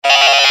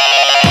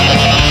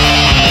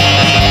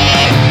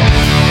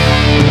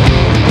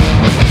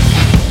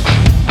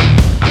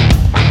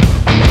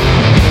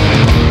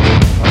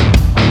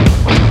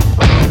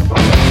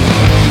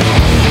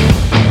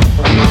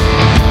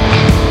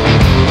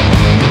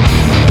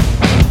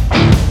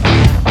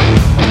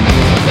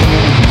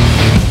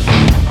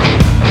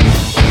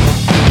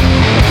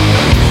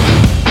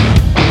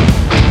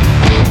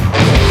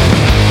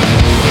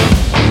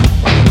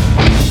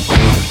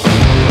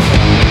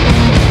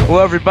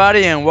Hello,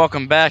 everybody, and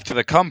welcome back to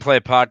the Come Play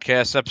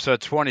Podcast,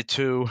 episode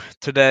 22.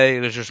 Today,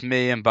 it is just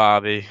me and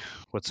Bobby.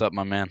 What's up,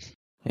 my man?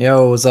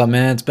 Yo, what's up,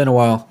 man? It's been a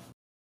while.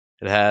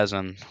 It has,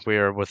 and we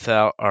are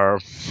without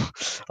our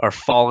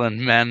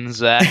fallen men,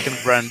 Zach and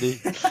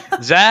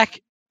Brendy.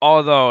 Zach,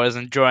 although, is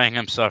enjoying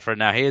himself right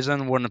now. He is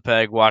in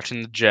Winnipeg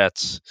watching the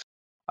Jets.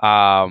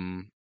 I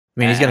mean,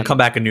 he's going to come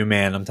back a new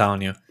man, I'm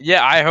telling you.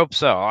 Yeah, I hope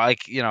so.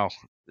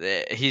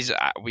 He's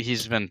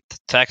been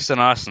texting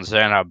us and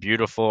saying how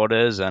beautiful it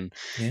is, and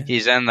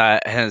he's in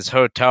his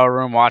hotel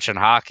room watching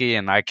hockey,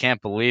 and I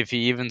can't believe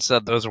he even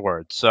said those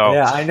words. So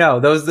yeah, I know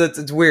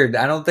it's weird.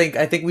 I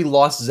think we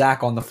lost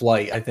Zach on the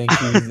flight. I think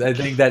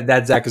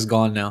that Zach is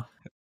gone now.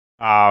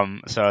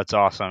 So it's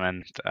awesome,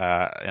 and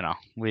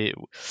we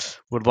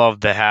would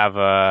love to have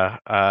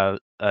a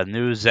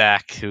new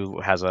Zach who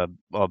has a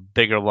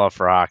bigger love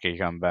for hockey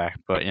come back.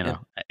 But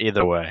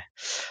either way,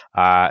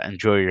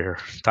 enjoy your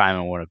time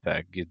in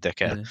Winnipeg, you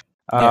dickhead.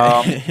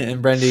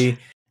 And Brendy,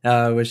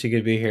 wish he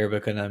could be here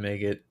but could not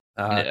make it.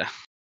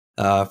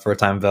 For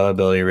time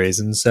availability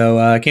reasons.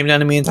 So came down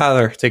to me and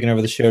Tyler taking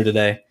over the show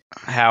today.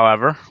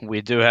 However,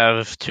 we do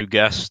have two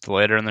guests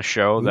later in the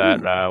show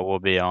that will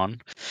be on.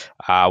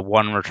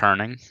 One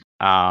returning,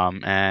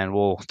 and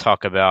we'll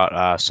talk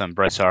about some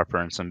Bryce Harper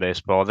and some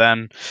baseball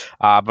then.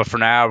 But for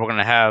now, we're going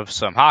to have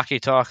some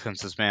hockey talk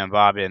since it's me and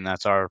Bobby, and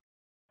that's our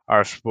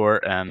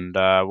sport. And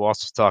we'll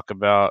also talk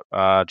about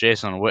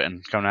Jason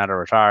Witten coming out of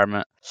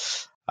retirement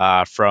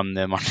from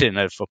the Monday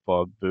Night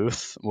Football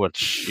booth,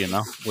 which,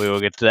 we will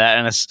get to that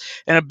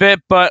in a bit.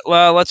 But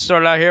let's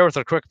start out here with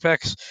our quick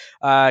picks.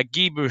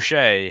 Guy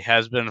Boucher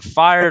has been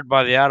fired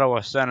by the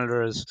Ottawa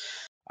Senators,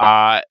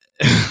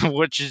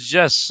 which is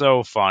just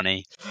so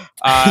funny.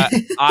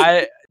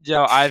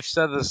 I've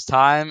said this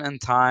time and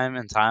time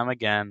and time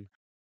again.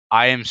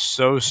 I am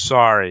so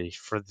sorry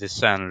for the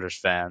Senators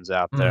fans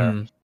out there.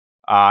 Mm.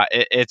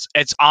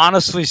 It's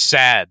honestly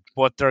sad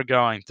what they're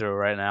going through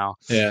right now.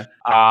 Yeah.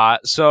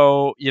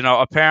 So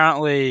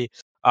apparently,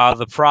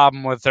 the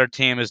problem with their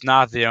team is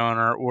not the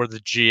owner or the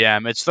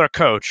GM; it's their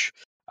coach.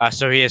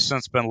 So he has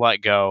since been let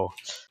go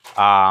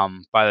by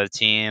the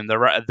team.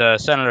 The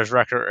Senators'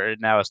 record right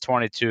now is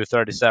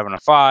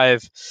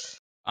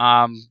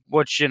 22-37-5.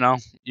 Which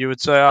you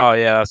would say, oh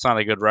yeah, that's not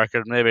a good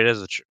record. Maybe it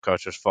is the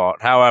coach's fault.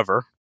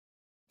 However,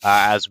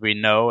 as we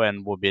know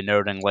and we'll be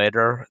noting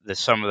later,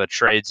 some of the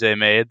trades they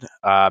made,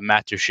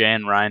 Matt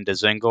Duchene, Ryan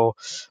Dzingel,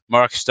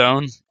 Mark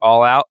Stone,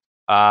 all out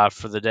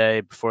for the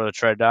day before the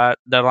trade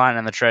deadline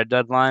and the trade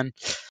deadline.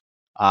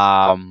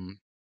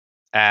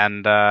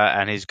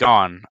 And he's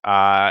gone.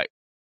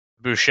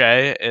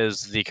 Boucher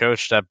is the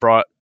coach that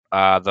brought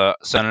the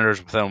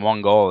Senators within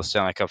one goal of the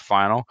Stanley Cup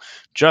final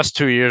just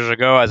 2 years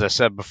ago, as I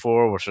said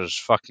before, which was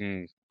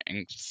fucking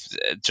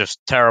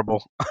just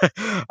terrible.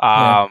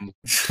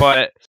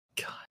 But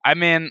I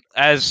mean,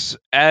 this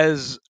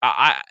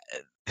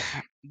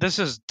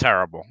is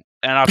terrible,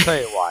 and I'll tell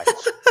you why.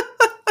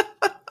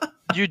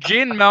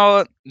 Eugene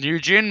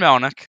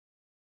Melnyk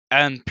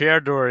and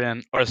Pierre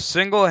Dorion are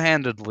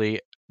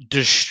single-handedly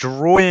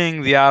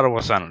destroying the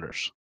Ottawa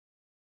Senators.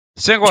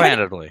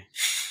 Single-handedly.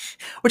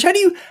 Which how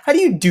do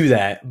you do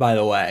that? By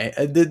the way,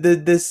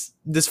 this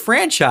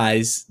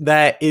franchise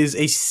that is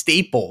a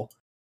staple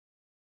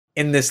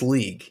in this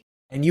league,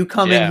 and you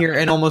come in here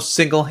and almost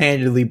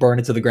single-handedly burn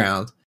it to the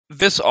ground.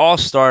 This all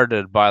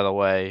started, by the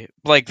way,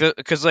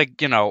 because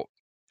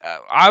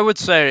I would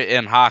say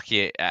in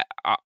hockey,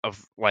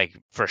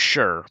 for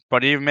sure,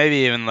 but maybe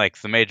even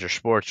the major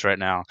sports right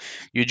now,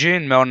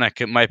 Eugene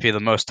Melnyk might be the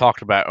most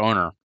talked about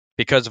owner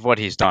because of what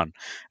he's done,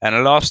 and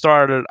it all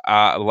started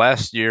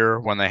last year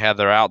when they had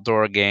their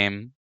outdoor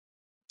game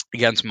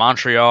against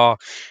Montreal,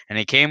 and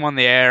he came on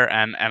the air,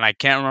 and I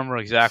can't remember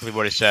exactly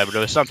what he said, but it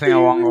was something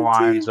along the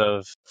lines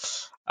of,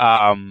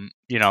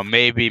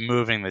 maybe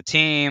moving the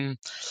team.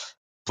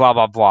 Blah,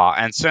 blah, blah.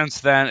 And since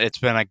then, it's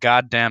been a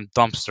goddamn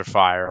dumpster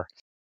fire.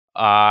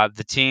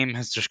 The team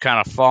has just kind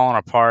of fallen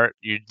apart.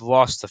 You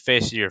lost the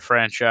face of your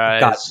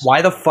franchise. God,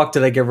 why the fuck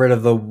did I get rid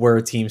of the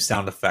 "we're team"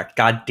 sound effect?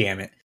 God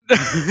damn it.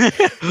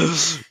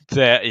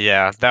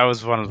 That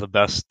was one of the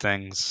best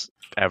things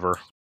ever.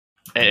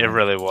 It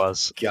really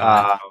was.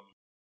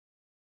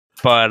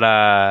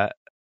 But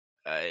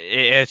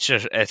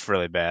it's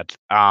really bad.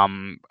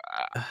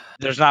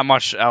 There's not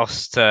much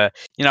else to,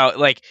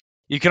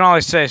 you can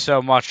only say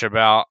so much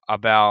about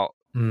how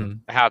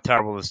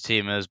terrible this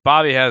team is.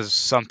 Bobby has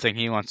something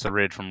he wants to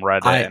read from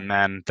Reddit, and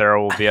then there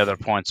will be other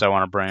points I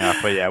want to bring up.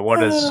 But yeah,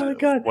 what do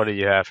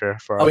you have here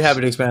for us? I'll be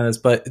happy to expand on this.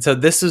 But so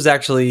this was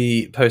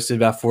actually posted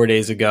about 4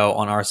 days ago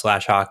on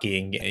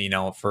r/hockey,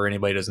 and for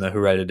anybody who doesn't know who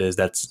Reddit is,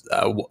 that's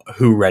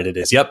who Reddit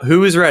is. Yep,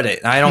 who is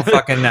Reddit? I don't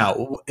fucking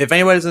know. If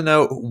anybody doesn't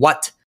know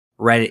what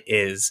Reddit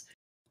is,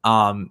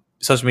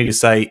 social media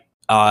site.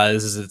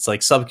 It's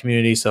like sub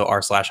community, so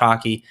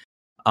r/hockey.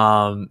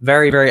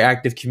 Very, very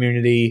active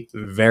community,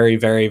 very,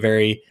 very,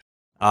 very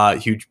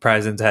huge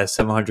presence, has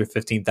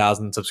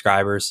 715,000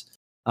 subscribers.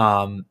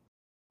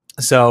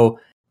 So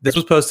this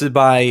was posted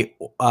by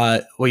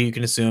what you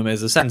can assume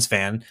is a Sens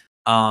fan.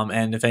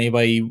 And if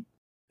anybody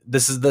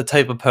this is the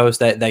type of post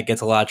that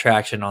gets a lot of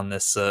traction on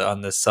this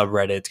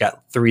subreddit. It's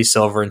got 3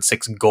 silver and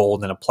 6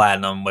 gold and a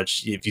platinum,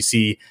 which if you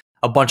see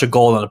a bunch of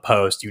gold on a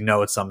post, you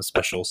know it's something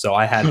special. So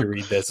I had to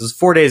read this. This was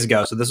 4 days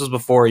ago, so this was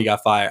before he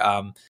got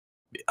fired.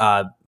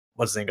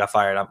 What's his name got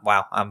fired?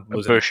 I'm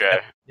losing.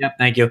 Boucher. Yep,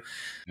 thank you.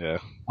 Yeah.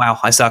 Wow,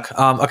 I suck.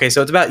 Okay,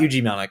 so it's about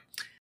Eugene Melnyk.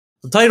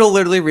 The title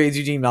literally reads,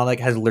 Eugene Melnyk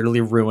has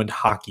literally ruined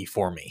hockey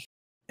for me.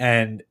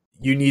 And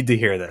you need to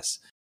hear this.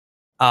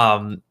 So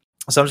I'm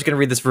just going to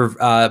read this for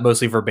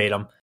mostly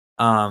verbatim.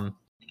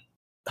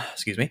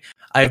 Excuse me.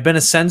 I've been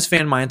a Sens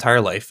fan my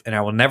entire life, and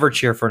I will never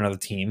cheer for another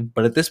team.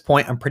 But at this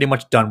point, I'm pretty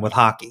much done with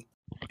hockey.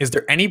 Is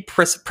there any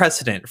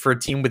precedent for a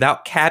team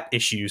without cap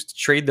issues to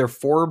trade their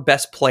 4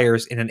 best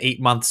players in an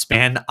 8-month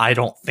span? I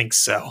don't think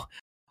so.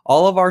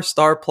 All of our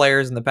star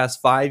players in the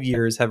past 5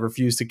 years have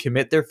refused to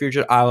commit their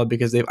future to Iowa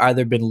because they've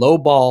either been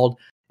lowballed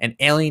and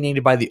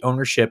alienated by the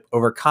ownership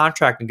over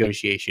contract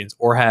negotiations,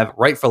 or have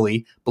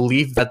rightfully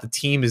believed that the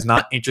team is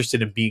not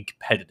interested in being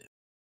competitive.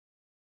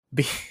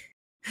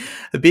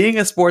 Being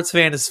a sports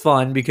fan is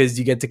fun because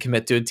you get to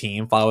commit to a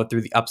team, follow it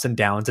through the ups and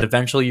downs, and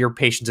eventually your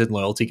patience and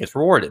loyalty gets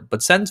rewarded.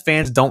 But Sens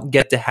fans don't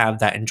get to have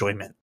that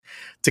enjoyment.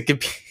 To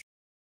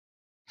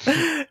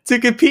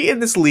compete in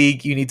this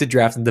league, you need to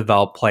draft and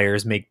develop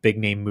players, make big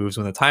name moves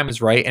when the time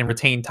is right, and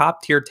retain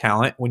top tier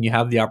talent when you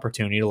have the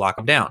opportunity to lock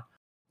them down.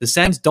 The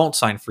Sens don't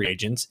sign free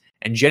agents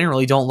and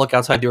generally don't look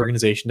outside the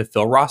organization to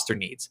fill roster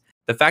needs.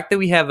 The fact that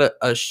we have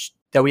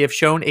that we have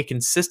shown a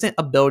consistent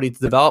ability to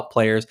develop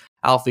players,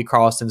 Alfie,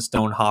 Carlson,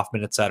 Stone,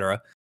 Hoffman,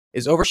 etc.,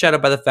 is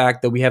overshadowed by the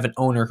fact that we have an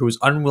owner who is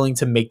unwilling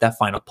to make that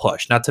final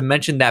push. Not to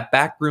mention that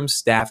backroom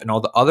staff and all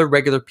the other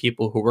regular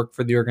people who work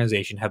for the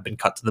organization have been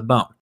cut to the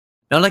bone.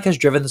 Melnyk has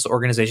driven this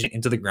organization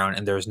into the ground,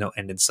 and there is no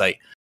end in sight.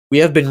 We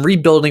have been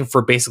rebuilding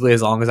for basically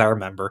as long as I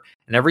remember,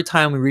 and every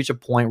time we reach a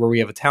point where we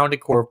have a talented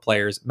core of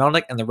players,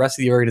 Melnyk and the rest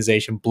of the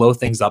organization blow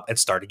things up and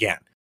start again.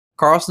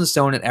 Carlson,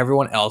 Stone, and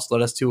everyone else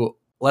led us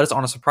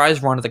on a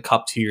surprise run at the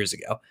Cup 2 years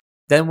ago.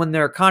 Then when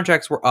their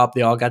contracts were up,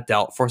 they all got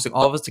dealt, forcing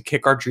all of us to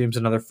kick our dreams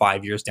another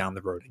 5 years down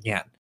the road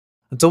again.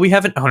 Until we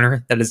have an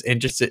owner that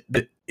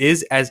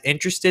is as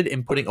interested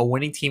in putting a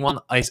winning team on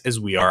the ice as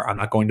we are, I'm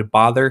not going to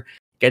bother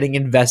getting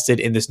invested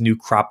in this new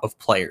crop of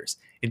players.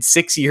 In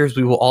 6 years,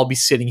 we will all be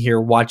sitting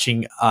here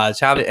watching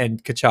Chavez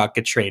and Tkachuk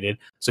get traded,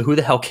 so who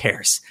the hell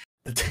cares?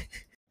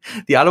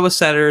 The Ottawa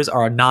Senators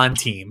are a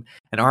non-team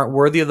and aren't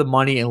worthy of the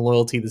money and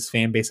loyalty this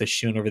fan base has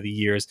shown over the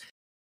years.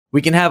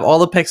 We can have all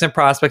the picks and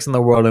prospects in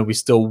the world and we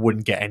still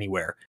wouldn't get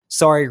anywhere.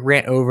 Sorry,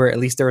 rant over. At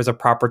least there is a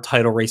proper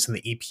title race in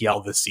the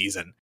EPL this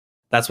season.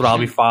 That's what I'll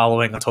be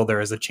following until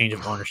there is a change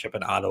of ownership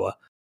in Ottawa.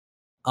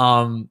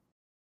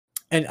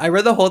 And I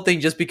read the whole thing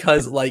just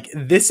because, like,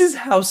 this is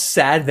how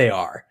sad they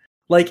are.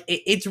 Like,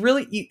 it's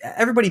really,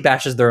 everybody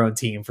bashes their own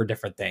team for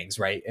different things,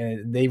 right?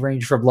 And they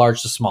range from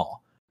large to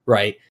small,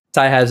 right?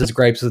 Ty has his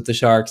gripes with the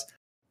Sharks.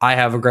 I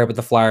have a gripe with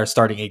the Flyers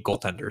starting 8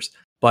 goaltenders.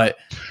 But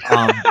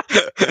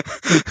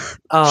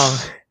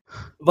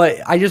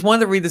but I just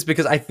wanted to read this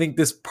because I think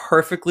this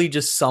perfectly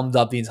just summed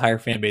up the entire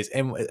fan base.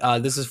 And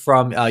this is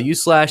from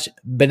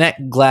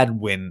u/Bennett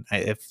Gladwin.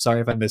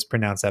 Sorry if I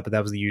mispronounced that, but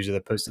that was the user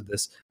that posted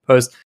this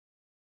post.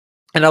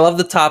 And I love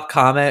the top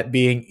comment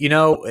being,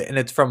 and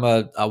it's from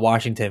a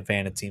Washington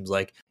fan, it seems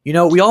like, we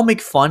all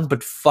make fun,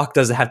 but fuck,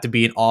 does it have to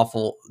be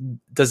awful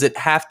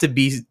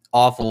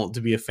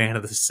to be a fan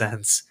of the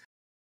Sens?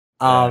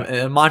 And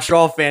a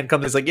Montreal fan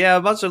comes and is like, yeah,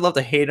 Montreal would love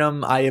to hate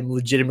them. I am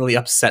legitimately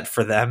upset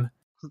for them.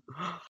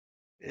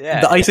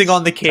 Yeah, the icing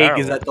on the cake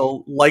is that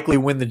they'll likely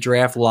win the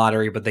draft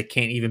lottery, but they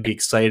can't even be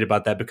excited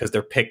about that because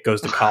their pick goes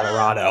to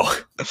Colorado.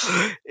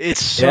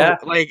 It's so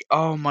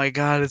oh my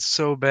god, it's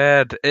so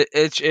bad.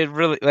 It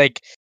really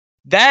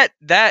that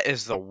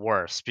is the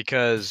worst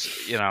because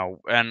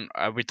and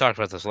we talked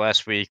about this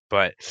last week,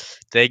 but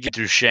they get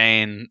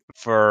Duchesne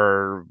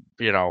for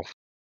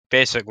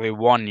basically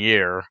 1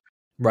 year,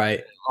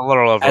 right? A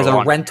little over as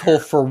a rental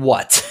for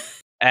what?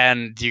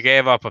 And you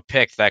gave up a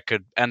pick that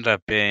could end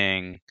up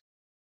being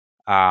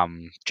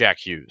Jack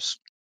Hughes.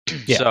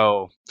 Yeah.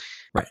 So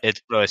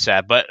It's really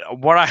sad. But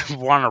what I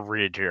want to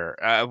read here,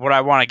 what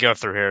I want to go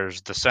through here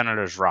is the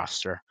Senators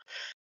roster.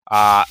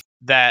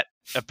 That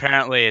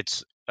apparently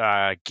it's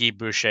Guy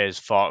Boucher's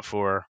fault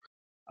for.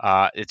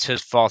 It's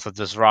his fault that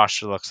this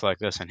roster looks like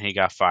this and he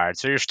got fired.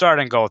 So you're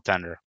starting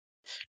goaltender.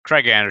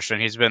 Craig Anderson,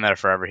 he's been there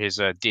forever. He's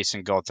a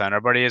decent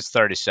goaltender, but he is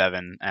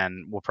 37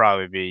 and will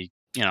probably be,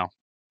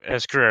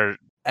 his career.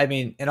 I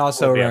mean, and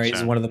also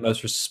he's one of the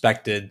most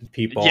respected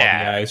people on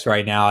the ice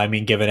right now. I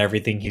mean, given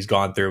everything he's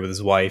gone through with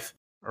his wife,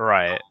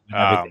 right?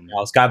 Everything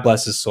else. God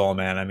bless his soul,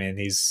 man. I mean,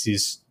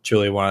 he's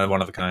truly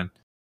one of a kind.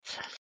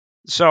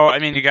 So, I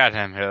mean, you got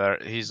him here.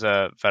 He's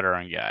a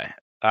veteran guy.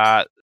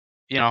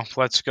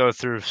 Let's go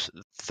through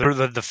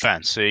the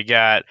defense. So you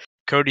got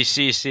Cody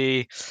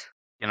Ceci,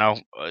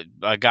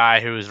 a guy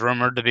who is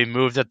rumored to be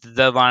moved at the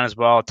deadline as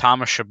well.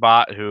 Thomas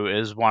Chabot, who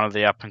is one of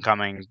the up and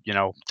coming,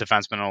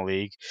 defensemen in the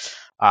league.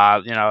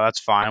 That's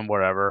fine,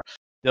 whatever.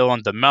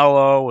 Dylan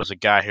DeMello was a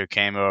guy who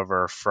came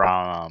over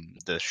from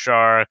the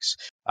Sharks.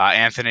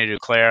 Anthony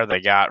Duclair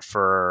they got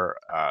for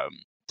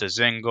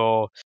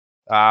Dzingel.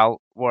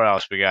 What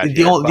else we got The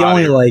here? only, the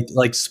only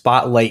like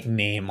spotlight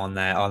name on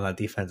that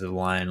defensive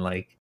line,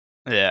 like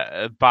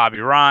Bobby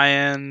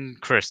Ryan,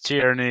 Chris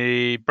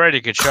Tierney,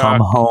 Brady Tkachuk.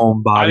 come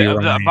home, Bobby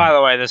Ryan. By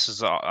the way, this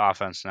is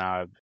offense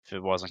now. If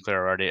it wasn't clear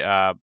already,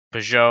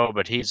 Peugeot,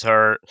 but he's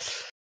hurt.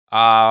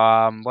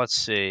 Let's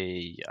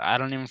see. I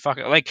don't even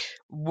fucking like.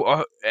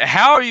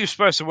 How are you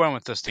supposed to win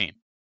with this team?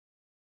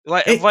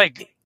 It's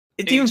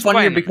even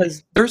funnier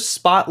because there's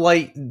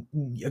spotlight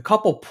a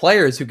couple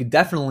players who could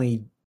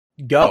definitely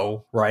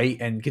go right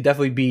and could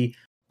definitely be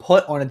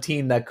put on a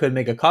team that could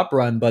make a cup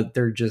run, but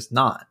they're just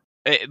not.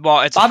 It's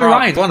Bobby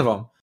Ryan's one of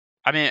them.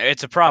 I mean,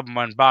 it's a problem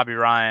when Bobby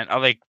Ryan.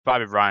 I think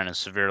Bobby Ryan is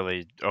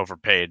severely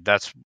overpaid.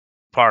 That's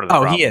part of the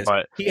problem. He is.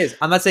 He is.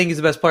 I'm not saying he's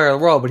the best player in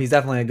the world, but he's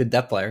definitely a good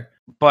depth player.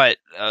 But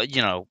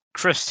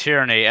Chris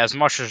Tierney, as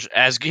much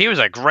as he was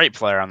a great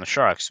player on the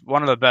Sharks,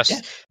 one of the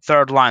best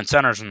third line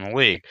centers in the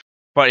league.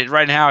 But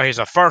right now he's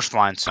a first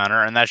line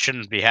center, and that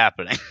shouldn't be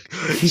happening.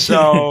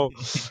 So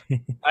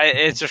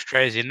it's just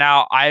crazy.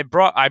 Now I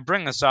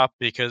bring this up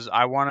because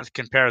I wanted to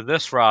compare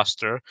this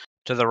roster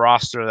to the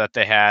roster that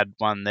they had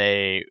when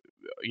they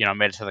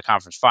made it to the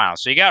conference final.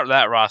 So you got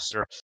that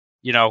roster.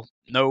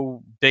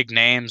 No big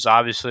names.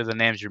 Obviously, the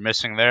names you're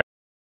missing there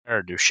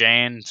are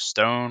Duchesne,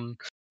 Stone,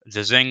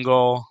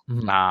 Dzingel,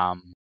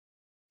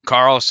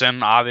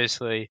 Carlson,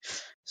 obviously.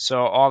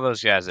 So all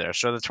those guys there.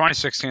 So the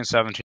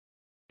 2016-17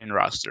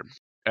 roster.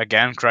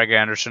 Again, Craig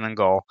Anderson in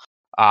goal.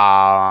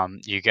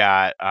 You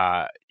got,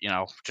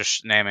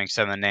 just naming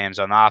some of the names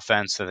on the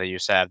offense that they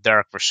used to have.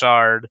 Derek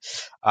Brassard,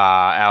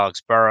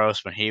 Alex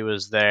Burrows when he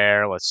was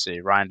there. Let's see,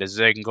 Ryan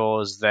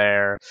Dzingel is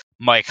there.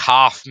 Mike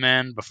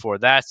Hoffman before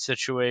that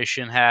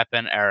situation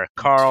happened. Erik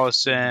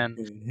Karlsson,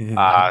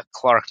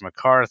 Clark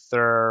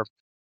MacArthur.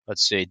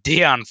 Let's see,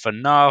 Dion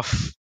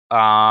Phaneuf,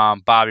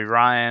 Bobby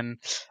Ryan,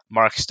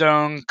 Mark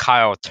Stone,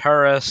 Kyle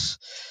Turris,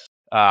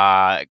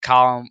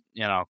 Colin,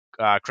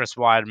 Chris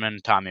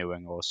Weidman, Tommy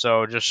Wingle.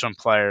 So just some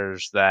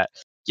players that,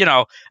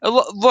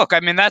 look, I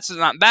mean, that's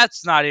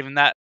not even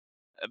that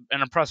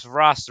an impressive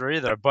roster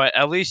either, but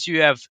at least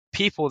you have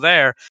people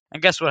there.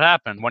 And guess what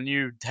happened? When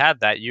you had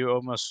that, you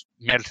almost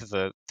made it to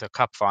the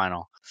cup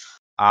final.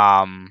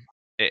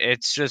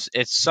 It's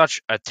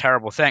such a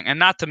terrible thing. And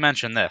not to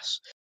mention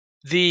this,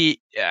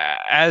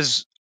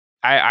 as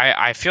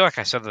I feel like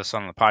I said this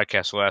on the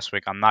podcast last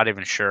week. I'm not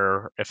even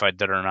sure if I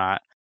did or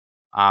not.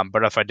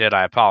 But if I did,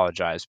 I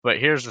apologize. But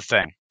here's the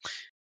thing.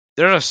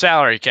 There's a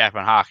salary cap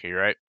in hockey,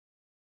 right?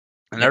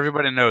 And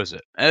everybody knows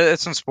it.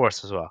 It's in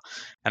sports as well.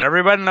 And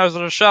everybody knows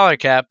there's a salary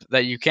cap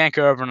that you can't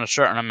go over in a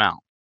certain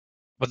amount.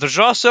 But there's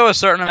also a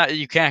certain amount that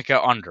you can't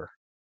go under.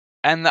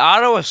 And the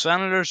Ottawa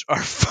Senators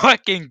are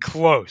fucking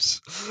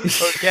close.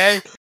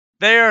 Okay?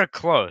 They are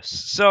close.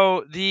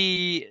 So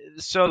this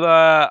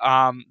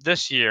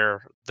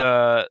year,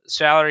 the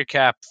salary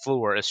cap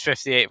floor is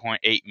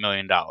 $58.8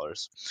 million.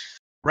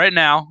 Right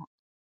now,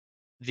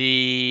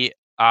 the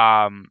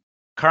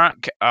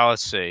current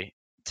let's see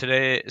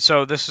today.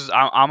 So this is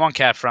I'm on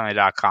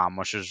CapFriendly.com,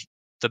 which is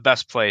the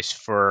best place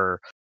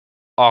for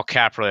all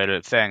cap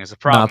related things. The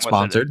problem not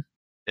sponsored.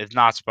 It's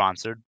not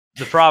sponsored.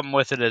 The problem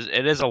with it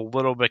is a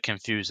little bit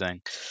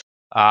confusing.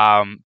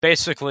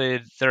 Basically,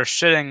 they're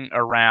sitting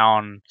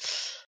around.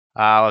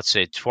 Let's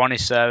see,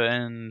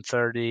 27,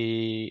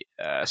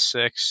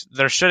 36.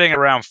 They're sitting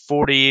around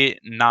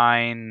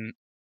 $49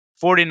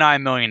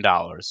 million.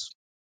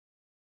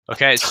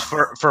 Okay, it's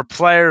for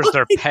players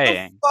they're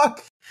paying.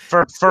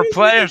 For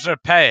players they're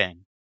paying.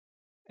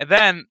 And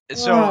then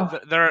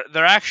their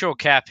actual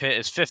cap hit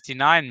is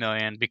 $59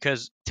 million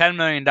because $10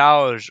 million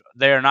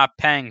they are not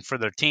paying for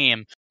their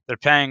team. They're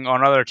paying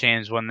on other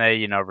teams when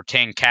they,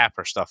 retain cap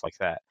or stuff like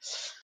that.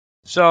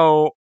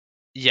 So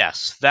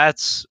yes,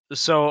 that's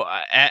so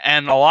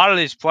and a lot of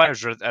these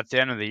players are at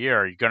the end of the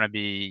year are going to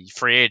be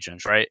free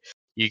agents, right?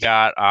 You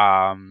got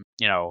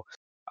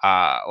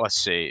let's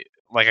see.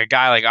 Like a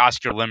guy like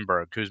Oscar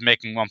Lindberg, who's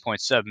making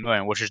 $1.7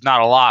 million, which is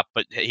not a lot,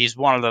 but he's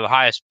one of the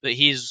highest.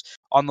 He's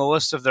on the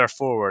list of their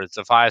forwards,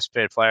 the highest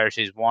paid players.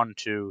 He's 1,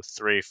 2,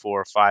 3,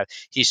 4, 5.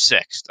 He's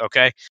sixth.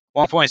 Okay,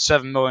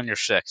 $1.7 million. You're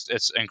sixth.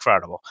 It's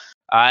incredible,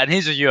 and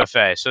he's a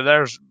UFA. So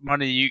there's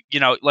money.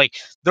 Like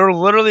they're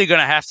literally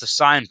going to have to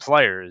sign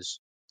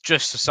players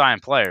just to sign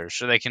players,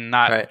 so they can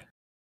not. Right.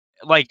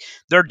 Like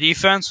their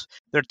defense,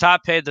 their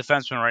top paid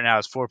defenseman right now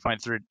is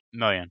 $4.3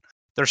 million.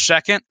 Their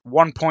second,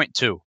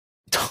 1.2.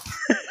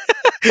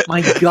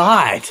 My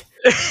God.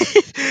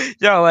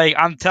 Like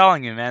I'm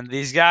telling you, man,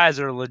 these guys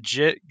are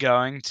legit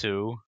going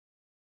to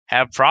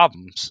have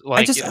problems.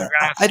 Like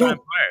I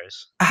don't.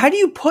 Players. How do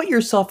you put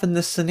yourself in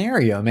this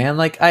scenario, man?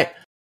 Like I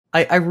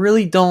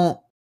really don't.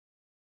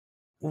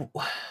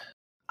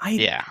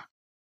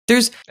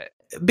 There's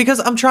because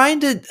I'm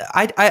trying to.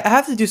 I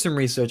have to do some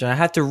research and I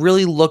have to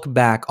really look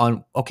back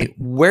on. Okay,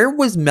 where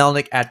was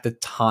Melnyk at the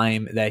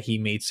time that he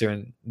made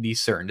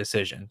these certain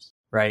decisions,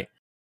 right?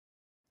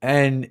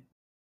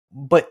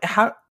 But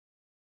how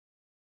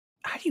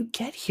how do you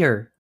get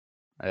here?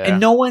 Yeah. And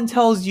no one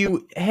tells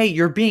you, hey,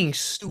 you're being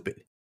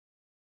stupid.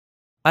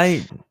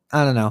 I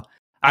don't know.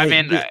 I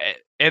mean,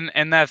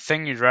 in that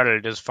thing you read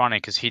it is funny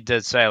because he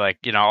did say like,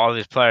 all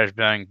these players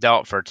being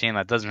dealt for a team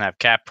that doesn't have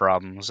cap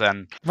problems,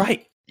 and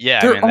right.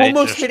 yeah, They're I mean they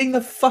almost just hitting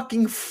the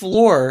fucking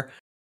floor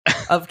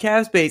of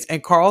cap space,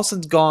 and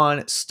Carlson's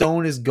gone.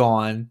 Stone is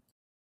gone.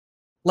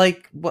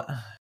 Like what?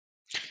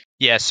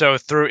 yeah. So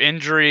through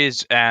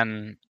injuries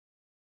and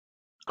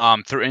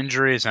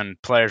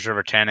players are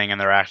retaining in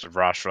their active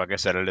roster, like I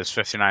said, it is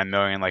 $59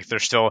 million. Like they're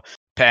still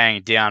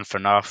paying Dion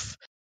Phaneuf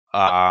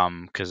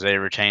because they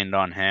retained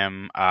on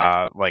him.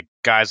 Like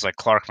guys like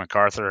Clark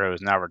MacArthur, who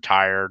is now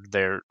retired.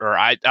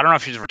 I don't know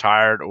if he's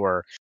retired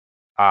or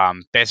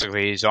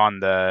basically he's on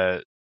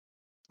the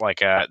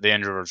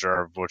injury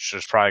reserve, which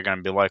is probably going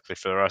to be likely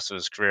for the rest of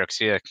his career because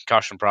he had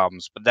concussion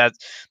problems. But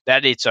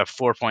that eats up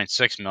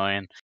 $4.6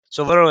 million.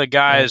 So literally,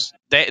 guys,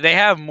 they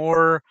have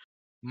more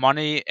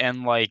money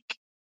in like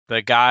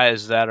the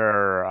guys that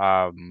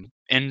are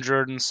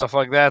injured and stuff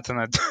like that than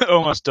they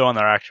almost do on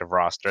their active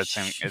roster.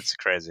 It's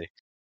crazy.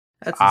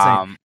 That's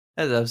insane.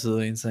 That's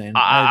absolutely insane.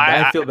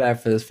 I feel bad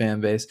for this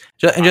fan base.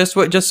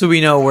 Just so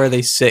we know where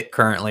they sit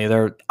currently,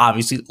 they're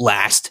obviously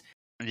last.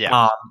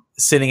 Yeah.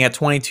 Sitting at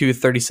 22,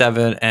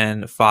 37,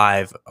 and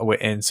 5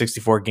 in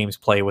 64 games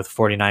played with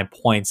 49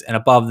 points. And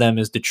above them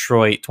is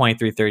Detroit,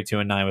 23, 32,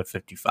 and 9 with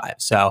 55.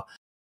 So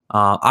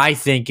I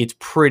think it's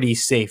pretty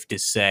safe to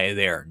say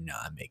they're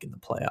not making the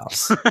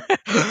playoffs.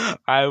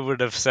 I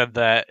would have said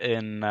that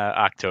in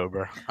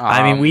October.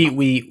 I mean,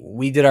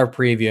 we did our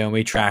preview and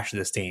we trashed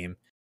this team.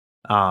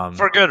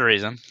 For good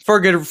reason. For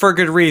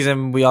good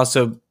reason. We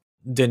also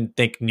didn't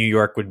think New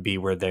York would be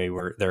where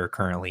they're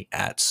currently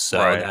at. So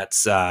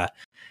that's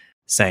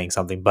saying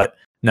something. But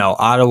no,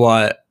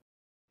 Ottawa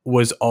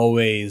was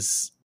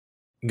always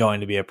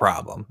going to be a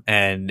problem,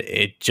 and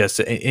it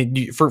just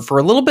for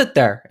a little bit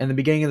there in the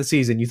beginning of the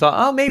season, you thought,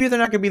 oh, maybe they're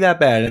not going to be that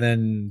bad, and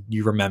then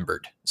you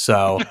remembered.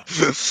 So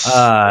it's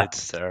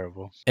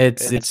terrible.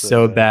 It's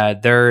so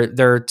bad. They're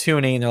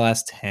 2-8 in their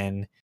last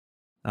 10.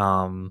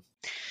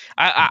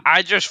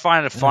 I just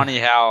find it funny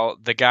how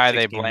the guy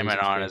they blame it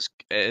on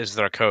is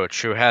their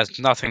coach, who has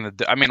nothing to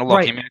do. I mean,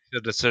 look, he makes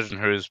the decision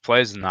who's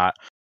plays and not,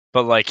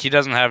 but like he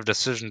doesn't have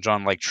decisions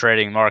on like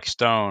trading Mark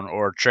Stone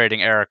or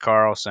trading Erik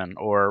Karlsson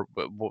or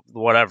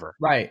whatever.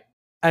 Right.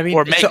 I mean,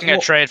 or making a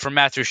trade for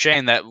Matthew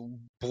Shane that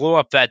blew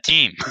up that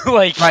team.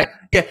 Like, right.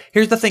 Yeah.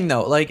 Here's the thing,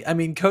 though. Like, I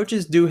mean,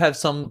 coaches do have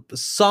some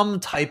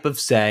type of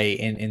say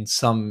in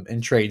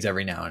trades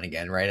every now and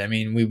again, right? I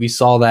mean, we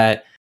saw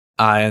that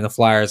in the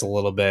Flyers a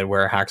little bit,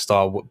 where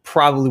Hackstall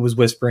probably was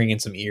whispering in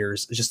some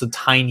ears just a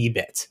tiny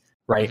bit,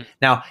 right? Mm-hmm.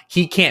 Now,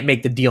 he can't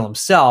make the deal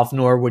himself,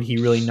 nor would he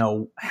really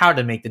know how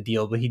to make the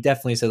deal, but he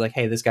definitely said, like,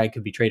 hey, this guy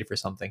could be traded for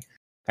something,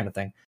 kind of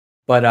thing.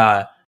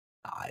 But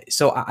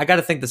so I got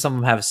to think that some of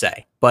them have a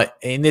say. But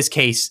in this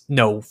case,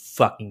 no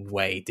fucking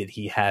way did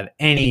he have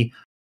any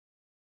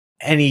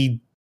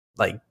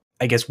like,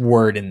 I guess,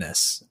 word in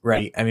this,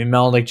 right? I mean,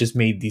 Melnyk just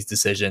made these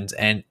decisions,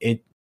 and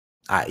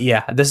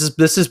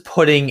this is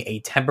putting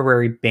a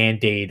temporary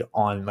Band-Aid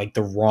on like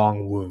the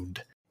wrong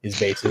wound is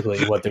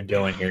basically what they're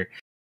doing here.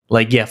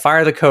 Like, yeah,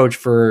 fire the coach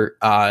for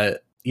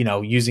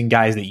using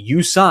guys that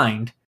you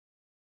signed.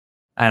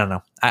 I don't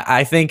know.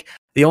 I think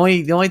the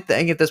only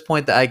thing at this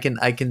point that I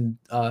can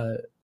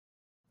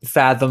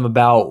fathom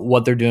about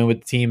what they're doing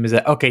with the team is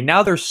that, okay,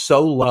 now they're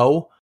so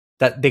low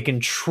that they can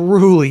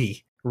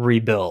truly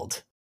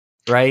rebuild,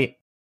 right?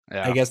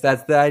 Yeah. I guess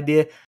that's the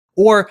idea.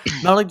 Or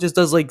Melnyk just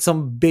does like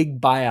some big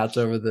buyouts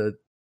over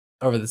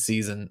the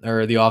season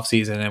or the off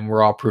season, and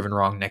we're all proven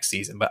wrong next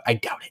season. But I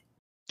doubt it.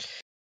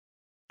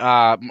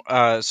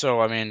 So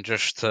I mean,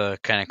 just to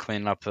kind of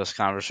clean up this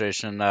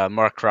conversation,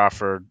 Mark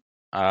Crawford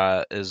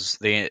is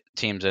the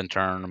team's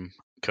interim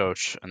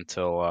coach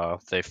until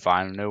they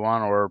find a new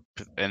one,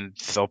 and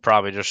they'll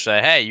probably just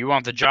say, "Hey, you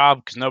want the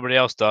job?" Because nobody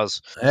else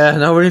does. Yeah,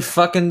 nobody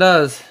fucking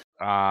does.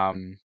 Or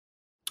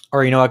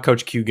you know what,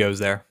 Coach Q goes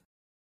there.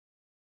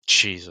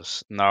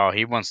 Jesus, no,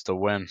 he wants to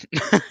win.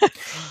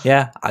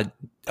 Yeah. By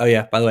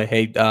the way,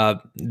 hey,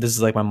 this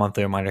is like my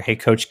monthly reminder. Hey,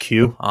 Coach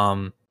Q.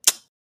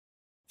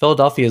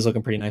 Philadelphia is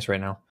looking pretty nice right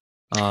now.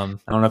 I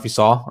don't know if you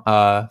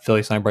saw.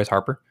 Philly signed Bryce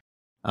Harper.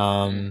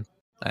 And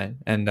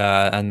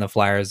the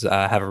Flyers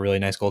have a really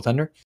nice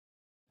goaltender.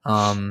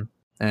 I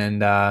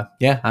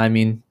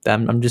mean,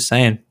 I'm just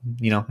saying,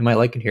 you might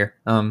like it here.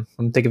 I'm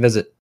gonna take a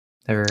visit.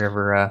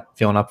 Ever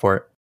feeling up for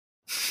it?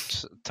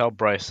 Just tell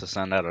Bryce to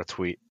send out a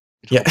tweet.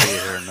 Yeah,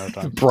 here in no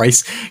time.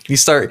 Bryce, can you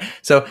start?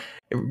 So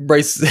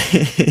Bryce,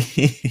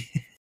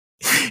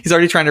 he's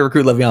already trying to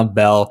recruit Le'Veon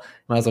Bell.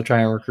 Might as well try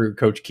and recruit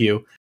Coach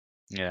Q.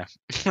 Yeah,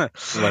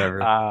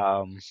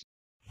 whatever.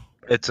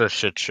 It's a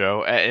shit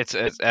show. It's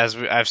as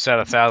I've said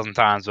 1,000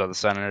 times about the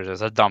Senators.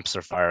 It's a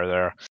dumpster fire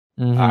there.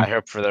 Mm-hmm. I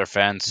hope for their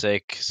fans'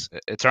 sake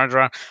it turns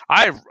around.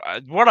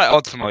 What I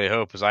ultimately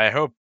hope is I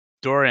hope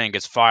Dorian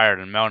gets fired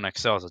and Melnyk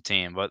sells the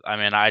team. But I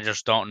mean, I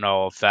just don't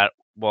know if that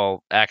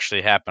will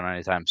actually happen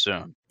anytime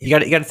soon. You got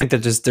to think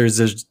that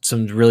there's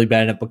some really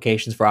bad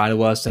implications for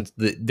Ottawa since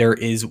there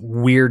is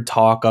weird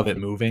talk of it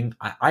moving.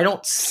 I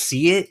don't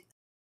see it,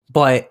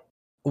 but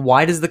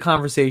why does the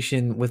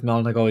conversation with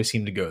Melnyk always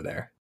seem to go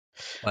there?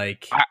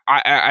 Like,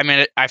 I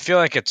mean, I feel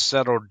like it's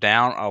settled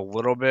down a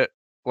little bit.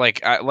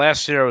 Like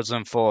last year, it was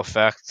in full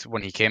effect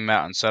when he came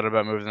out and said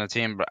about moving the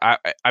team. But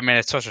I mean,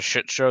 it's such a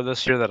shit show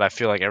this year that I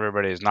feel like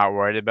everybody is not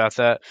worried about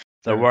that.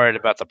 They're worried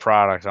about the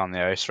product on the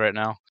ice right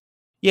now.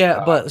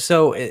 yeah, but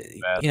so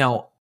you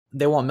know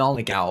they want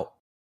Melnyk out,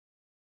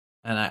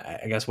 and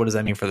I guess what does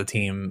that mean for the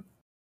team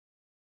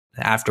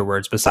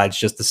afterwards? Besides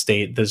just the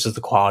state, there's just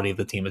the quality of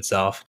the team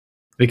itself.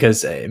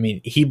 Because I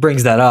mean, he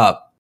brings that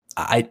up.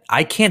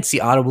 I can't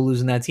see Ottawa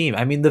losing that team.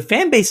 I mean, the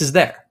fan base is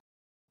there.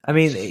 I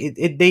mean,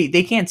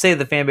 they can't say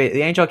the fan base.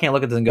 The NHL can't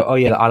look at this and go, "Oh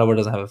yeah, the Ottawa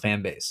doesn't have a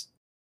fan base."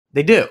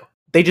 They do.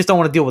 They just don't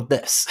want to deal with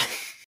this.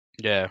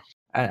 Yeah.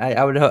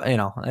 I would, you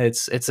know,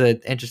 it's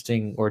an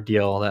interesting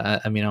ordeal.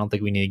 That, I mean, I don't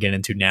think we need to get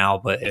into now,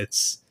 but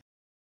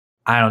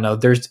I don't know.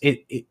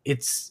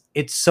 It's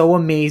so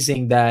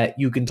amazing that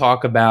you can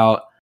talk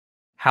about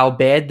how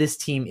bad this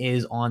team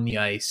is on the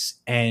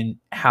ice and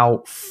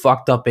how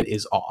fucked up it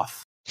is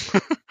off.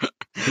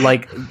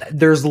 Like,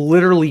 there's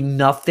literally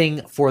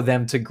nothing for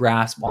them to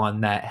grasp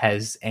on that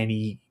has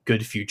any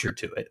good future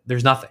to it.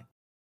 There's nothing.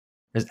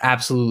 There's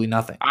absolutely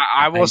nothing.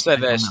 I will say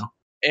this.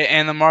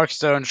 In the Mark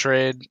Stone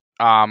trade,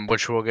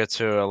 which we'll get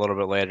to a little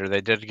bit later,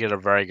 they did get a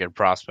very good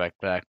prospect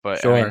back.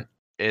 But sure. I mean,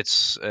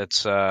 it's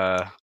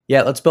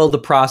yeah, let's build the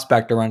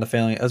prospect around a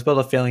failing. Let's build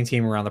a failing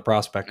team around the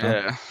prospect. Huh?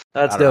 Yeah,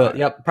 let's do it.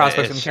 Yep,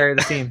 prospect's gonna carry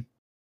the team.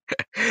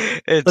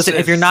 Listen,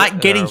 if you're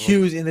not getting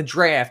Hughes in the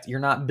draft, you're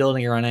not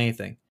building around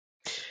anything.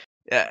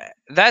 Yeah,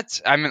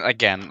 that's. I mean,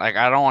 again, like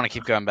I don't want to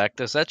keep going back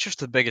to this. That's just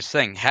the biggest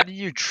thing. How do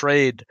you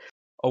trade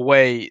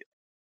away,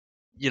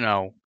 you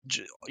know,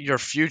 your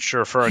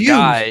future for a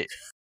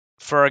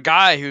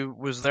guy who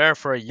was there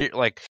for a year,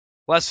 like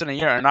less than a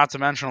year, and not to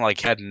mention like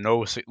had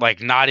no,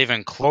 like not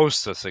even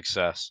close to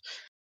success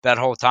that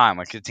whole time.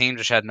 Like the team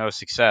just had no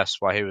success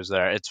while he was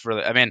there. It's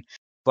really. I mean,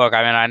 look.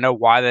 I mean, I know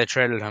why they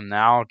traded him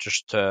now,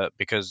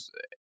 because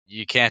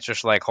you can't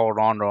just like hold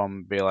on to him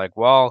and be like,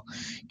 well,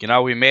 you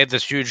know, we made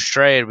this huge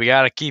trade, we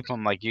got to keep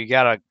him. Like you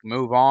got to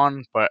move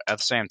on, but at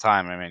the same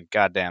time, I mean,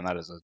 goddamn, that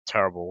is a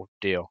terrible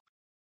deal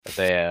that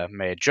they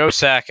made. Joe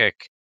Sakic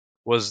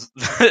was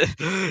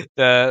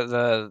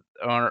the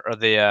owner or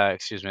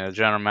the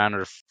general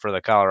manager for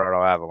the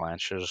Colorado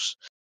Avalanche. Is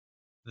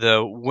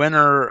the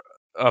winner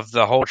of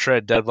the whole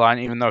trade deadline,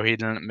 even though he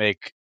didn't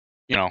make,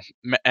 you know,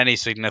 any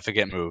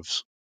significant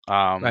moves.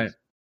 Right.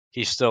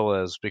 He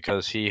still is,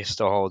 because he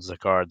still holds the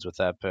cards with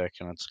that pick,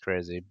 and it's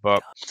crazy.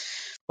 But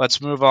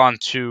let's move on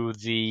to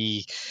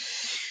the.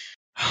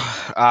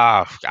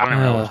 I don't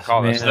even know what to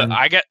call this.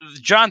 I get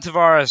John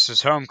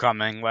Tavares'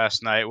 homecoming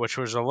last night, which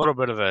was a little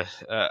bit of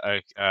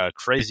a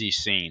crazy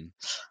scene.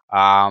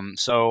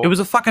 So it was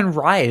a fucking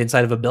riot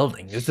inside of a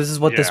building. This is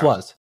what this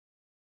was.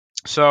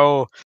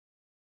 So,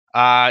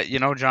 you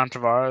know, John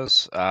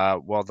Tavares,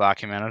 well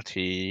documented.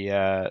 He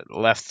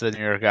left the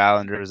New York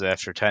Islanders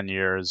after 10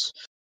 years.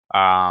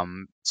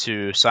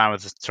 To sign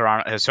with his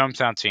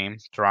hometown team,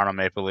 Toronto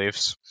Maple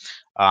Leafs,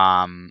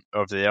 over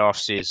the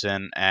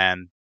offseason.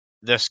 And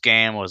this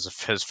game was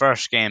his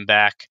first game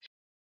back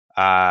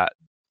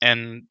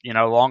in, you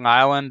know, Long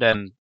Island.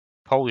 And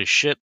holy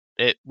shit,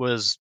 it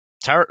was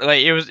terrible.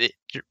 Like, it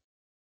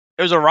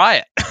was a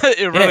riot.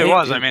 It really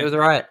was. I mean, it was a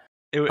riot.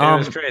 It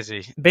was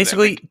crazy.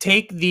 Basically,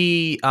 take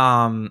the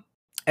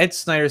Ed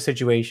Snyder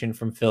situation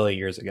from Philly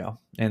years ago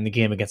and the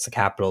game against the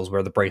Capitals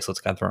where the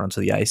bracelets got thrown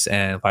onto the ice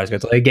and Flyers got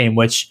to play a game,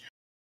 which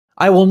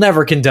I will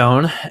never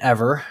condone,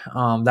 ever.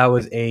 That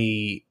was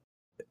a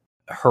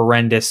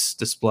horrendous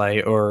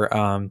display, or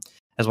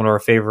as one of our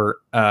favorite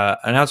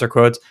announcer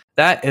quotes,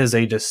 that is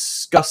a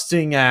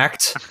disgusting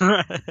act,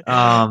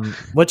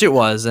 which it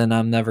was, and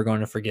I'm never going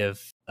to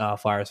forgive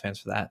Flyers fans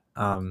for that.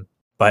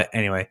 But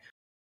anyway,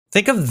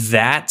 think of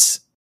that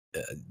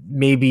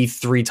maybe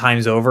 3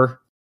 times over.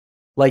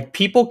 Like,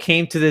 people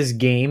came to this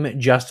game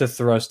just to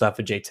throw stuff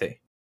at JT.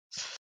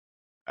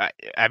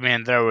 I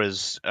mean, there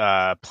was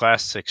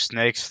plastic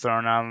snakes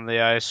thrown out on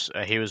the ice.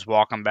 He was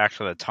walking back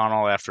to the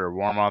tunnel after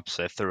warm-ups.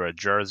 They threw a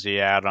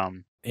jersey at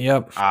him.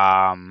 Yep.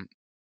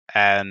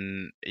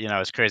 And, you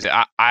know, it's crazy.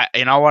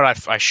 You know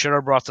what? I should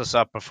have brought this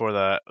up before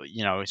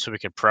so we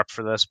could prep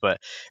for this, but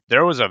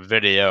there was a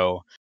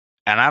video,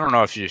 and I don't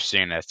know if you've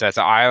seen it, that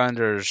the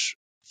Islanders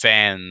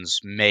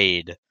fans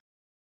made.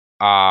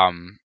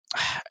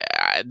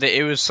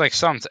 It was like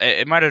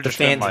it might have just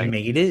been like,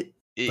 made it.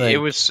 Like, it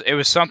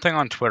was something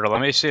on Twitter.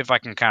 Let me see if I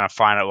can kind of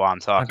find it while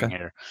I'm talking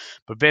here.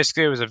 But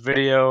basically, it was a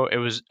video. It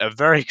was a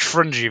very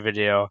cringy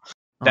video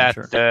that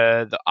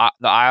the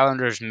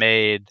Islanders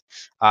made.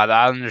 The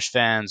Islanders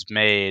fans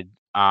made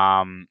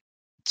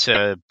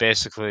to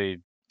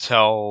basically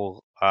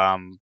tell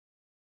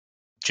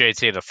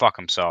JT to fuck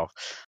himself.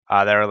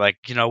 They were like,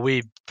 you know,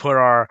 we put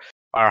our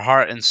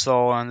heart and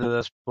soul into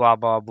this, blah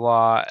blah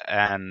blah,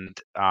 and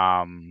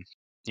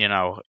you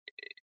know,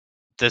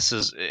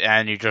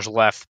 and you just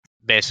left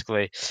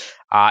basically.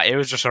 It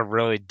was just a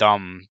really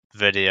dumb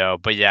video,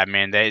 but yeah, I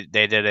mean they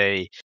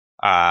did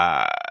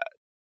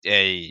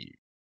a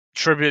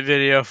tribute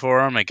video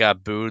for him. It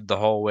got booed the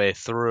whole way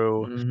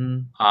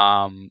through.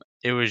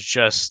 It was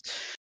just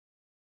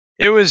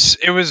it was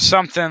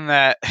something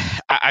that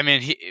I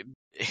mean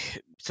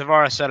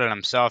Tavares said it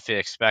himself. He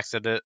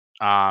expected it.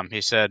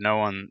 He said no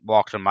one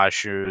walked in my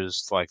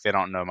shoes. Like they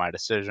don't know my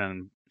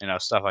decision.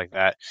 Stuff like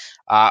that.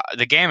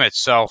 The game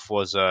itself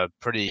was a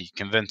pretty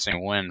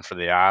convincing win for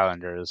the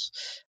Islanders.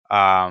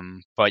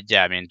 But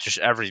yeah, I mean, just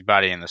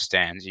everybody in the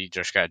stands. You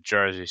just got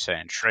jerseys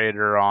saying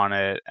 "Trader" on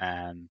it,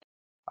 and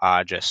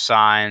just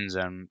signs,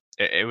 and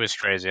it was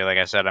crazy. Like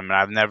I said, I mean,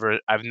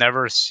 I've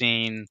never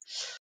seen.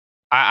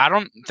 I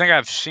don't think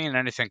I've seen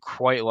anything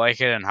quite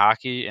like it in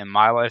hockey in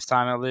my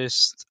lifetime, at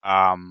least.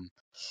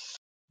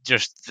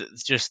 Just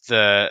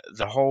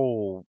the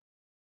whole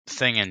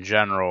thing in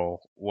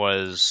general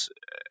was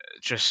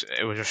just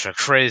a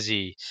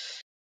crazy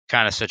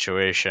kind of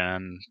situation,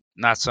 and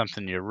not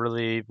something you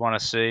really want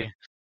to see.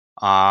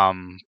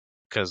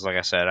 Because like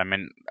I said, I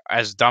mean,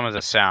 as dumb as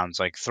it sounds,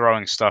 like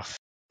throwing stuff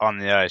on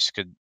the ice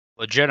could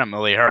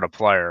legitimately hurt a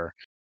player,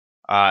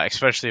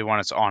 especially when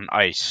it's on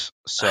ice.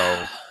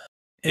 So.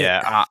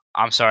 Yeah,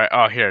 I'm sorry.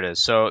 Oh, here it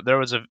is. So there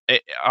was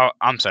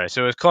I'm sorry.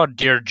 So it was called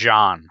Dear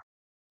John.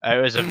 It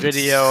was a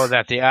video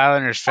that the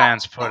Islanders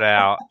fans put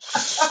out.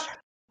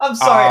 I'm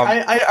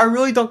sorry. I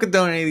really don't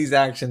condone any of these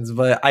actions,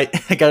 but I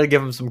got to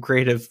give them some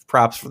creative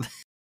props for that.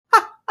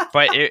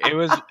 But it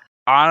was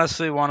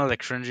honestly one of the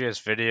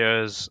cringiest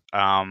videos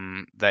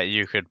that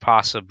you could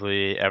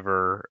possibly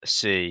ever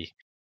see.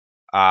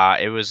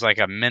 It was like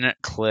a minute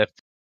clip,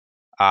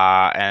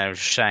 and it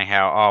was saying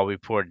how we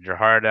poured your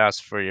heart out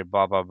for you,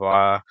 blah blah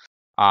blah.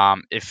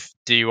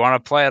 Do you want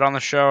to play it on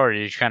the show, or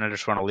you kind of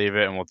just want to leave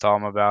it and we'll tell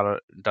them about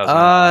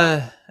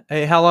it?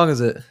 Hey, how long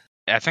is it?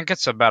 I think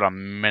it's about a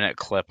minute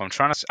clip.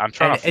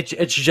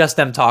 It's just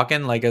them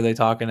talking. Like, are they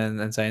talking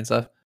and saying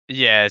stuff?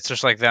 Yeah, it's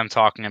just like them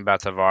talking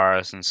about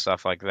Tavares and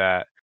stuff like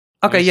that.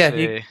 Okay, yeah,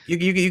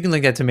 you can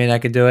link that to me and I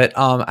could do it.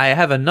 I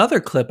have another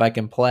clip I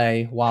can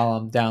play while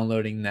I'm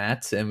downloading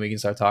that, and we can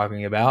start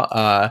talking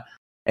about.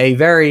 A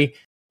very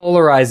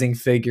polarizing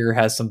figure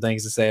has some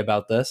things to say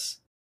about this.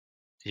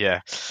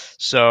 Yeah.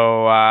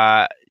 So,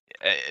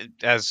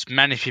 as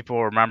many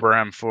people remember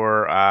him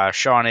for,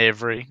 Sean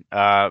Avery,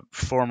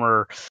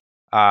 former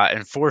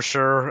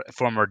enforcer,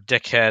 former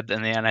dickhead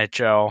in the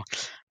NHL,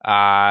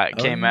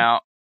 came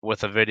out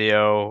with a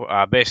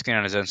video, basically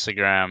on his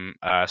Instagram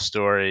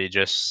story,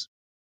 just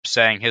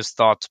saying his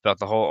thoughts about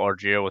the whole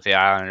ordeal with the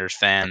Islanders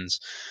fans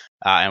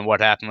and what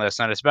happened last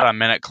night. It's about a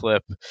minute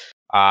clip,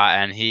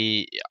 and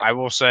I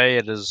will say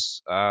it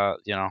is, a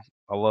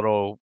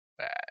little.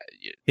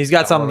 He's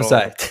got something to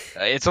say.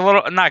 It's a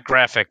little not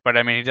graphic, but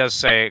I mean he does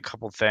say a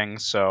couple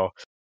things, so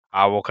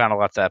we'll kind of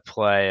let that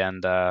play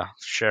and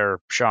share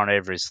Sean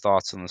Avery's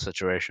thoughts on the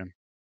situation.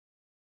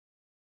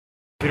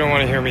 If you don't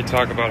want to hear me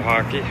talk about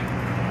hockey,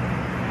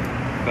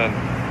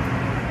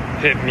 then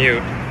hit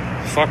mute.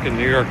 Fucking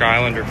New York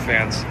Islander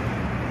fans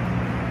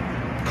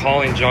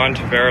calling John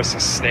Tavares a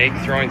snake,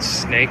 throwing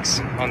snakes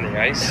on the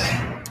ice.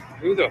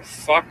 Who the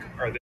fuck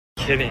are they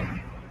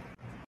kidding?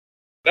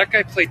 That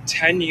guy played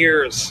 10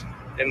 years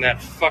in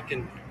that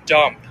fucking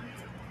dump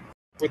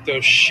with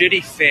those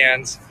shitty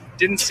fans,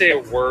 didn't say a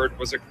word,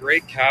 was a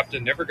great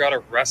captain, never got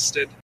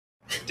arrested,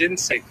 didn't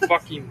say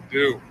fucking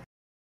boo.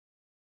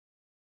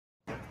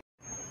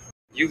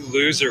 You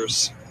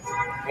losers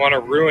want to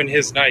ruin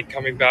his night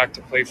coming back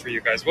to play for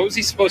you guys. What was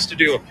he supposed to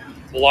do?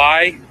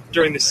 Lie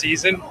during the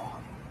season?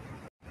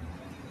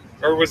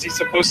 Or was he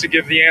supposed to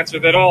give the answer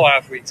that all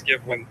athletes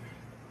give when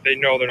they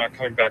know they're not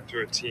coming back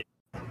to a team?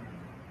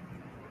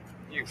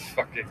 You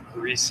fucking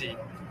greasy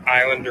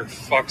Islander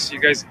fucks. You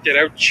guys get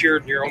out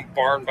cheered in your own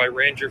barn by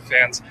Ranger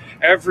fans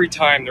every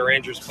time the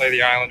Rangers play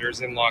the Islanders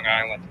in Long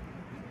Island.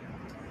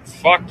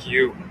 Fuck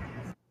you.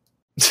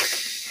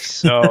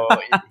 So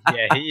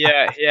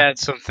yeah, he had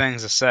some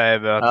things to say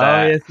about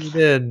that. Oh yes, he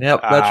did.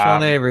 Yep, that's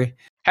Sean Avery.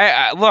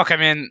 Hey, look, I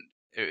mean,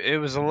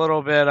 it was a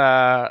little bit.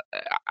 I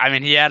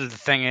mean, he added the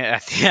thing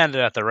at the end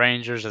at the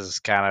Rangers as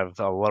kind of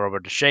a little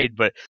bit of shade,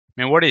 but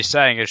I mean, what he's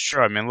saying is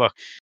true. I mean, look,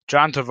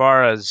 John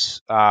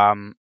Tavares.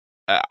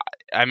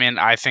 I mean,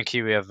 I think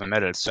he would have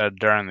admitted, said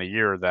during the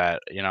year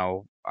that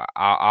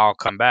I'll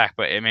come back,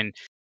 but I mean,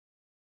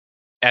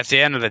 at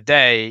the end of the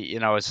day,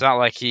 it's not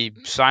like he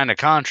signed a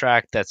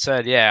contract that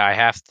said, yeah, I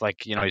have to,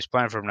 he's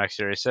playing for him next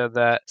year. He said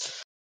that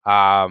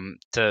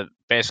to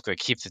basically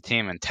keep the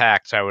team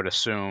intact, I would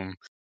assume,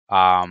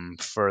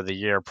 for the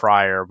year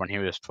prior when he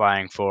was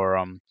playing for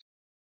him.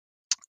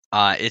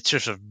 It's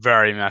just a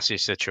very messy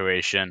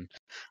situation.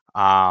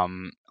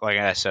 Like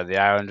I said, the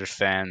Islanders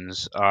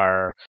fans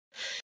are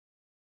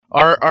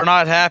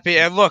not happy.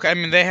 And look, I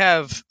mean, they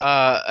have,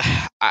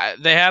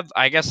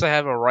 I guess they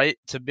have a right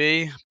to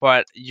be,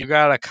 but you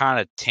gotta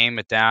kind of tame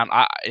it down.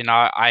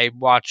 I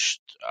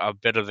watched a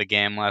bit of the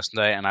game last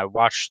night, and I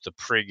watched the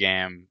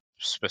pregame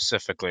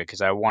specifically because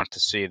I want to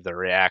see the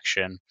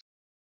reaction.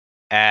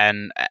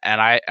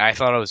 I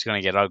thought it was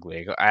going to get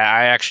ugly.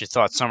 I actually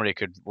thought somebody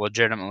could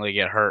legitimately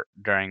get hurt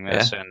during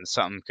this, and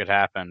something could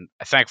happen.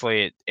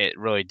 Thankfully, it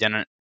really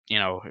didn't.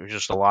 It was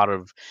just a lot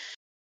of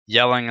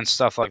yelling and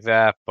stuff like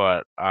that.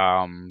 But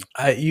you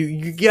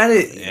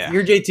gotta,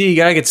 you're JT. You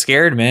gotta get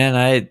scared,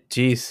 man.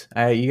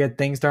 You get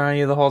things thrown on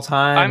you the whole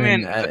time. I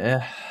mean,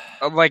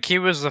 like he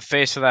was the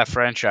face of that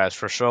franchise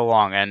for so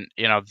long, and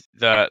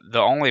the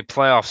only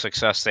playoff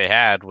success they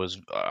had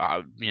was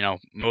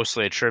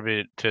mostly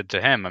attributed to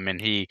him. I mean,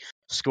 he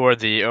scored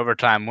the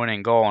overtime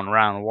winning goal in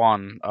round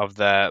 1 of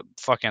the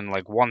fucking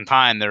like one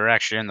time they were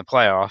actually in the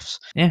playoffs.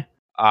 Yeah.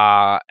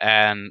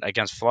 And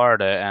against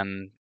Florida,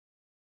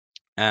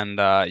 and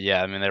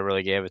I mean they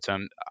really gave it to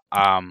him.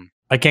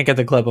 I can't get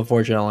the clip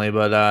unfortunately,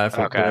 but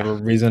for whatever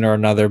reason or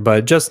another,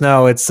 but just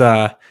know it's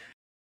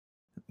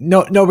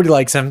nobody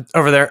likes him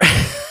over there.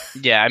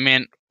 Yeah, I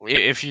mean,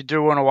 if you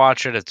do want to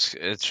watch it,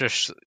 it's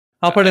just.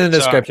 I'll put it in the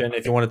description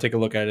if you want to take a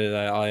look at it.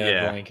 I'll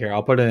have a link here.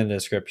 I'll put it in the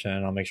description,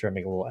 and I'll make sure I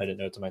make a little edit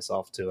note to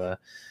myself to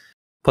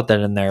put that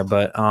in there.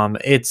 But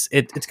it's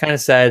kind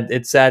of sad.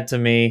 It's sad to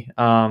me.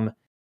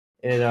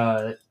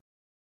 Okay,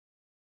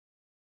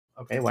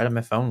 why did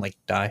my phone like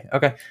die?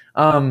 Okay,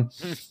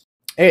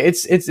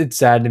 it's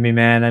sad to me,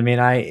 man. I mean,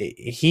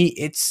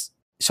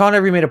 Sean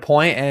Avery made a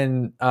point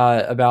and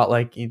about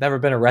like he's never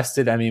been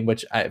arrested. I mean,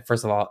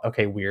 first of all,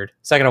 okay, weird.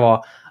 Second of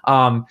all,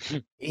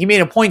 he made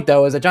a point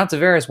though is that John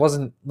Tavares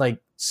wasn't like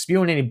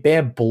spewing any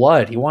bad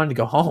blood. He wanted to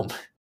go home.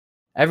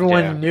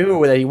 Everyone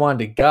knew that he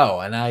wanted to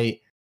go, and I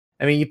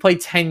mean, you played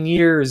 10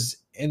 years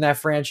in that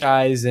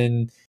franchise,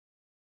 and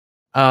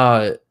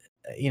it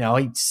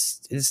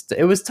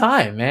was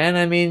time, man.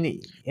 I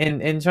mean,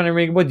 and trying to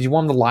make what? Do you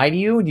want him to lie to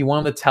you? Do you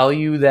want him to tell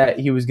you that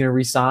he was going to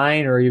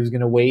resign or he was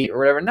going to wait or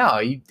whatever? No,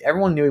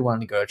 everyone knew he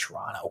wanted to go to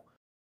Toronto.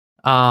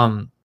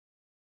 I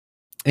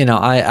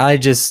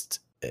just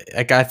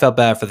I felt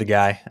bad for the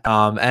guy.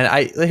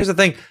 And here's the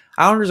thing: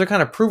 Islanders are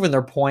kind of proving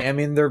their point. I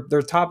mean,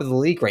 they're top of the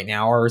league right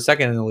now, or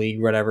second in the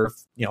league, whatever.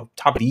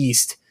 Top of the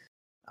East.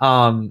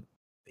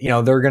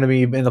 They're going to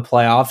be in the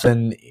playoffs,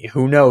 and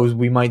who knows,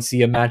 we might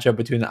see a matchup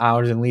between the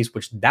Islanders and Leafs,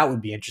 which that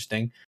would be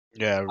interesting.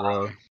 Yeah,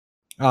 really.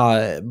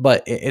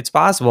 But it's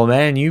possible,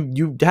 man.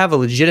 You have a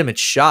legitimate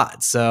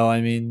shot. So, I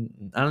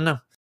mean, I don't know.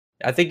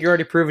 I think you're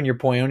already proving your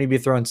point. You don't need to be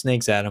throwing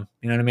snakes at them.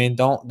 You know what I mean?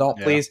 Don't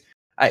please.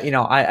 I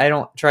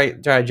don't try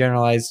to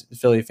generalize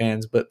Philly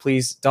fans, but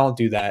please don't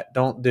do that.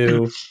 Don't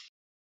do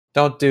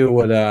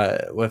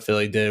what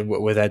Philly did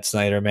with Ed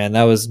Snyder, man.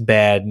 That was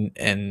bad,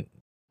 and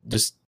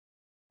just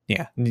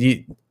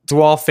to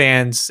all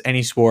fans,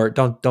 any sport,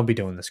 don't be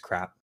doing this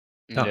crap.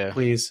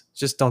 Please,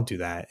 just don't do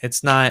that.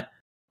 It's not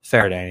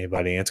fair to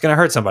anybody. It's gonna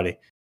hurt somebody.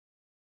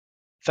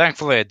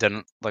 Thankfully, it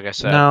didn't. Like I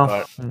said,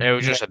 no. But it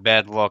was just a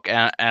bad look,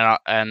 and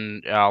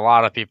a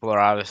lot of people are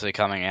obviously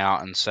coming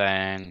out and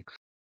saying,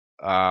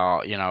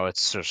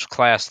 it's just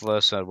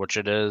classless, which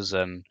it is,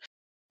 and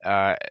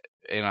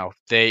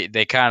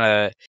they kind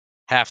of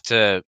have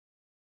to.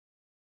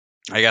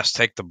 I guess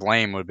take the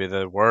blame would be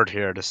the word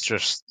here. It's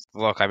just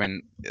look. I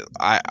mean,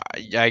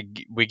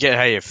 we get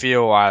how you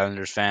feel,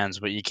 Islanders fans,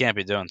 but you can't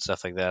be doing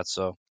stuff like that.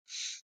 So,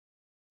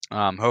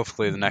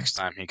 hopefully, the next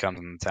time he comes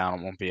into town,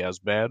 it won't be as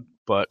bad.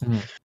 But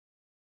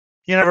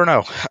you never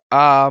know.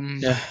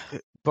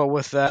 But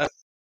with that,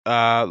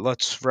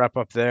 let's wrap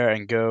up there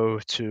and go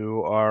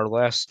to our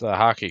last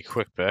hockey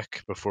quick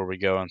pick before we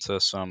go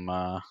into some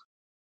more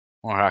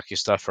hockey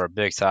stuff for a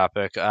big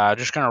topic.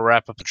 Just gonna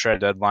wrap up the trade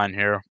deadline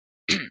here.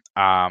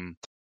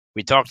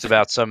 We talked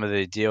about some of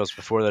the deals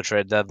before the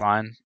trade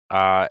deadline,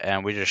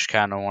 and we just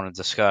kind of want to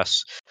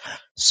discuss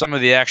some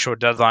of the actual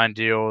deadline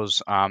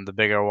deals, the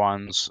bigger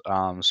ones.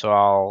 So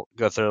I'll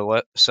go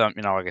through some,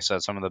 like I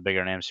said, some of the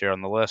bigger names here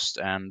on the list,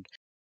 and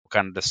we'll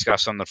kind of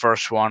discuss on the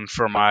first one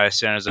for my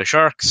San Jose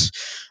Sharks.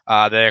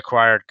 They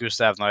acquired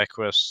Gustav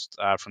Nyquist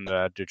from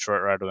the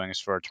Detroit Red Wings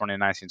for a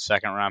 2019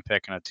 second round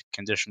pick and a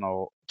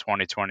conditional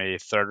 2020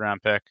 third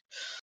round pick.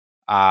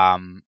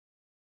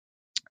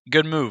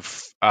 Good move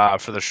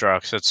for the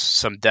Sharks. It's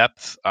some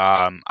depth.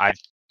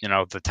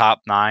 The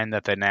top 9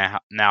 that they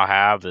now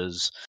have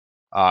is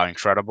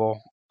incredible.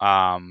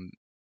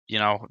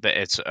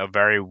 It's a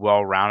very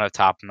well-rounded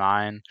top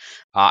 9.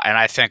 And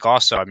I think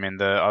also, I mean,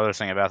 the other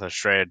thing about this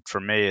trade for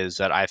me is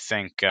that I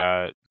think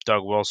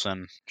Doug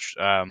Wilson,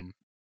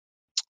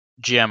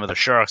 GM of the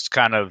Sharks,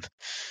 kind of,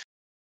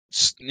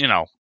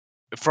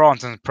 for all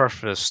intents and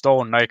purposes,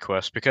 stole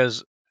Nyquist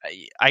because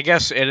I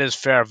guess it is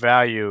fair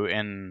value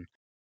in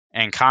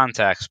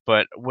context,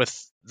 but with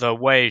the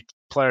way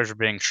players are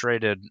being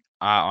traded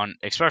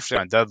especially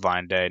on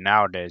deadline day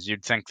nowadays,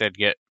 you'd think they'd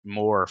get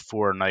more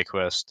for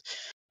Nyquist.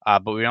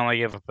 But we only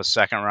give up a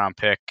second round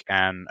pick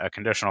and a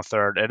conditional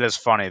third. It is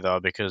funny though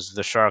because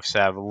the Sharks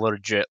have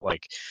legit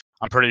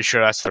I'm pretty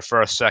sure that's their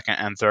first, second,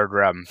 and third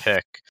round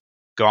pick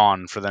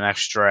gone for the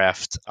next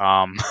draft.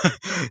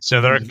 So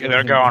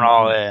they're going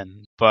all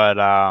in. But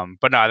no,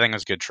 I think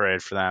it's a good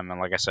trade for them. And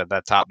like I said,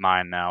 that top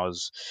 9 now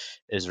is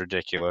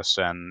ridiculous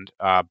and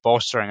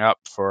bolstering up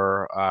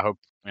for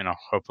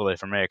hopefully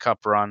for me a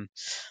cup run.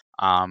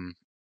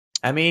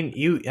 I mean,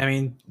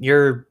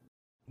 you're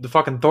the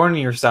fucking thorn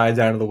in your side's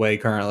out of the way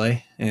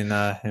currently in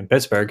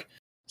Pittsburgh.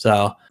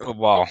 So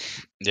Well,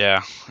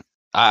 yeah.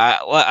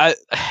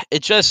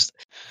 It just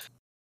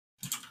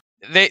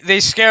they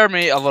scare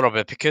me a little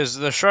bit because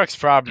the Sharks'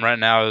 problem right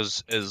now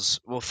is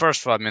well,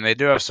 first of all, I mean they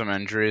do have some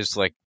injuries.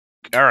 Like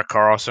Erik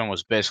Karlsson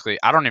was basically,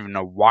 I don't even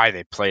know why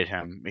they played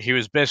him. He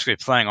was basically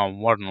playing on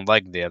one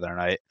leg the other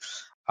night.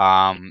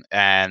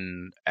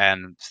 And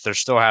they're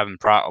still having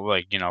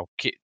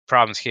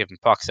problems keeping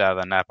pucks out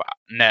of the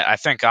net. I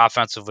think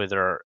offensively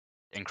they're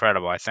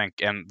incredible. I think,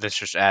 and this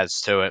just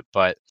adds to it,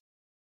 but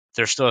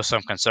there's still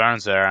some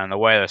concerns there. And the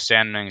way the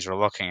standings are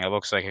looking, it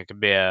looks like it could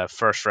be a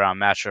first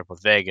round matchup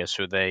with Vegas,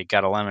 who they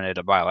got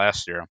eliminated by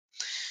last year.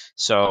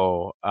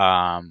 So,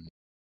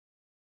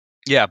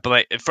 yeah,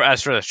 but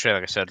as for this trade,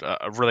 like I said,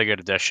 a really good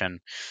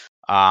addition.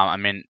 I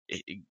mean,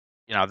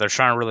 they're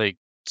trying to really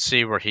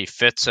see where he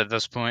fits at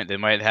this point. They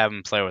might have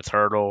him play with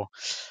Hurdle.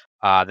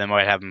 They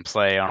might have him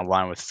play on a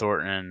line with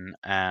Thornton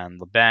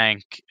and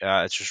LeBanc.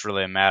 It's just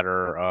really a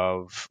matter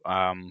of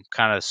kind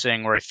of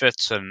seeing where he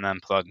fits and then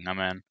plugging him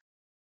in.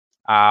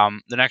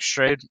 The next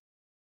trade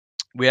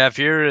we have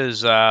here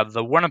is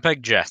the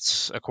Winnipeg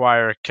Jets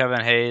acquire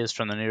Kevin Hayes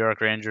from the New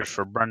York Rangers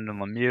for Brendan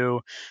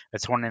Lemieux, a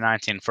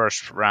 2019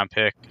 first-round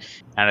pick,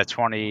 and a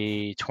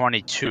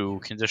 2022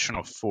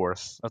 conditional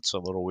fourth. That's a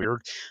little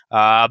weird.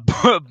 But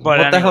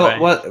what anyway, the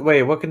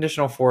hell? What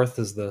conditional fourth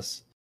is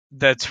this?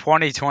 The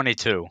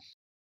 2022,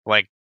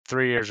 like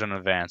 3 years in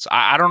advance.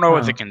 I don't know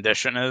what the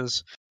condition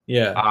is.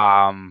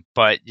 Yeah.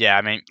 But yeah,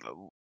 I mean,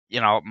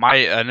 my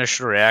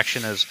initial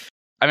reaction is,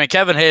 I mean,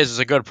 Kevin Hayes is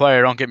a good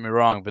player. Don't get me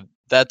wrong, but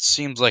that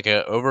seems like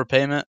an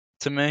overpayment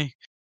to me.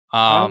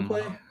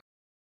 Probably.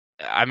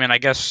 I mean, I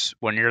guess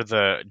when you're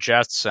the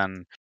Jets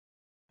and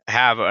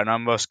have an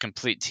almost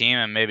complete team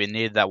and maybe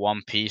need that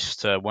one piece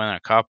to win a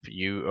cup,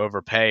 you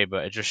overpay.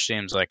 But it just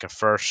seems like a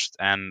first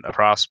and a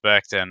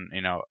prospect, and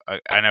I know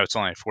it's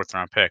only a fourth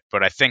round pick,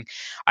 but I think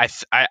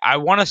I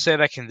want to say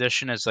that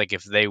condition is like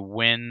if they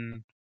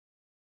win.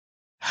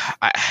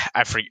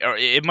 I forget. Or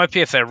it might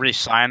be if they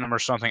re-sign them or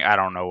something. I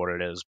don't know what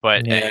it is,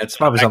 but yeah, it's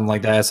probably something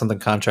like that. Something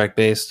contract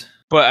based.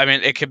 But I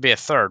mean, it could be a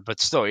third,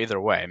 but still,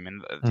 either way. I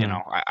mean,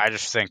 I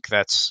just think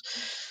that's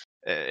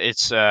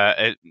it's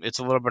a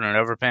little bit of an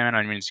overpayment.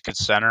 I mean, he's a good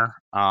center.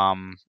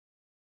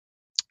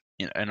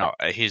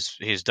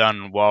 He's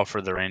done well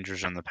for the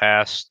Rangers in the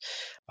past.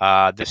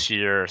 This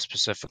year,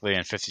 specifically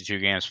in 52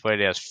 games played,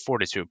 he has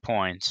 42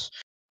 points.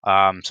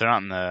 So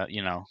nothing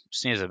to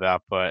sneeze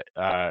about, but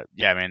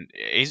yeah, I mean,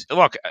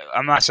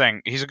 I'm not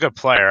saying he's a good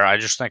player. I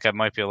just think it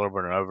might be a little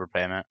bit of an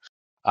overpayment.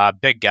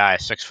 Big guy,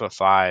 6'5",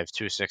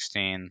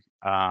 216.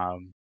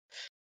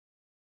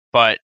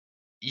 But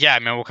yeah, I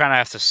mean, we'll kind of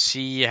have to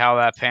see how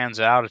that pans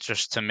out. It's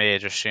just, to me, it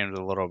just seems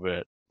a little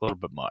bit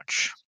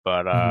much.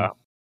 But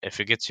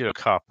if it gets you a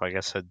cup, I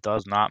guess it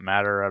does not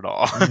matter at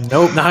all.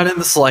 Nope, not in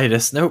the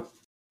slightest. Nope.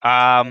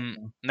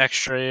 Next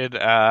trade,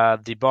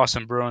 the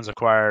Boston Bruins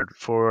acquired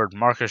forward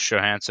Marcus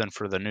Johansson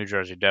for the New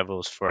Jersey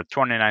Devils for a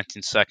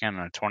 2019 second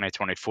and a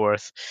 2020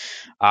 fourth.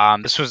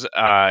 This was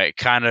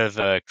kind of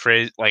a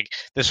crazy,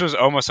 this was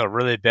almost a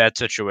really bad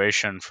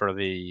situation for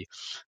the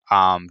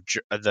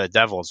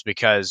Devils,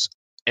 because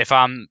if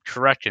I'm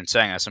correct in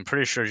saying this, I'm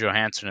pretty sure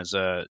Johansson is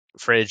a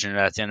free agent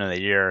at the end of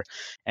the year,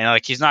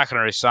 and he's not going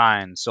to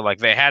resign, so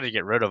they had to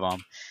get rid of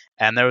him.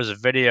 And there was a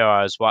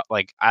video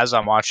as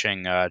I'm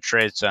watching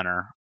Trade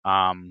Center.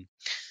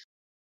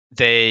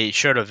 They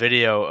showed a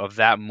video of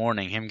that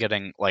morning, him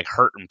getting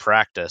hurt in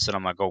practice, and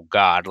I'm like, oh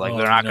god, they're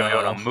not going to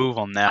be able to move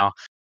him now.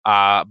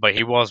 But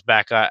he was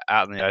back out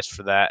on the ice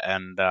for that,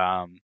 and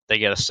they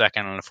get a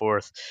second and a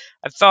fourth.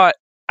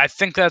 I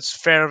think that's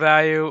fair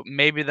value.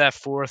 Maybe that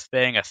fourth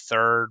being a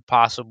third,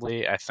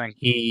 possibly. I think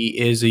he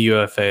is a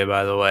UFA,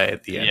 by the way,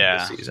 at the end of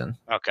the season.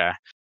 Okay,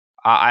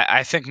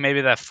 I think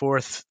maybe that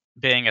fourth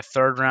being a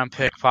third round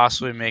pick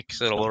possibly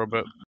makes it a little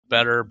bit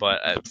better,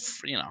 but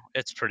it's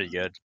pretty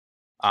good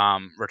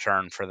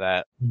return for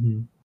that.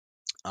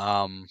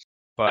 Mm-hmm.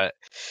 But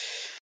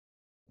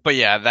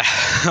yeah,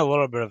 that a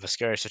little bit of a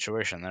scary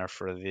situation there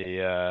for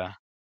the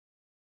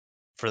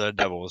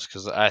Devils,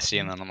 because I see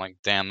them and I'm like,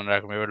 damn, they're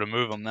not gonna be able to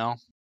move them now.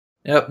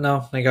 Yep,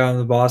 no, they got him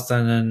to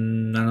Boston,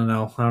 and I don't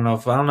know if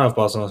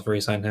Boston wants to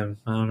re-sign him.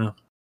 I don't know.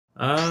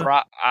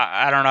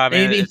 I don't know. I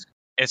mean, maybe.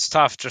 It's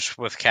tough just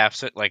with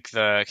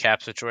the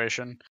cap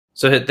situation.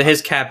 So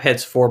his cap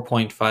hits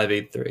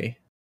 4.583.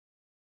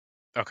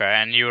 Okay,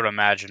 and you would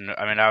imagine.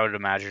 I mean, I would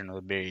imagine it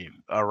would be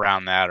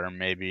around that, or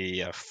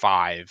maybe a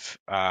 5.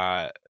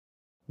 That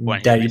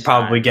you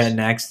probably get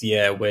next,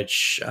 yeah.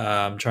 Which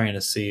I'm trying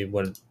to see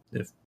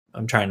if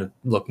I'm trying to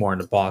look more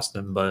into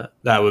Boston, but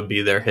that would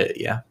be their hit,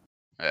 yeah.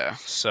 Yeah,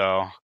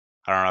 so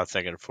I don't know if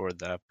they could afford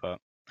that, but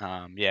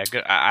yeah,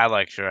 good. I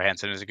like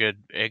Johansson. He's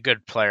a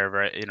good player,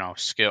 very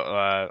skill,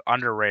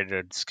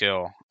 underrated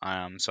skill.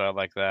 So I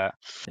like that.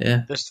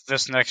 Yeah.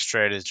 This next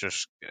trade is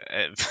just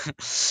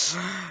it's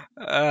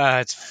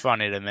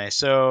funny to me.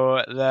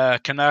 So the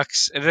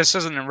Canucks. This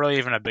isn't really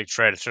even a big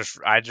trade. It's just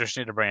I just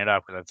need to bring it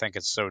up because I think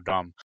it's so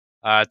dumb.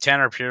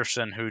 Tanner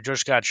Pearson, who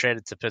just got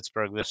traded to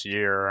Pittsburgh this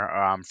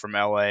year from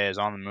LA, is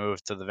on the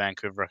move to the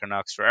Vancouver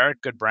Canucks for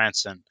Eric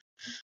Goodbranson.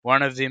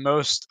 One of the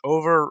most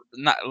not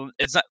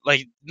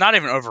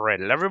even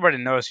overrated. Everybody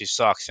knows he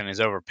sucks and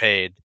he's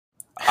overpaid.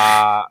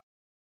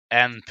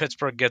 And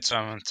Pittsburgh gets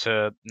him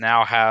to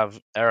now have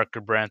Eric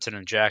Goodbranson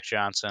and Jack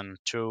Johnson,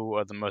 two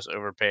of the most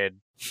overpaid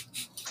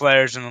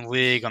players in the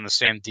league on the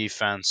same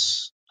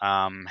defense.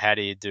 How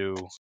do you do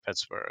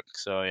Pittsburgh?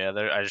 So yeah,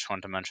 I just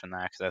wanted to mention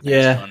that because I think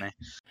it's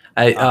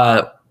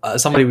funny.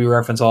 Somebody we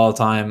reference all the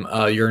time,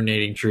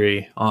 Urinating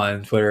Tree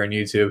on Twitter and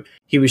YouTube.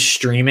 He was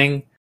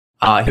streaming.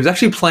 He was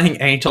actually playing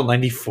Angel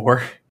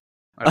 94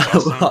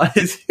 on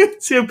his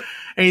YouTube,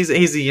 and he's a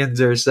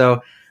Yinzer.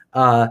 So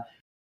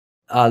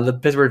the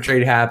Pittsburgh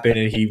trade happened,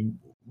 and he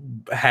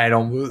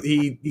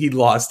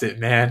lost it,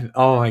 man.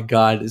 Oh my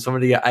god!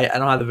 Somebody, I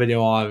don't have the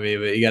video on me,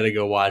 but you got to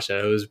go watch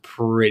it. It was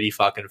pretty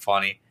fucking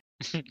funny.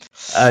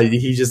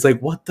 He's just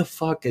like, what the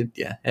fuck?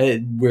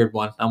 Weird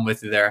one. I'm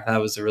with you there. That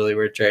was a really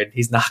weird trade.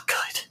 He's not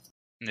good.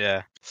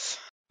 Yeah.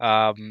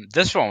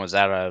 This one was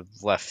out of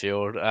left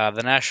field.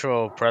 The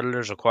Nashville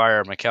Predators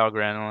acquire Mikael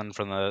Granlund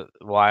from the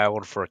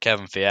Wild for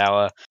Kevin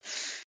Fiala.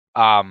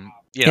 The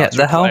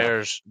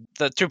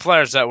two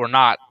players that were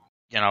not,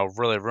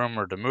 really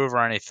rumored to move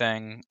or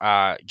anything,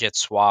 get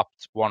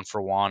swapped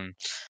 1-for-1.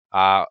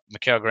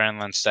 Mikael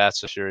Granlund's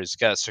stats this year, he's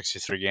got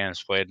 63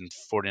 games played and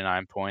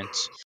 49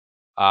 points.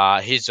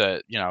 He's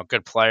a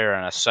good player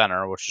and a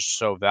center, which is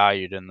so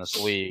valued in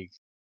this league.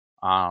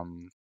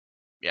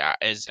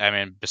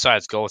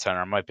 Besides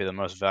goaltender, it might be the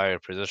most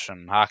valued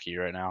position in hockey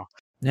right now.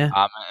 Yeah.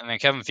 And then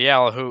Kevin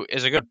Fiala, who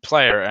is a good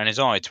player, and he's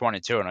only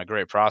 22 and a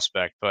great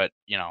prospect, but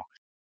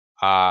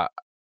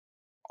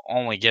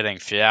only getting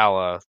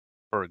Fiala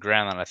for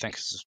Granlund, I think,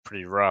 is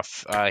pretty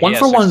rough.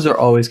 1-for-1s are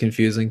always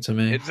confusing to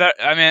me.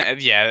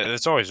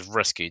 It's always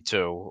risky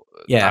too.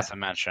 Yeah. Not to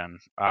mention.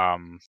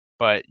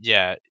 But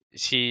yeah,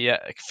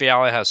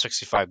 Fiala has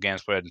 65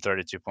 games played and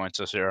 32 points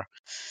this year.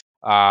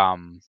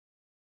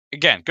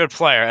 Again, good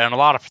player and a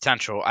lot of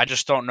potential. I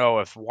just don't know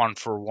if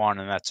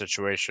 1-for-1 in that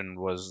situation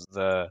was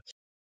a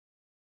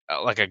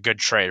good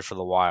trade for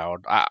the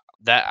Wild. I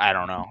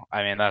don't know.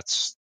 I mean,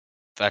 that's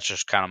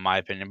just kind of my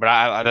opinion,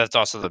 but that's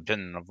also the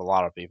opinion of a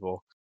lot of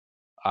people.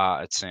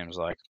 It seems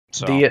like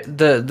so.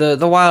 The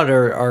Wild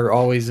are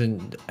always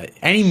in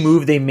any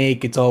move they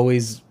make. It's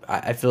always,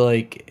 I feel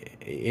like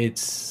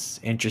it's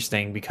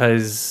interesting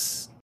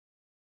because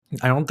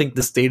I don't think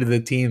the state of the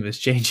team is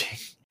changing.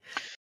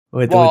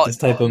 With this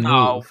type of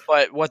move.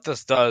 But what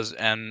this does,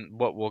 and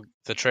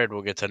the trade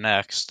we'll get to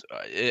next,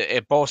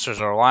 it bolsters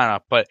our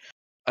lineup. But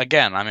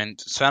again, I mean,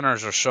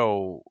 centers are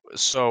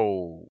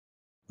so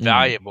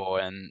valuable,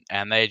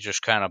 and they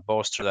just kind of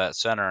bolster that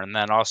center. And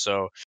then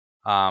also,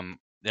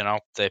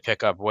 they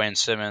pick up Wayne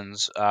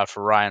Simmons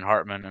for Ryan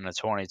Hartman in the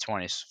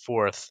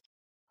 2024th,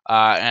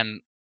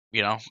 and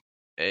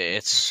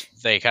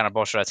they kind of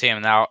bolster that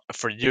team. Now,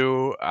 for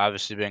you,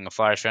 obviously being a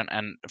Flyers fan,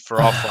 and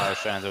for all Flyers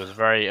fans, it was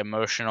very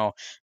emotional.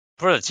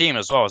 For the team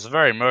as well, it was a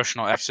very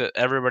emotional exit.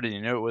 Everybody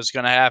knew it was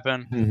going to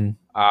happen.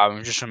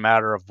 Mm-hmm. Just a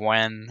matter of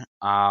when.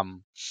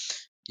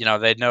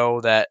 They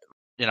know that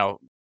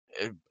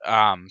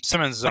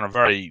Simmons is on a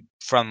very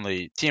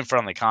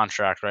team-friendly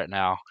contract right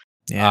now,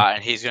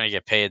 and he's going to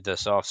get paid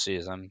this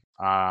offseason.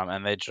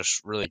 And they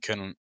just really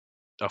couldn't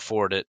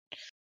afford it.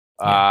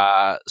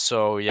 I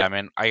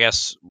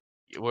guess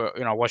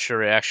what's your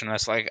reaction to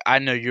this? Like, I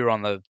know you were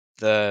on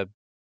the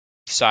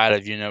side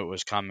of it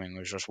was coming. It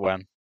was just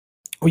when.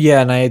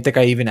 Yeah, and I think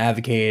I even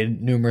advocated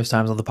numerous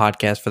times on the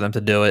podcast for them to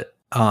do it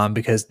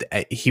because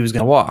he was going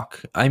to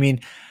walk. I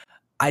mean,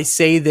 I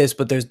say this,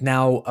 but there's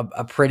now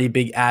a pretty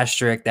big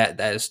asterisk that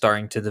is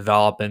starting to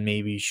develop and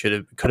maybe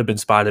could have been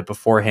spotted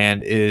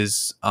beforehand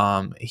is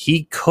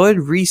he could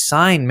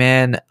re-sign,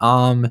 man.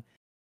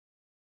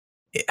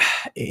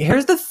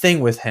 Here's the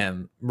thing with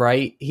him,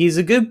 right? He's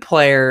a good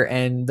player,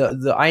 and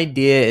the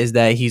idea is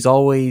that he was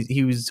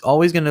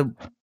always going to,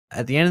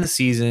 at the end of the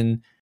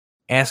season,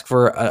 ask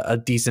for a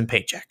decent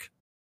paycheck,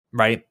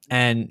 right?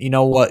 And you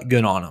know what?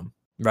 Good on him,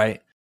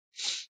 right?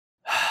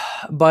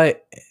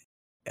 But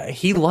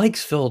he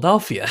likes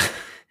Philadelphia.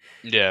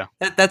 Yeah.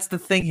 That's the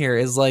thing here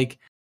is like,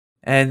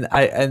 and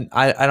I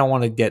don't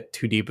want to get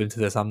too deep into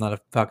this. I'm not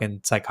a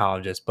fucking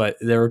psychologist, but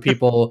there were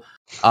people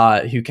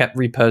who kept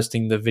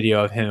reposting the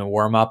video of him in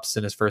warm-ups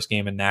in his first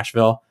game in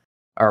Nashville,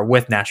 or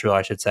with Nashville,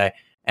 I should say.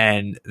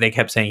 And they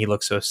kept saying he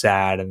looks so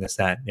sad and this,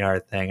 that, and the other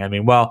thing. I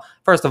mean, well,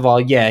 first of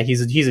all, yeah,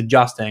 he's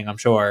adjusting, I'm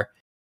sure,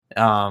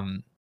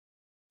 and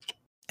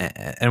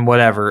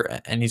whatever,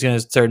 and he's going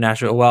to start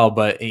Nashville well,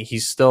 but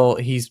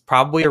he's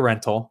probably a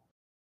rental.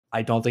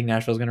 I don't think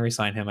Nashville's going to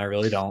re-sign him. I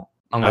really don't,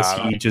 unless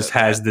he just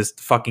has this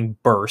fucking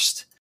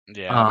burst.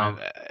 Yeah,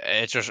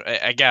 it's just,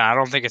 again, I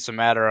don't think it's a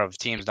matter of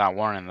teams not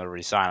wanting to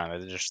re-sign him.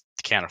 They just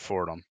can't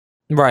afford him.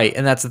 Right,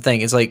 and that's the thing.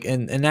 It's like,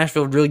 and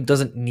Nashville really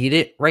doesn't need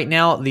it right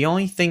now. The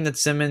only thing that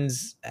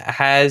Simmons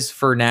has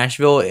for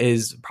Nashville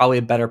is probably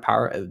a better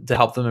power to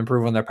help them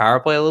improve on their power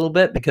play a little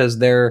bit because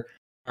their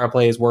power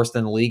play is worse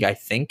than the league, I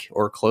think,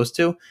 or close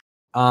to.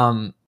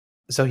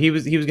 So he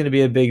was going to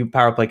be a big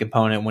power play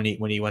component when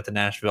he went to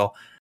Nashville,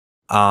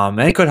 and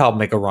it could help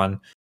make a run.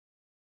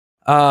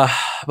 But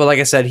like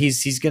I said,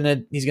 he's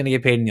gonna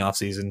get paid in the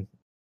offseason.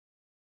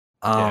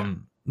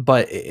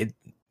 But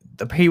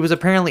he was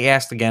apparently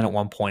asked again at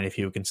one point if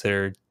he would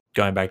consider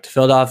going back to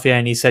Philadelphia,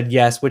 and he said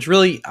yes, which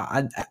really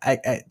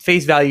at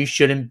face value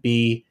shouldn't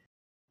be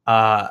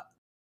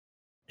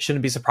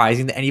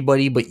surprising to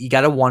anybody. But you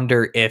got to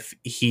wonder if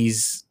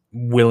he's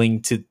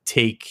willing to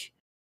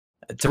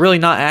really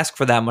not ask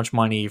for that much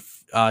money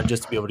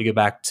just to be able to get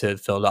back to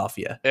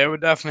Philadelphia. It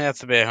would definitely have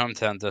to be a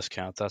hometown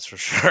discount, that's for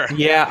sure.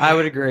 Yeah, I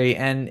would agree,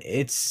 and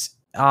it's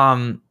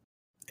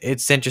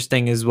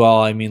interesting as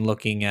well. I mean,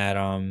 looking at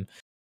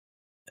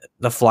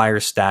the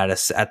Flyers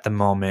status at the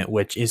moment,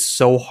 which is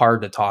so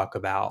hard to talk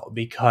about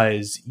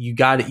because you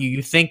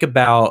think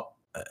about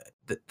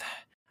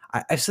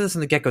I've said this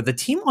in the get-go, the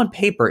team on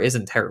paper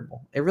isn't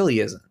terrible. It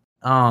really isn't.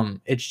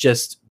 It's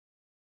just,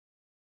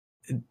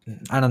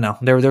 I don't know.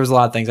 There was a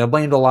lot of things. I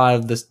blamed a lot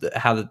of this,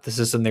 how the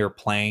system they were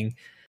playing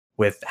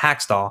with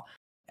Hackstall,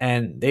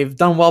 and they've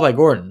done well by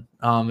Gordon.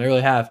 They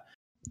really have.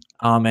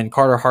 And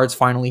Carter Hart's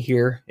finally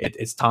here.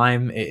 It's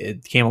time.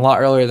 It came a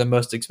lot earlier than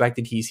most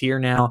expected. He's here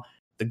now.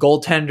 The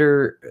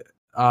goaltender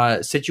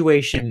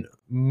situation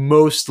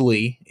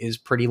mostly is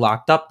pretty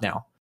locked up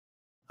now.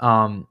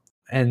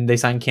 And they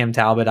signed Cam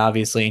Talbot,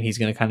 obviously, and he's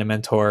going to kind of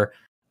mentor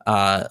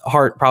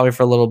Hart probably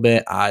for a little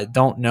bit. I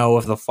don't know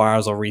if the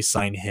Flyers will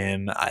re-sign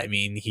him. I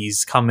mean,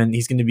 he's on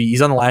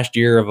the last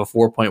year of a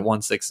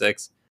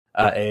 4.166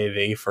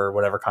 AAV for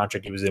whatever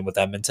contract he was in with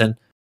Edmonton.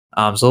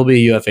 So he'll be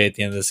a UFA at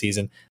the end of the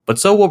season. But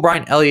so will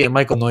Brian Elliott and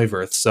Michael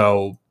Neuwirth.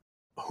 So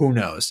who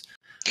knows?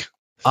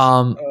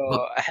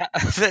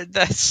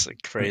 That's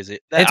crazy.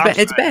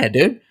 It's bad,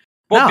 dude.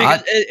 Well,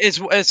 because it's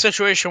a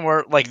situation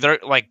where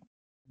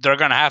they're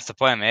gonna have to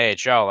play in the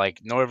AHL.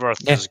 Like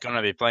Neuwirth is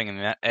gonna be playing in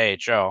the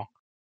AHL.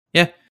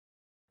 Yeah.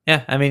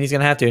 I mean, he's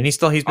gonna have to, and he's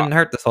been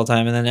hurt this whole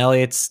time. And then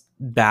Elliott's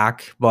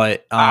back,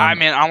 but I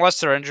mean,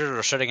 unless they're injured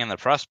or sitting in the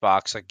press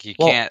box, you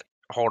can't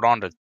hold on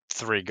to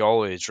 3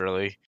 goalies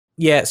really.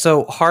 Yeah.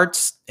 So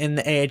Hart's in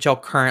the AHL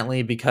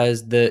currently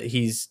because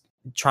he's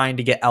trying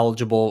to get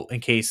eligible in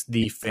case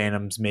the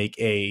Phantoms make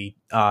a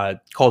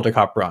Calder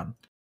Cup run,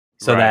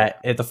 so that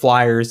if the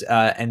Flyers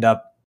end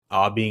up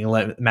being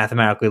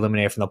mathematically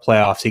eliminated from the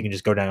playoffs, he can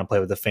just go down and play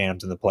with the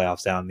Phantoms in the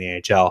playoffs down in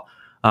the AHL,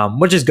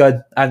 which is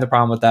good. I have no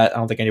problem with that. I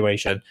don't think anybody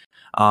should.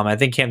 I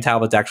think Cam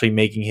Talbot's actually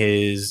making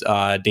his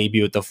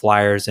debut with the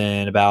Flyers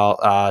in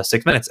about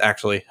 6 minutes,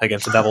 actually,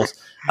 against the Devils.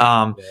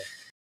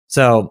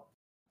 So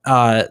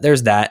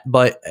there's that,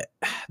 but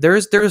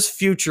there's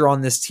future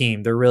on this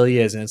team. There really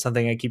is, and it's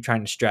something I keep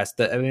trying to stress.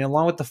 That, I mean,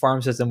 along with the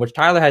farm system, which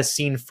Tyler has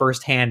seen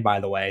firsthand, by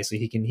the way, so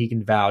he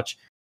can vouch.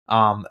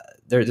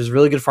 There's a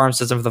really good farm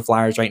system for the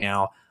Flyers right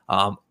now.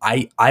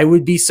 I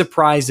would be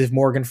surprised if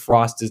Morgan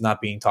Frost is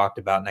not being talked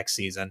about next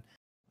season.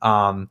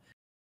 We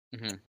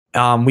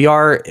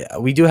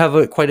do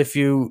have quite a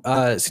few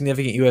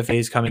significant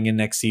UFAs coming in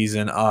next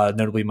season,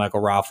 notably Michael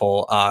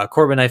Raffle,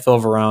 Corbin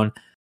Eiffel-Verone.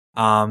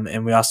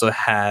 And we also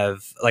have,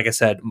 like I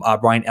said,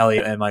 Brian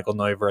Elliott and Michael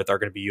Neuwirth are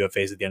going to be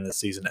UFAs at the end of the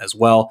season as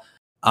well.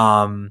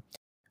 Reko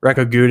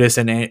Gudis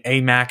and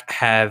AMAC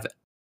have,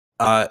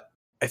 I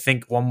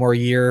think, one more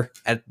year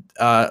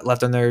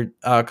left on their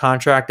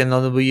contract, and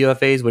they'll be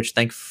UFAs. Which,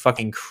 thank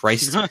fucking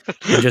Christ! And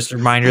just a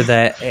reminder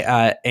that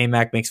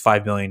AMAC makes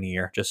 $5 million a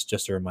year.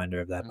 Just a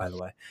reminder of that, by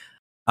the way.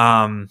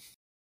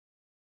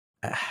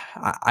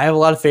 I have a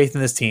lot of faith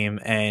in this team,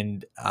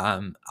 and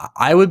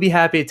I would be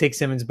happy to take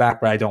Simmons back,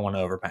 but I don't want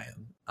to overpay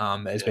him.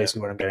 Is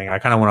basically what I'm getting. I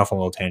kind of went off on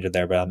a little tangent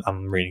there, but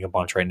I'm reading a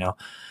bunch right now.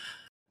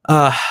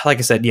 Like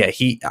I said,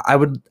 I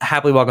would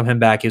happily welcome him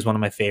back. He was one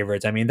of my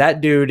favorites. I mean,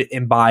 that dude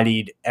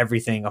embodied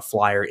everything a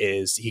Flyer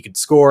is. He could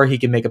score, he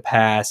could make a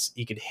pass,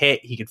 he could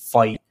hit, he could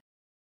fight.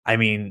 I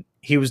mean,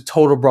 he was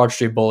total Broad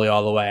Street bully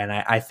all the way, and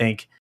I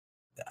think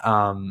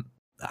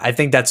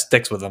that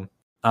sticks with him.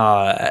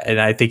 And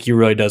I think he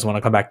really does want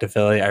to come back to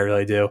Philly. I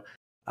really do.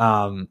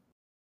 I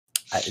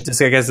guess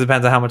it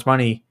depends on how much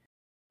money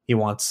he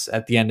wants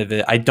at the end of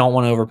it. I don't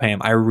want to overpay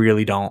him. I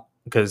really don't,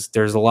 because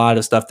there's a lot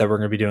of stuff that we're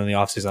going to be doing in the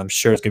offseason. I'm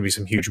sure it's going to be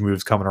some huge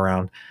moves coming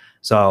around.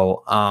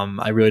 So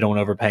I really don't want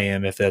to overpay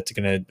him if that's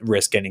going to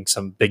risk getting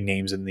some big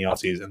names in the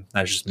offseason.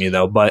 That's just me,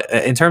 though. But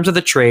in terms of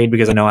the trade,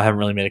 because I know I haven't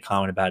really made a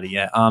comment about it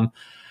yet,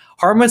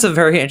 Hartman's a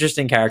very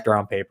interesting character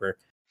on paper.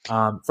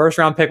 First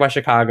round pick by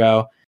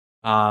Chicago.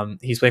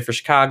 He's played for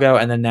Chicago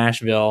and then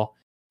Nashville,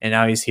 and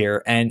now he's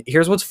here. And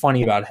here's what's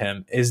funny about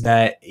him is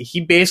that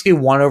he basically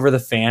won over the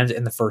fans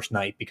in the first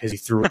night because he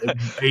threw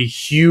a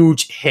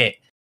huge hit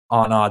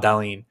on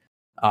Dahlin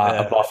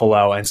of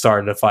Buffalo and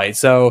started a fight.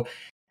 So,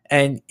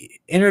 and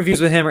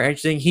interviews with him are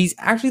interesting. He's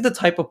actually the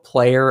type of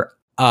player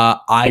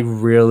I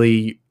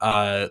really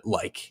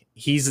like.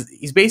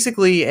 He's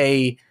basically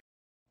a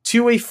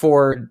two-way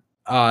forward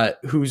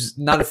who's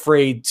not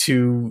afraid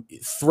to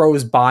throw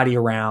his body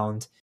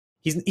around.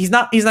 He's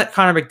not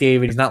Connor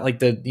McDavid. He's not like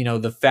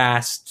the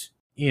fast,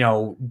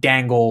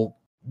 dangle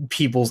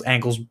people's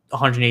ankles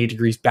 180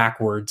 degrees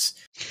backwards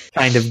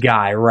kind of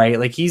guy, right?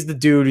 Like he's the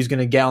dude who's going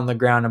to get on the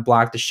ground and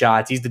block the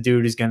shots. He's the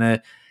dude who's going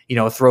to,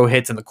 throw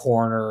hits in the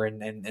corner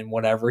and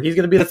whatever. He's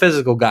going to be the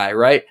physical guy,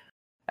 right?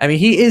 I mean,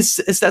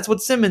 that's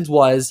what Simmons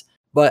was,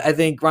 but I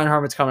think Ryan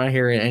Hartman's coming out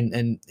here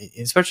and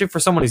especially for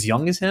someone as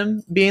young as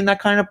him being that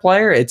kind of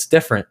player, it's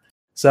different.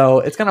 So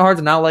it's kind of hard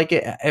to not like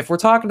it. If we're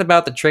talking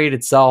about the trade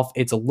itself,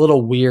 it's a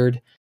little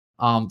weird.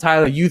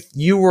 Tyler,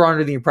 you were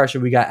under the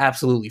impression we got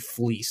absolutely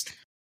fleeced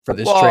for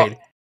this trade.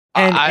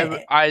 And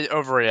I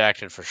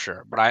overreacted for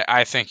sure, but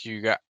I think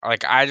you got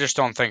I just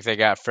don't think they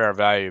got fair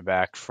value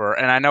back for.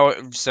 And I know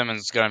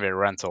Simmons is going to be a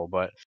rental,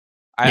 but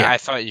I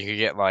thought you could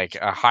get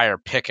a higher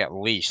pick at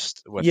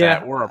least with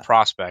that, or a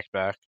prospect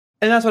back.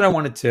 And that's what I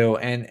wanted to.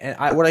 And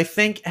what I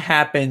think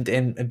happened,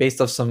 and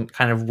based off some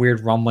kind of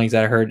weird rumblings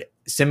that I heard,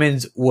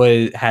 Simmons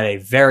had a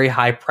very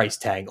high price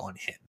tag on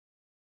him.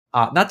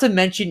 Not to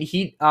mention,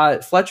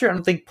 Fletcher, I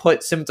don't think,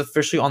 put Simmons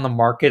officially on the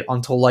market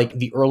until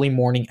the early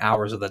morning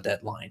hours of the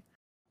deadline.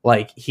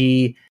 I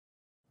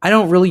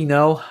don't really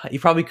know. He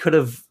probably could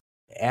have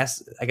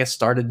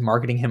started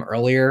marketing him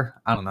earlier.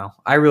 I don't know.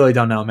 I really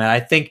don't know, man. I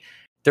think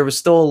there was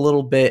still a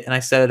little bit, and I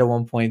said it at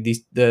one point,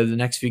 the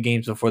next few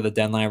games before the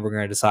deadline, we're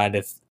going to decide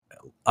if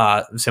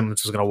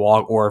Simmons was going to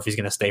walk or if he's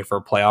going to stay for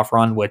a playoff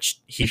run,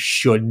 which he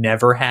should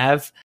never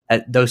have.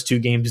 Those 2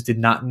 games did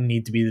not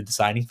need to be the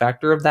deciding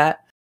factor of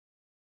that.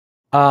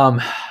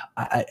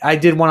 I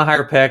did want a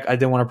higher pick. I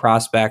did want a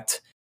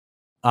prospect.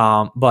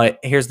 But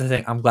here's the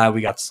thing. I'm glad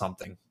we got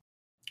something,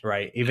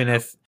 right? Even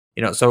if,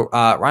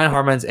 Ryan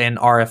Hartman's an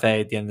RFA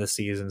at the end of the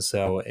season.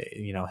 So,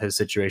 his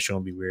situation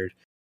will be weird,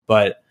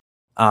 but,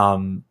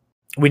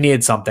 we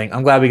needed something.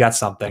 I'm glad we got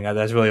something.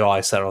 That's really all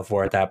I settled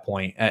for at that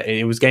point.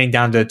 It was getting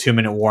down to a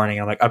 2-minute warning.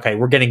 I'm like, okay,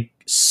 we're getting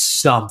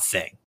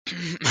something.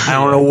 I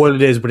don't know what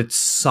it is, but it's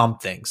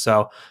something.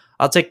 So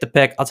I'll take the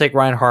pick. I'll take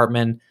Ryan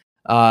Hartman.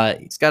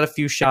 He's got a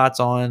few shots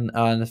on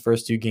in the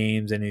first 2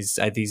 games, and I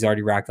think he's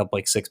already racked up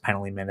 6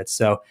 penalty minutes.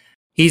 So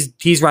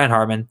he's Ryan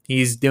Hartman.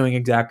 He's doing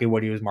exactly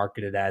what he was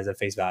marketed as at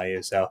face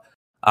value. So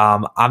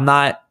I'm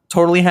not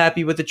totally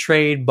happy with the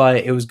trade, but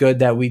it was good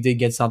that we did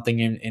get something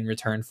in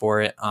return for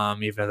it,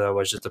 even though it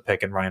was just a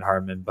pick in Ryan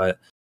Hartman. But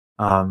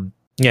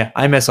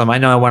I miss him. I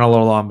know I went a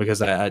little long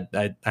because I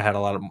had a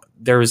lot of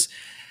there's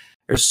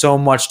so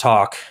much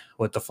talk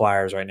with the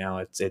Flyers right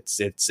now.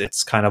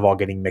 It's kind of all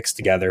getting mixed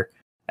together.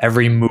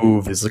 Every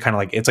move is kind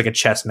of it's like a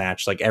chess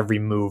match. Every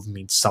move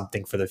means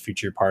something for the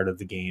future part of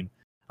the game.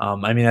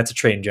 I mean, that's a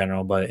trade in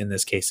general, but in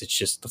this case, it's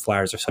just the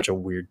Flyers are such a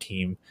weird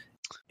team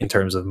in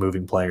terms of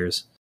moving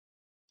players.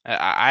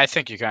 I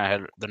think you kind of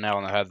hit the nail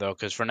on the head, though,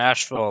 because for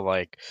Nashville,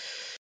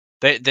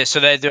 they do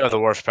have the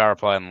worst power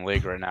play in the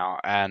league right now,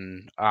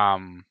 and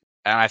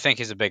I think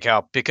he's a big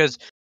help because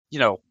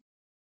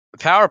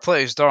power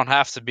plays don't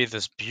have to be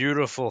this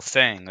beautiful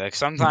thing.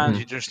 Sometimes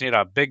you just need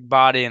a big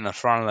body in the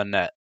front of the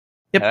net.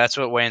 Yep. That's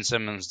what Wayne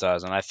Simmons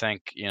does, and I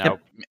think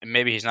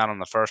maybe he's not on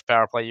the first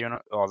power play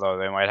unit, although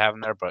they might have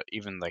him there, but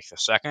even the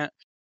second.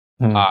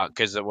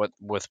 Because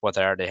with what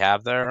they already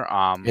have there,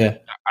 I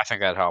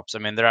think that helps. I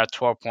mean, they're at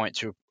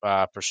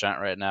 12.2%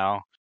 right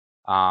now.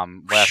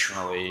 Last in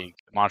the league,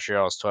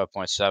 Montreal is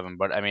 12.7.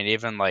 But I mean,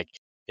 even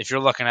if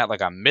you're looking at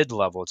a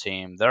mid-level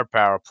team, their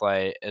power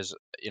play is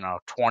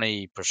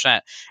 20%,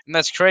 and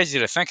that's crazy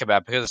to think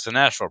about because it's the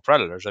Nashville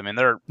Predators. I mean,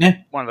 they're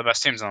one of the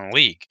best teams in the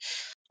league,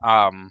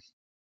 and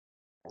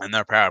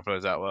their power play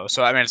is that low.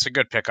 So I mean, it's a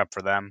good pickup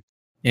for them.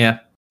 Yeah,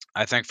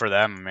 I think for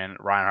them, I mean,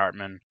 Ryan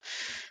Hartman.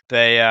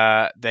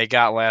 They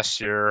got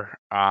last year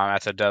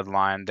at the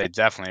deadline. They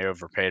definitely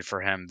overpaid for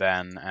him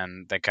then,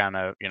 and they kind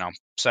of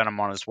sent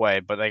him on his way.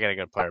 But they got a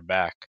good player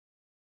back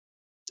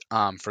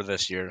for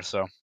this year.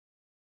 So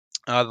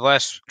the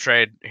last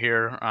trade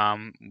here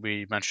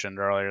we mentioned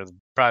earlier,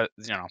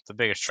 the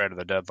biggest trade of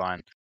the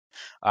deadline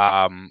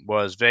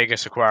was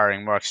Vegas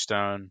acquiring Mark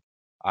Stone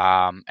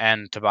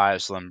and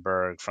Tobias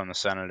Lindberg from the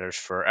Senators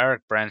for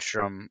Erik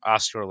Brannstrom,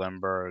 Oscar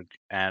Lindberg,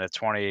 and a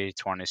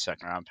 2020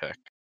 second-round pick.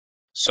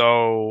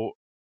 So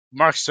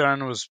Mark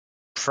Stone was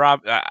on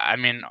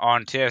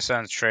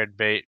TSN's trade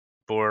bait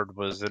board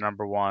was the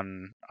number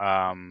one,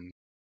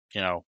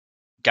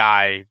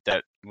 guy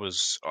that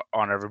was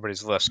on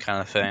everybody's list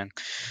kind of thing.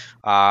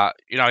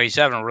 He's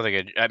having a really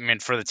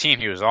good, for the team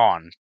he was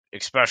on,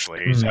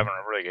 especially, he's having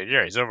a really good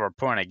year. He's over a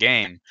point a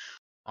game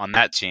on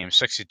that team,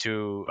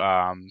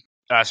 61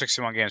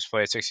 games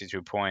played,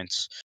 62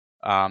 points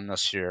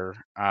this year.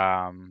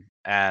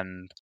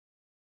 And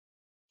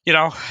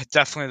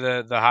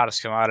definitely the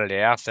hottest commodity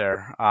out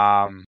there.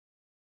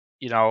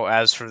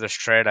 As for this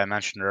trade I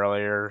mentioned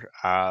earlier,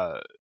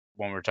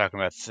 when we were talking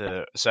about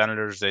the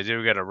Senators, they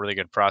do get a really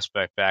good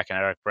prospect back in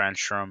Erik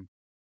Brannstrom,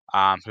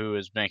 who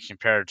is being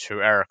compared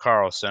to Erik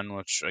Karlsson,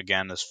 which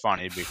again is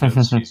funny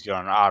because he's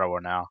going to Ottawa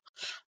now.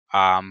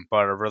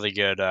 But a really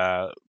good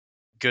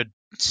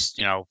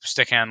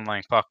stick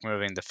handling, puck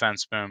moving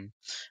defenseman.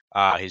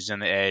 He's in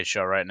the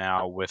AHL right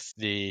now with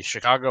the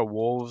Chicago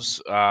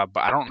Wolves. But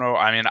I don't know.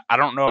 I mean, I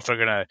don't know if they're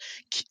gonna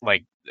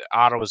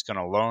Ottawa's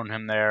gonna loan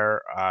him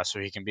there, so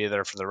he can be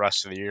there for the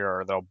rest of the year,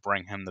 or they'll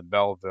bring him to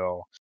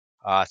Belleville,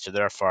 to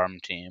their farm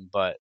team.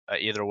 But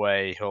either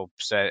way, he'll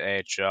stay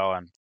at AHL,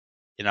 and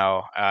in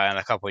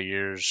a couple of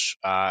years,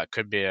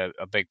 could be a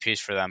big piece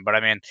for them. But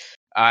I mean,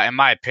 in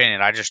my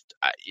opinion,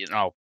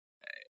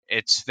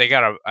 they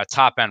got a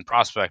top end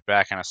prospect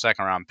back and a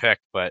second round pick,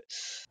 but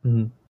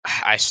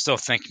I still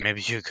think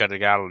maybe you could have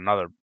got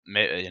another.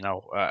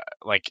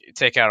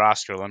 Take out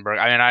Oscar Lindberg.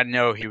 I mean, I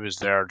know he was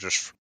there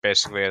just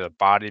basically as a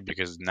body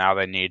because now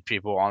they need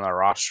people on their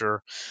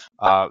roster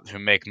who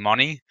make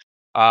money.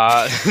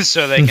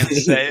 So they can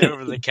stay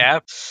over the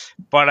cap.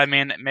 But I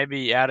mean,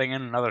 maybe adding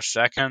in another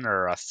second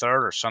or a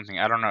third or something.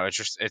 I don't know. It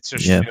just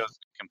feels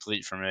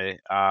incomplete for me.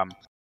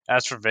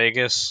 As for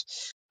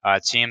Vegas, a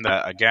team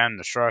that again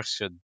the Sharks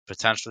could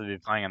potentially be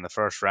playing in the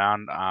first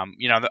round.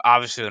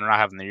 Obviously they're not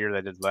having the year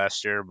they did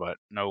last year, but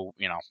no,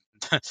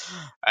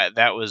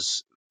 that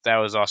was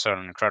also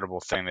an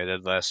incredible thing they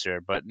did last year.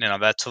 But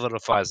that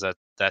solidifies that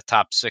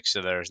top six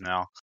of theirs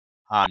now.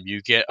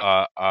 You get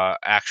a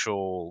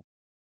actual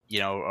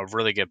a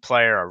really good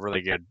player, a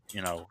really good,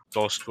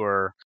 goal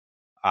scorer,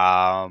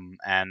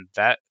 and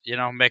that,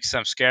 makes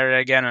them scary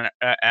again.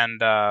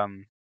 And I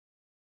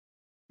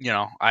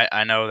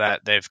know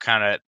that they've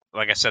kind of,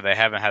 like I said, they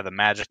haven't had the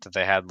magic that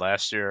they had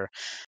last year.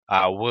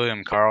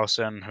 William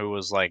Karlsson, who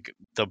was like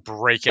the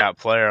breakout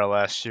player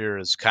last year,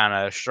 is kind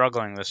of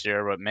struggling this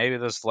year, but maybe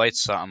this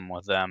lights something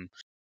with them.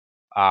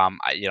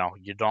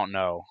 You don't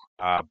know,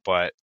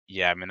 but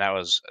yeah, I mean that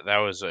was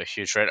a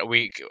huge trade.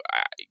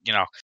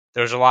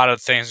 There's a lot of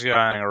things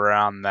going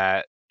around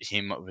that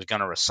he was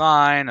going to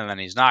resign, and then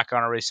he's not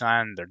going to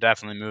resign. They're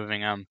definitely moving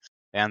him.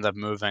 They end up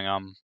moving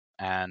him,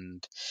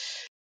 and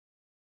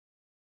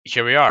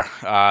here we are.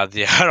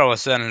 The Ottawa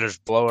Senators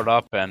blow it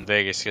up, and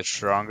Vegas gets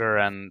stronger.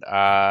 And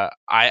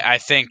I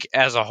think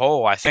as a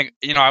whole, I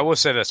will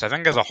say this. I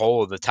think as a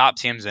whole, the top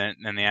teams in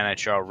the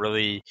NHL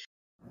really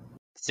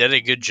did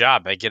a good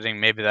job at getting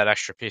maybe that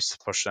extra piece to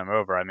push them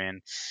over. I mean,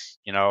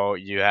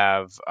 you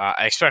have,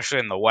 especially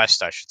in the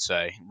West, I should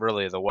say,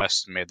 really the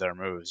West made their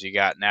moves. You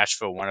got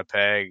Nashville,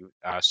 Winnipeg,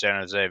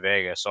 San Jose,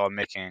 Vegas, all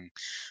making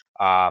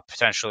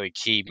potentially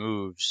key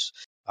moves.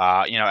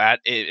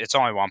 It's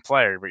only one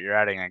player, but you're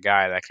adding a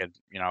guy that could,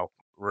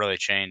 really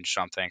change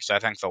something. So I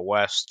think the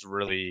West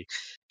really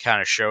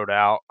kind of showed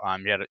out.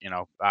 You had,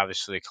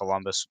 obviously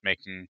Columbus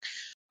making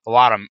a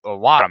lot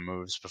of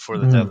moves before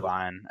the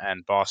deadline,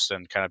 and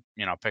Boston kind of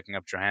picking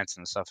up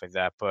Johansson and stuff like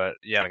that. But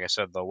yeah, like I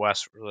said, the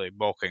West really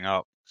bulking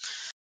up.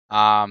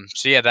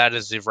 So yeah, that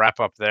is the wrap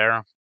up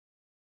there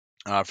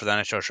for the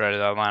NHL trade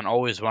deadline.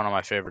 Always one of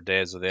my favorite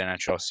days of the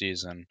NHL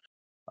season.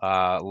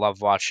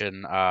 Love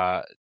watching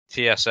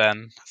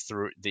TSN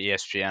through the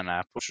ESPN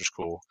app, which is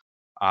cool.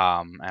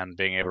 And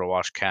being able to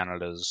watch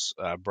Canada's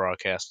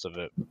broadcast of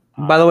it.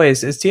 By the way,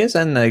 is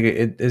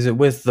TSN is it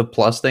with the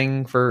plus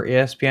thing for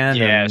ESPN?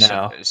 Yeah,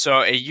 no?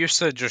 So it used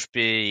to just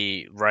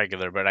be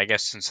regular, but I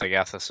guess since they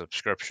got the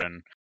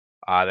subscription,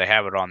 they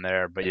have it on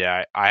there. But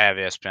yeah, I have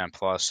ESPN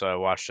Plus, so I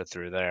watched it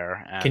through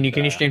there. And, can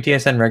you stream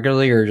TSN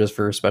regularly or just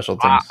for special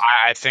things?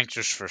 I think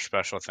just for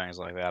special things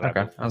like that.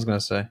 Okay, I was gonna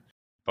say.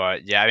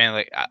 But yeah, I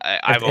mean,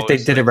 if they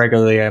did it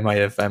regularly, I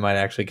might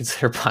actually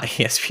consider buying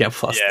ESPN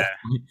Plus. Yeah.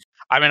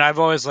 I mean, I've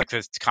always liked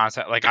this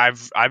content. Like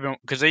I've been,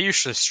 because they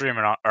used to stream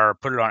it on or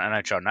put it on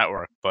NHL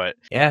Network, but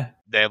yeah,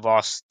 they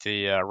lost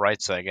the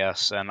rights, I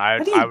guess. And I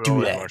would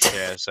always watch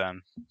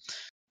TSN.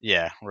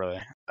 Yeah, really.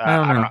 I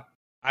don't know.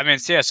 I mean,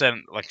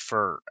 TSN, like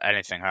for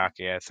anything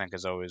hockey, I think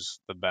is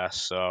always the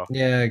best. So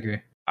yeah, I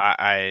agree.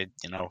 I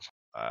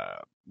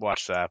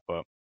watch that,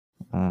 but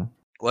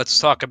let's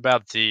talk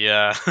about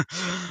the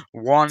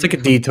one. It's like a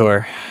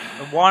detour.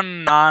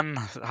 One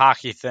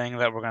non-hockey thing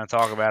that we're going to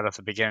talk about at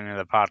the beginning of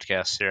the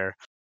podcast here,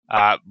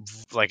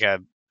 like a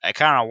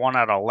kind of one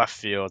out of left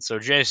field. So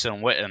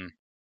Jason Witten,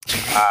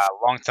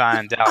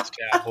 longtime Dallas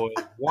Cowboy,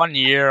 1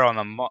 year on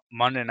the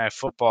Monday Night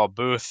Football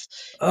booth,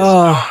 is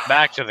going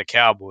back to the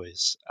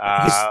Cowboys.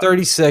 He's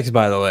 36,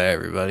 by the way,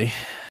 everybody.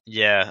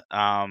 Yeah.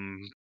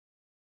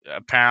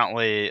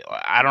 Apparently,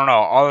 I don't know.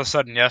 All of a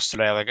sudden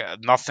yesterday, like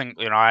nothing.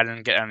 I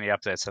didn't get any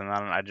updates, and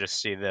then I just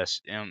see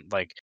this, and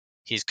like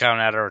he's coming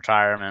out of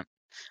retirement.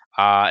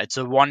 It's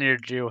a 1 year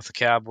deal with the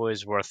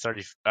Cowboys worth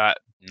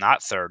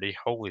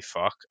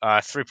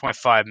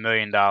 $3.5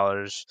 million.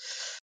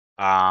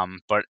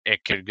 But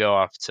it could go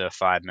up to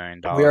 $5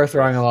 million. We are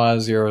throwing a lot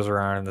of zeros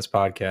around in this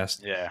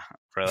podcast. Yeah,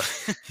 really.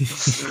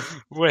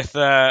 with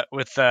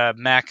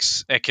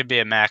max, it could be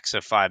a max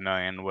of $5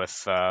 million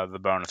with the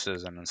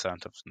bonuses and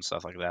incentives and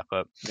stuff like that.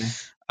 But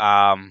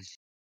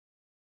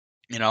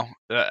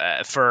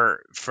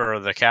for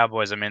the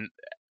Cowboys, I mean,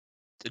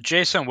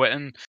 Jason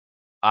Witten.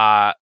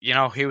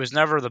 He was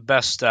never the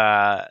best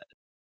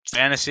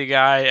fantasy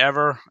guy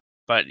ever,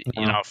 but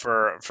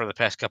for the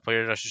past couple of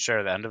years, I should say,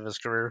 at the end of his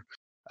career,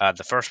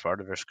 the first part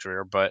of his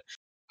career. But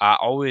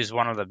always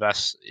one of the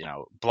best,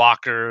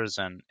 blockers,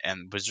 and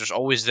was just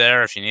always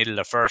there if you needed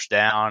a first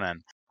down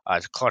and a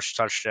clutch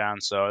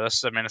touchdown. So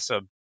it's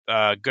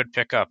a good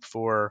pickup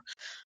for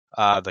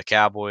the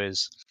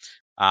Cowboys.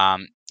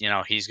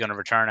 He's going to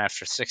return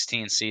after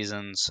 16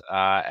 seasons,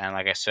 and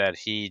like I said,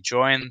 he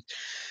joined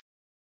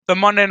the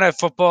Monday Night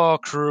Football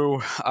crew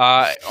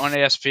on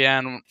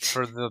ESPN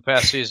for the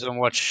past season,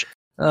 which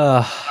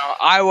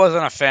I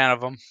wasn't a fan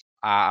of him.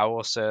 I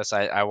will say this: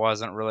 I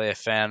wasn't really a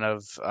fan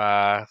of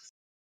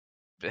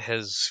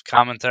his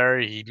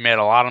commentary. He made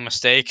a lot of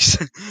mistakes.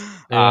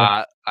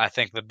 Yeah. I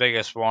think the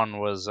biggest one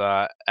was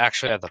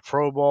actually at the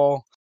Pro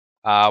Bowl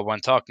when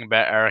talking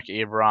about Eric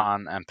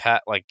Ebron and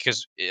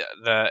because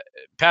the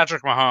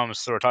Patrick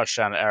Mahomes threw a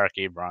touchdown to Eric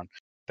Ebron.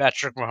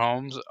 Patrick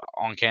Mahomes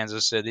on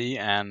Kansas City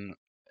and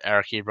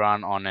Eric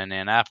Ebron on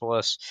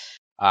Indianapolis.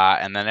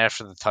 And then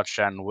after the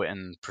touchdown,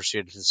 Witten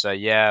proceeded to say,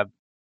 "Yeah,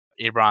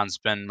 Ebron's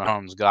been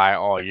Mahomes' guy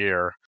all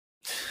year."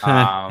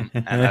 And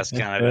that's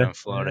kind of been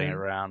floating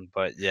around.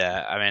 But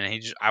yeah, I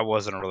mean, I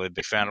wasn't a really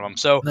big fan of him.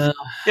 So,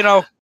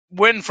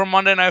 win from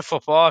Monday Night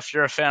Football. If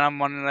you're a fan of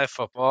Monday Night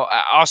Football,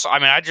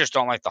 I just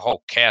don't like the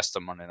whole cast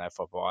of Monday Night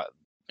Football.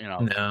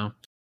 No.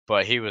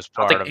 But he was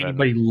I part don't of think it.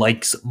 anybody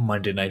likes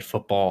Monday Night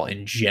Football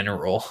in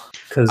general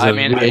because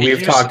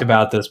we've talked talked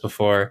about this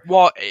before.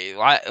 Well,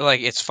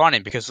 it's funny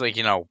because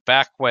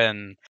back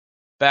in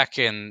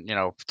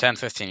 10,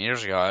 15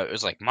 years ago, it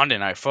was like Monday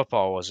Night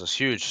Football was this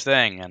huge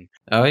thing, and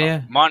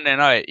Monday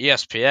Night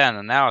ESPN,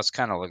 and now it's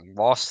kind of like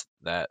lost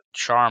that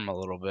charm a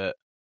little bit.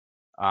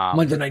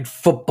 Monday Night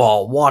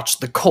Football, watch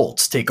the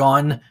Colts take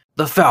on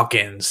the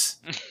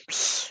Falcons.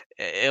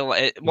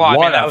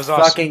 That was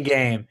fucking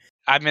game.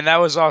 I mean, that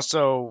was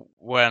also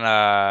when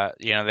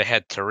they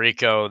had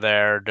Tirico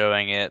there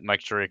doing it. Mike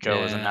Tirico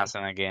was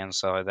announcing the game,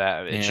 so like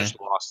that. It just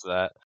lost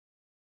that.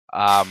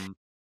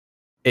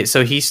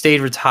 So he stayed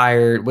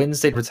retired. Witten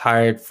stayed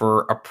retired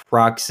for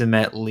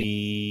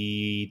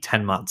approximately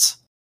 10 months.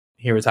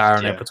 He retired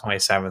on April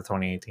 27th,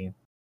 2018.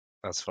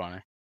 That's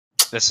funny.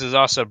 This has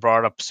also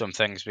brought up some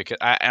things because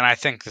I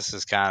think this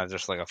is kind of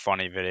just like a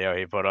funny video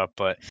he put up,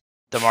 but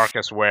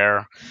DeMarcus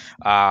Ware,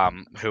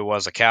 who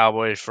was a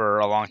Cowboy for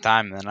a long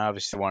time and then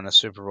obviously won the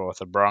Super Bowl with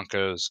the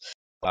Broncos,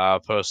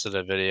 posted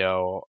a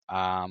video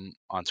on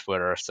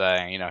Twitter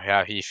saying,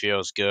 how he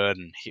feels good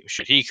and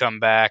should he come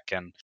back.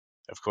 And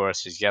of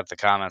course, he's got the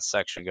comments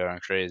section going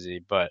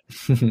crazy. But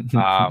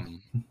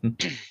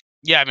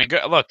yeah, I mean,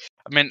 look,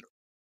 I mean,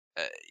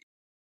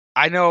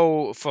 I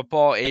know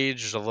football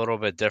aged a little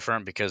bit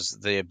different because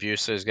the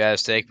abuse those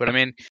guys take, but I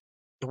mean,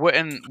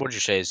 what'd you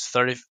say? Is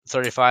 30,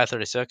 35,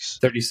 36?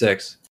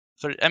 36.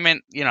 I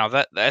mean,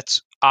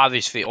 that's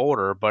obviously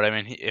older, but I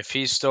mean, if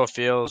he still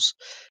feels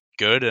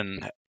good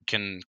and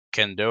can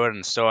do it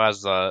and still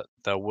has the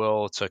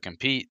will to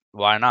compete,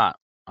 why not?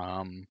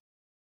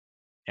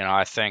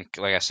 I think,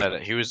 like I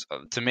said, he was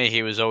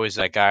always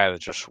that guy that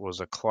just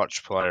was a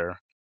clutch player.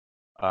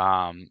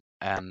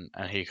 And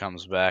he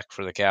comes back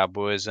for the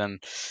Cowboys,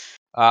 and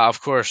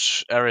of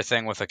course,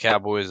 everything with the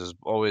Cowboys is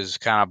always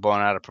kind of blown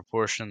out of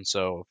proportion.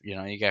 So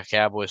you got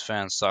Cowboys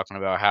fans talking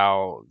about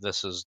how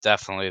this is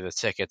definitely the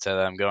ticket to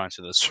them going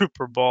to the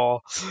Super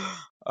Bowl.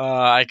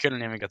 I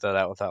couldn't even get that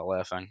out without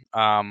laughing.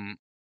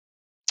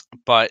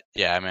 But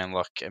yeah, I mean,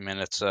 look, I mean,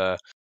 it's a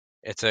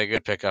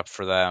good pickup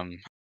for them.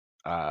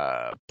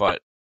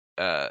 But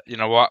we'll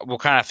kind of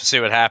have to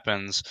see what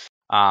happens.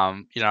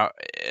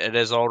 It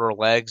is older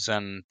legs,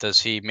 and does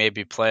he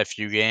maybe play a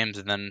few games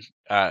and then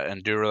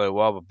and do really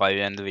well, but by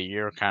the end of the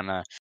year kind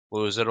of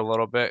lose it a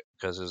little bit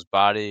because his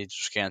body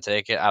just can't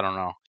take it? I don't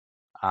know.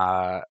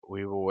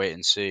 We will wait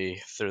and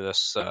see through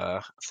this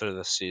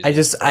season.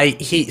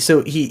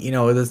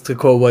 The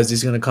quote was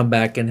he's going to come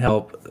back and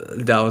help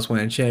Dallas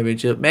win a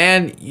championship.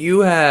 Man, you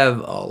have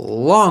a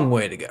long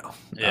way to go.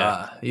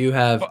 Yeah, you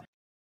have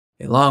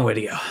a long way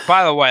to go.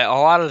 By the way, a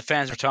lot of the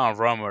fans are telling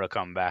Romo to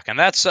come back, and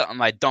that's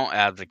something I don't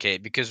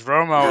advocate because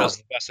Romo is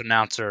the best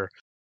announcer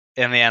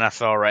in the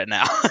NFL right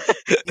now.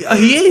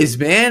 He is,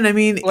 man. I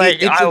mean, it's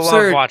I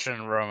absurd. Love watching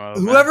Romo.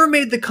 Whoever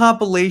made the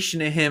compilation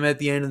of him at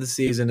the end of the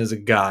season is a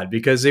god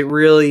because it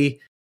really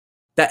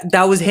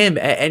that was him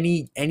at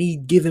any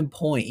given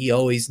point. He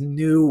always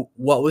knew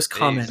what was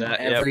coming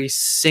every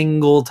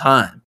single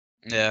time.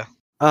 Yeah.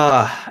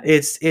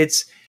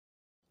 It's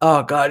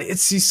oh god,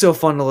 he's so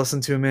fun to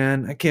listen to,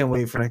 man. I can't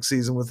wait for next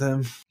season with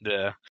him.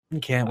 Yeah. I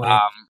can't wait.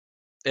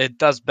 It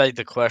does beg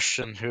the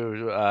question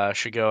who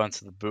should go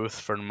into the booth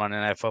for Monday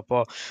Night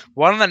Football.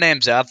 One of the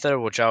names out there,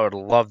 which I would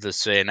love to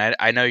see, and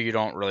I know you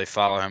don't really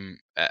follow him.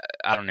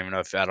 I don't even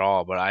know if at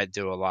all, but I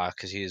do a lot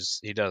because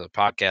he does a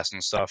podcast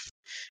and stuff.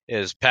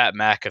 Is Pat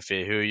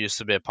McAfee, who used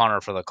to be a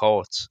punter for the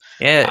Colts?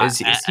 Yeah, is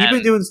he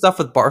been doing stuff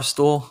with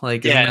Barstool?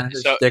 Like, isn't that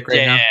his stick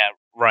right now? Yeah,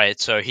 right.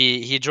 So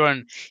he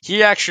joined.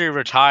 He actually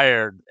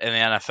retired in the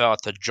NFL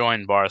to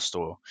join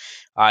Barstool.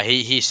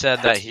 He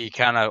said that he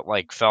kind of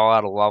like fell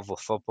out of love with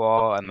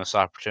football, and this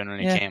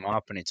opportunity came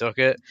up, and he took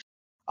it.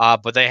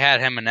 But they had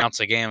him announce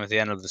a game at the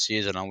end of the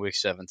season on week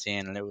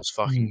 17, and it was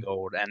fucking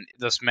gold. And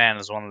this man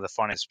is one of the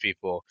funniest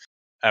people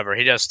ever.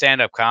 He does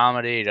stand-up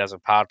comedy. He does a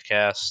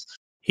podcast.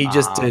 He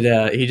just did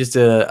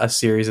a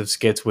series of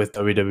skits with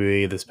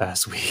WWE this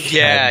past week.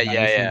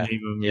 Yeah.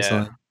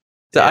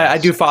 So I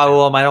do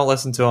follow him. I don't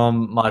listen to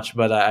him much,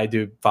 but I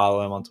do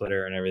follow him on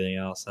Twitter and everything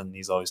else, and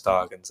he's always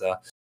talking. So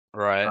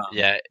right,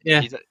 yeah.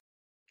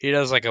 He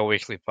does like a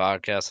weekly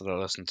podcast that I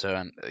listen to,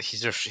 and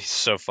he's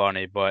so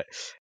funny. But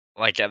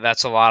like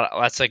that's a lot.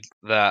 That's like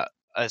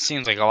it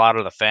seems like a lot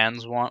of the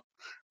fans want.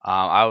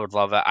 I would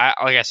love that.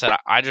 Like I said,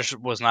 I just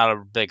was not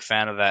a big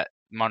fan of that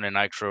Monday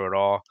Night Crew at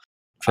all.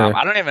 sure.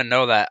 I don't even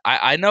know that.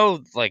 I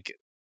know like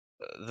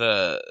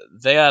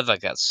they had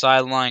like that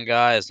sideline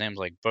guy. His name's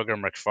like Booger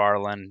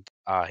McFarland.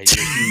 He used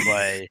to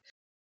play.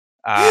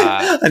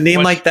 A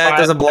name like that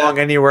doesn't belong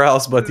anywhere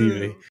else but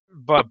TV.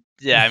 But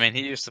yeah, I mean,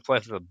 he used to play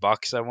for the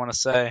Bucks, I want to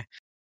say.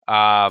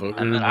 And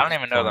then I don't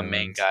even know the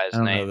main guy's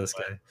name. I don't know this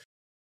guy.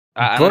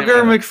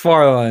 Booger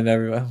McFarland,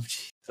 everyone.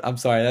 I'm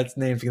sorry, that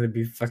name's gonna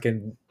be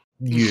fucking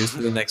used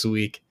for the next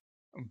week.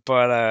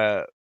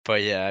 But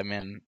yeah, I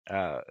mean,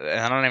 and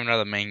I don't even know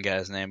the main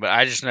guy's name, but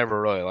I just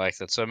never really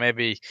liked it. So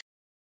maybe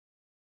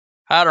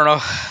I don't know.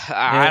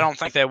 I don't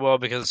think they will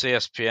because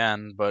it's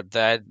ESPN, but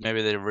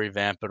maybe they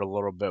revamp it a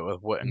little bit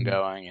with Witten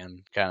going and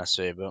kind of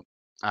see. But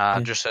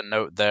just a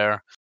note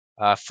there,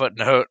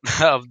 footnote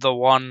of the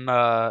one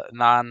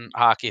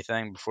non-hockey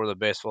thing before the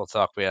baseball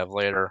talk we have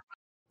later.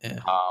 Yeah.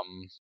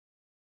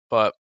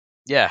 But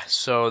yeah,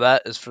 so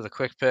that is for the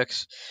quick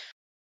picks.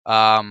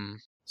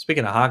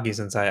 Speaking of hockey,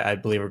 since I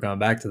believe we're going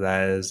back to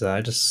that, is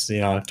I just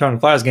turned the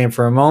Flyers game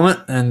for a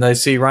moment and I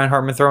see Ryan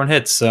Hartman throwing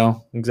hits.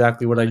 So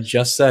exactly what I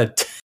just said.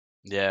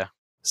 Yeah.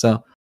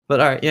 So, but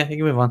all right, yeah, you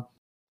can move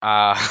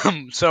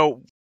on.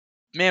 So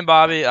me and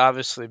Bobby,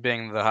 obviously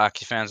being the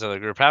hockey fans of the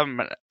group,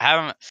 haven't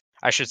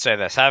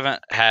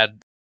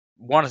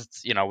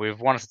we've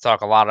wanted to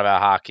talk a lot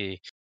about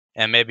hockey.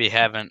 And maybe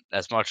haven't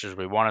as much as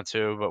we wanted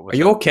to, but are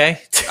you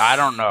okay? I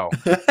don't know.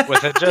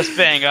 With it just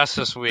being us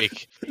this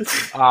week,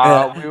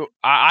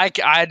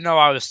 I know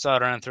I was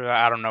stuttering through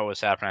that. I don't know what's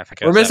happening. I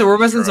think we're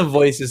missing some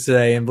voices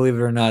today, and believe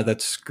it or not,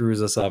 that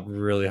screws us up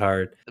really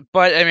hard.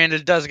 But I mean,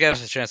 it does give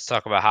us a chance to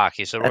talk about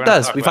hockey. So it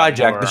does. We've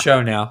hijacked the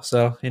show now,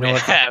 so you know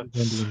what?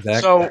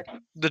 So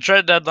the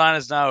trade deadline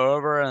is now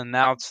over, and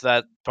now it's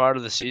that part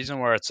of the season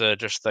where it's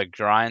just the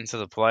grind to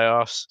the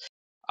playoffs.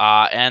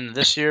 And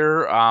this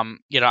year,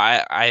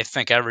 I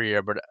think every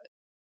year, but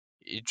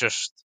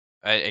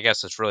I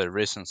guess it's really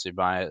recency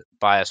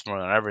bias more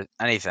than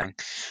anything.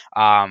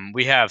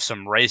 We have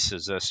some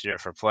races this year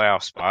for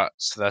playoff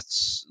spots.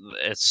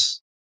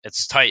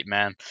 It's tight,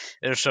 man.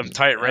 There's some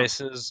tight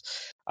races,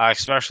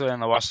 especially in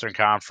the Western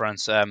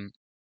Conference.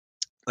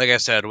 Like I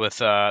said, with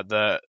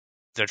the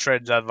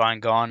trade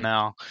deadline gone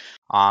now,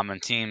 and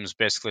teams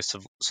basically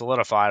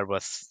solidified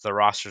with the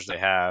rosters they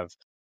have.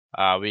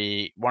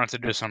 We wanted to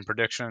do some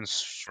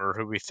predictions for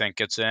who we think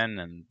gets in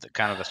and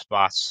the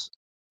spots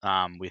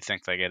we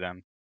think they get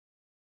in.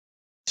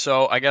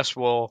 So I guess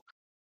we'll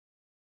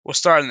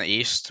start in the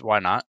East. Why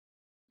not?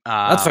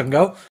 Let's fucking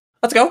go.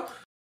 Let's go,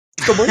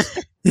 boys.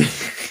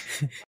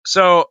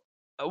 So,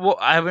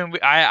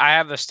 I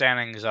have the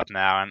standings up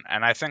now,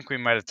 and I think we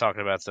might have talked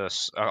about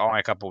this only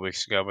a couple of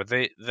weeks ago. But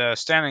the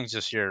standings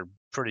this year are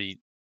pretty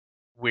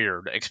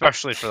weird,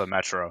 especially for the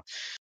Metro.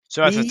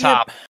 So at the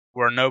top,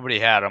 where nobody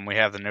had them, we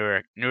have the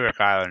New York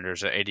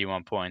Islanders at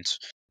 81 points.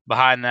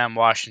 Behind them,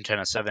 Washington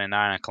at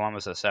 79 and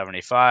Columbus at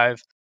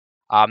 75.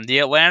 The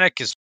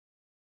Atlantic is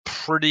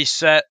pretty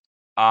set.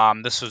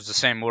 This was the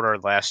same order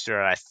last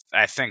year.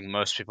 I think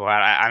most people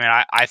had.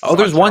 I thought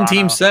there's one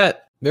team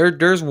set.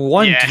 There's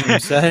one team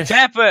set.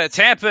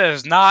 Tampa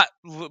is not.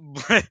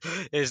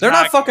 They're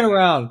not fucking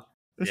around.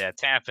 Yeah,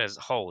 Tampa is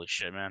holy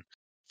shit, man.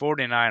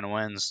 49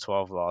 wins,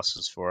 12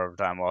 losses, 4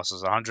 overtime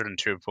losses,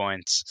 102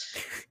 points.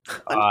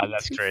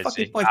 That's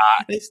crazy.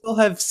 They still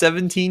have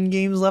 17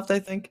 games left, I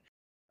think.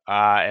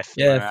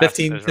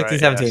 15,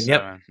 17.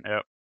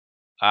 Yep.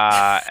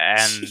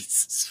 And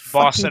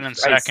Boston in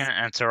second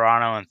and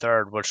Toronto in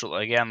third, which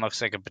again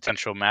looks like a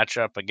potential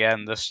matchup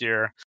again this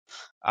year.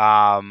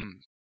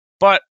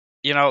 But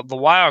the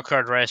wild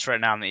card race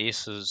right now in the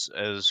East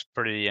is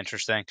pretty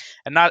interesting.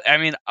 And like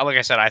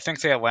I said, I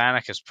think the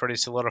Atlantic is pretty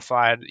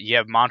solidified. You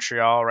have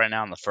Montreal right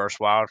now in the first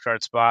wild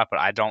card spot, but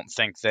I don't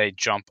think they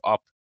jump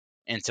up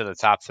into the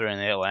top 3 in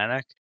the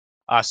Atlantic.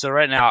 So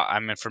right now,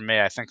 for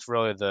me, I think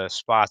really the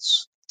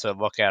spots to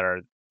look at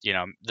are,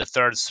 the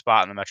third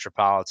spot in the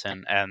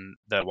Metropolitan and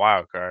the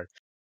wild card.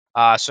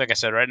 So like I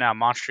said, right now,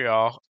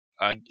 Montreal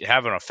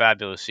having a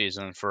fabulous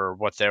season for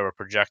what they were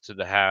projected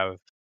to have.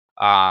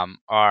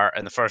 Are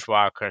in the first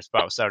wild card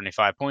spot with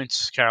 75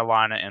 points.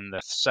 Carolina in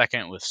the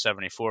second with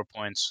 74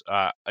 points,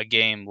 a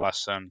game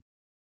less than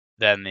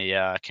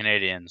the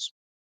Canadians.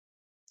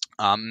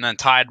 And then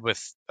tied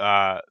with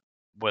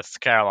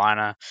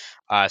Carolina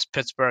is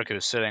Pittsburgh,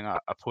 who's sitting a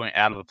point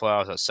out of the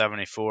playoffs at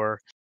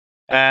 74.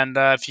 And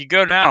if you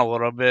go down a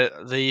little bit,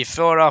 the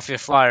Philadelphia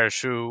Flyers,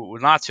 who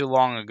not too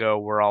long ago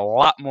were a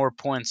lot more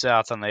points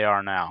out than they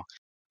are now,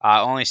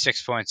 only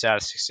 6 points out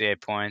of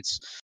 68 points.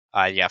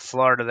 You got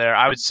Florida there.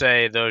 I would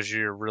say those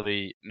are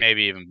really,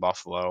 maybe even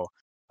Buffalo,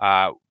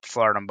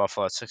 Florida and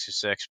Buffalo at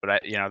 66.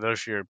 But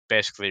those are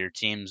basically your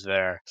teams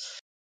there.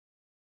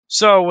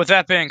 So with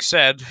that being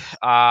said,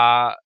 what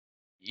are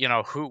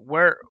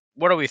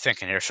we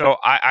thinking here? So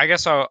I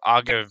guess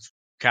I'll give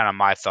kind of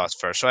my thoughts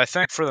first. So I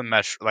think for the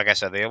Metro, like I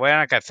said, the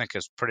Atlantic I think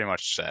is pretty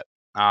much set.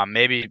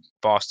 Maybe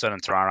Boston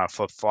and Toronto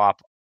flip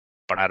flop,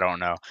 but I don't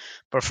know.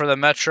 But for the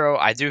Metro,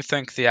 I do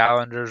think the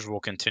Islanders will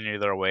continue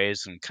their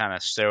ways and kind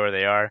of stay where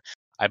they are.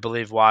 I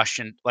believe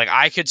Washington, like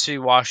I could see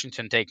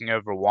Washington taking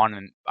over 1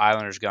 and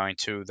Islanders going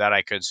 2. That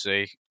I could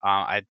see.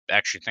 I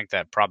actually think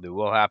that probably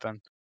will happen.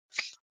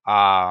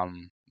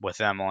 With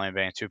them only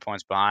being 2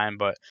 points behind,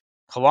 but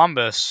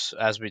Columbus,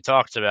 as we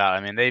talked about,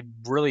 I mean, they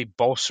really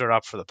bolstered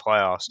up for the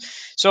playoffs.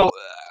 So,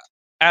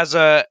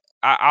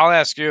 I'll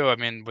ask you, I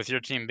mean, with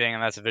your team being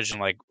in that division,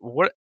 like,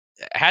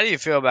 how do you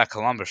feel about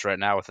Columbus right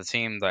now with the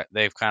team that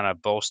they've kind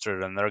of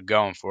bolstered and they're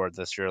going for it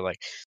this year?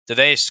 Like, do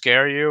they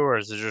scare you, or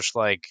is it just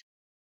like,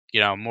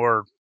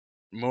 more,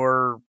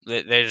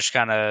 they just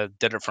kind of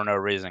did it for no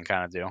reason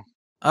kind of deal?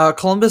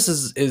 Columbus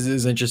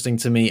is interesting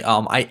to me.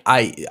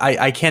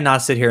 I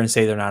cannot sit here and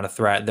say they're not a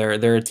threat.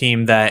 They're a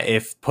team that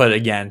if put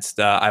against,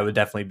 I would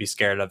definitely be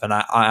scared of, and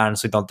I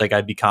honestly don't think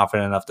I'd be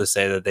confident enough to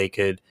say that they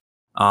could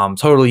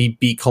totally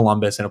beat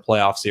Columbus in a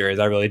playoff series.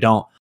 I really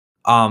don't.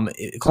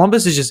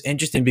 Columbus is just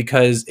interesting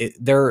because they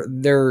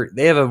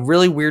have a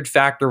really weird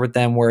factor with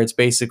them where it's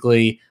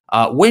basically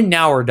win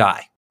now or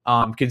die.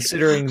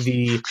 Considering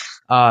the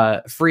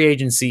free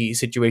agency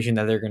situation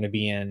that they're going to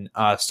be in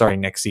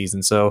starting next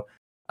season, so.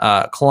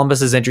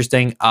 Columbus is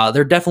interesting.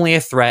 They're definitely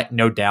a threat,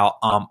 no doubt.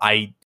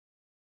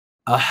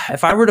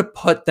 If I were to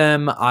put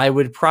them, I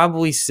would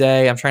probably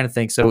say I'm trying to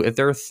think. So if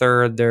they're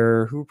third,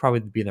 who would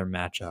probably be their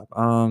matchup?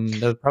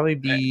 That'd probably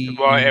be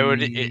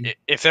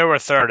if they were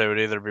third, it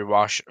would either be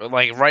Washington.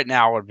 Like right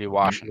now, it would be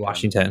Washington.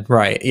 Washington,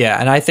 right? Yeah,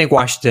 and I think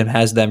Washington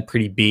has them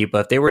pretty beat.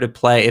 But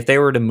if they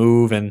were to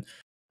move and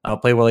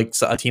play with like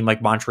a team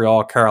like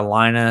Montreal,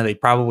 Carolina,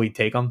 they'd probably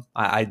take them.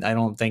 I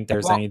don't think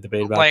there's any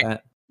debate about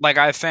that. Like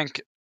I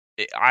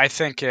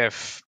think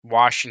if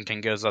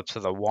Washington goes up to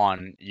the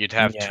 1, you'd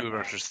have 2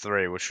 versus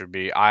 3, which would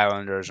be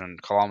Islanders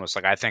and Columbus.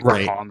 Like I think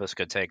Columbus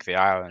could take the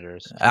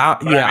Islanders.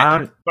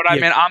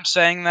 I'm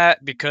saying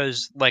that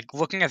because like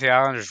looking at the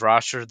Islanders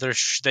roster,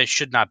 they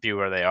should not be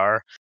where they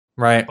are.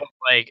 Right.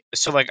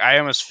 But I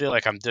almost feel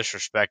like I'm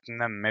disrespecting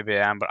them. Maybe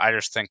I am, but I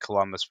just think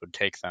Columbus would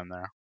take them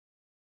there.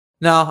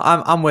 No,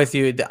 I'm with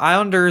you. The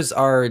Islanders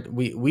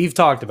we've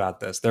talked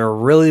about this. They're a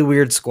really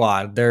weird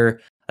squad.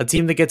 They're a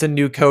team that gets a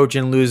new coach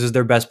and loses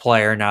their best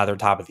player, now they're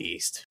top of the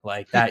East.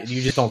 Like that,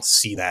 you just don't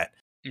see that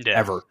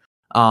ever.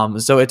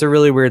 So it's a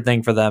really weird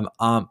thing for them.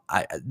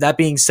 That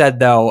being said,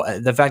 though,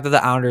 the fact that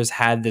the Islanders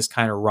had this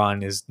kind of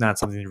run is not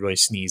something to really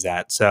sneeze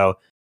at. So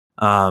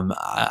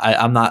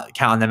I'm not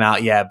counting them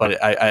out yet,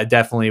 but I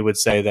definitely would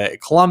say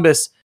that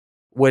Columbus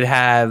would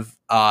have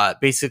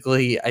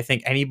basically, I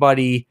think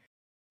anybody.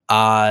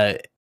 I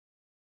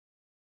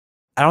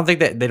don't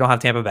think that they don't have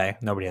Tampa Bay.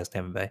 Nobody has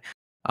Tampa Bay.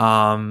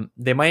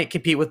 They might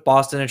compete with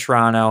Boston and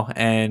Toronto,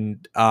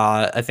 and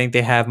I think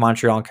they have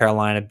Montreal and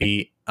Carolina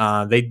beat.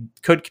 They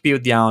could compete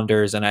with the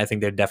Islanders, and I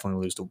think they'd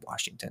definitely lose to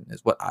Washington,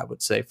 is what I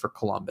would say for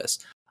Columbus.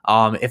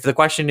 If the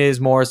question is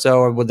more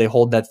so, would they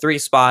hold that 3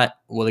 spot?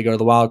 Will they go to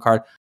the wild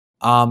card?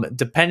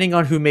 Depending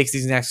on who makes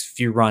these next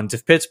few runs,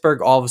 if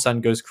Pittsburgh all of a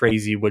sudden goes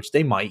crazy, which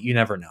they might, you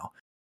never know.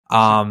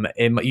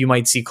 You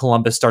might see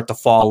Columbus start to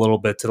fall a little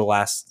bit to the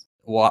last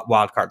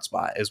wild card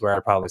spot is where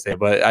I'd probably say,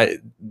 but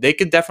they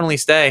could definitely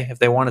stay if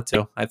they wanted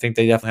to. I think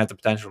they definitely have the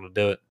potential to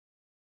do it.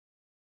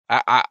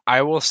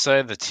 I will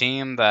say the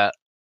team that,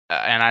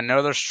 and I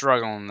know they're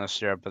struggling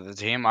this year, but the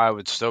team I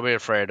would still be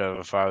afraid of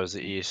if I was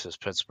the East is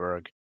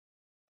Pittsburgh.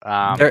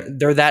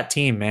 They're that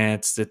team, man.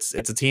 It's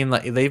a team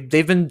like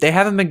they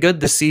haven't been good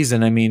this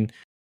season. I mean,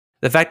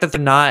 the fact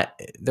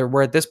that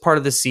we're at this part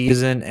of the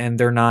season and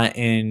they're not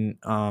in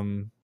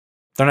the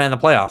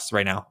playoffs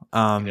right now.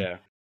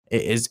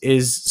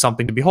 Is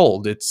something to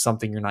behold. It's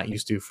something you're not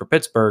used to for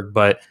Pittsburgh,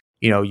 but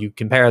you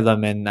compare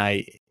them and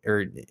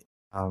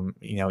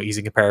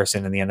easy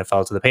comparison in the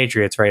NFL to the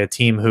Patriots, right? A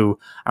team who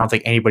I don't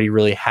think anybody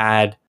really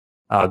had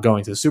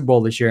going to the Super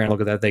Bowl this year, and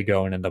look at that, they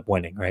go and end up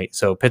winning, right?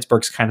 So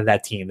Pittsburgh's kind of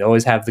that team. They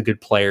always have the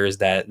good players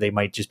that they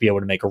might just be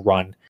able to make a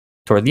run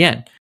toward the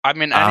end. I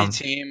mean,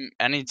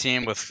 any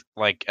team with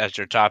like as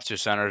your top 2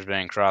 centers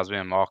being Crosby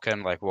and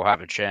Malkin, like will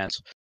have a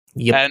chance.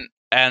 Yep.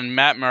 And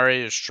Matt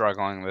Murray is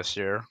struggling this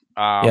year.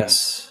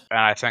 Yes. And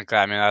I think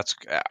that, that's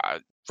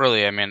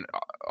really,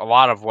 a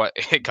lot of what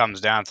it comes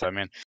down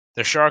to.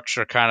 The Sharks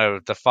are kind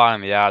of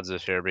defying the odds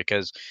this year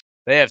because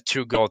they have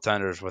 2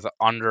 goaltenders with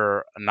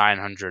under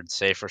 900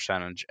 save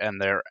percentage, and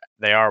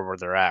they are where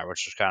they're at,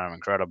 which is kind of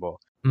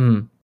incredible.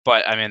 Mm.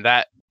 But,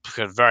 that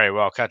could very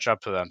well catch up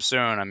to them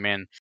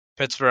soon.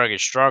 Pittsburgh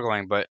is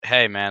struggling, but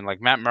hey, man,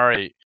 like Matt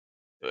Murray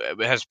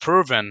has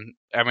proven,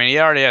 he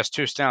already has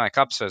 2 Stanley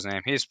Cups to his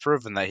name. He's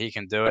proven that he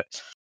can do it,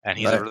 and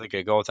he's a really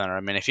good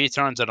goaltender. If he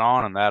turns it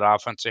on in that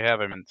offense you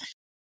have,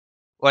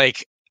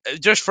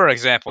 just for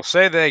example,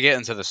 say they get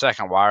into the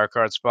second wild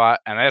card spot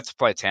and they have to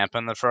play Tampa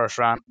in the first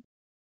round.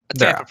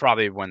 Tampa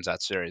probably wins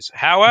that series.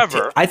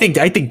 However, I think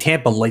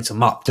Tampa lights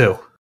them up too.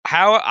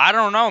 I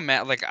don't know,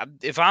 man. Like,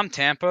 if I'm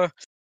Tampa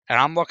and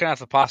I'm looking at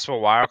the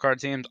possible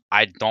wildcard teams,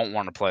 I don't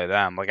want to play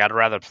them. Like, I'd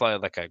rather play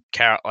play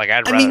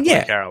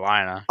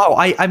Carolina. Oh,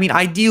 I mean,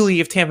 ideally,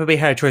 if Tampa Bay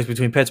had a choice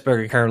between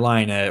Pittsburgh and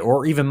Carolina,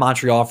 or even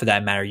Montreal for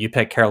that matter, you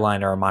pick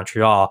Carolina or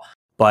Montreal.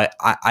 But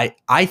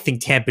I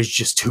think Tampa's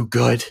just too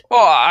good.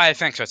 Well, I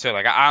think so too.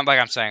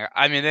 I'm saying,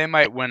 I mean, they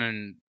might win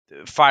in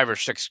 5 or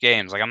 6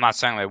 games. Like, I'm not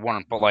saying they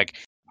wouldn't, but like,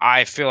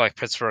 I feel like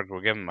Pittsburgh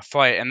will give them a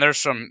fight, and there's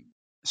some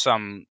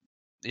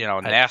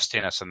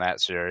nastiness in that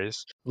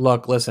series.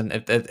 Look,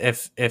 listen,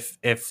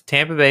 if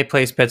Tampa Bay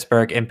plays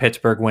Pittsburgh and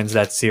Pittsburgh wins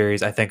that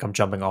series, I think I'm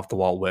jumping off the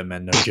wall,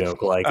 Whitman. No joke.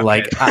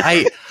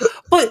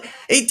 But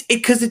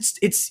because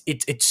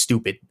it's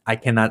stupid. I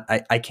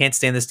can't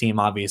stand this team,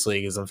 obviously,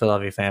 because I'm a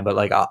Philadelphia fan. But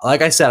like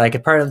I said, I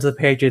compared them to the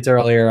Patriots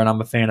earlier, and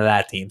I'm a fan of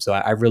that team, so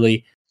I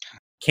really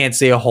can't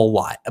say a whole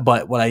lot.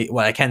 But what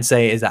I can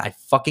say is that I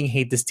fucking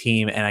hate this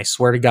team, and I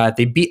swear to God,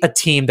 they beat a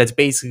team that's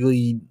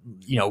basically,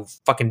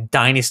 fucking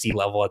dynasty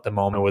level at the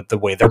moment with the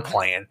way they're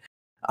playing.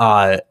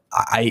 I'm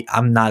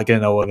not gonna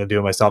know what I'm gonna do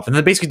with myself. And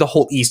then basically the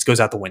whole East goes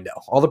out the window.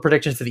 All the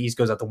predictions for the East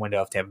goes out the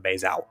window if Tampa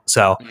Bay's out.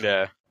 So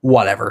yeah,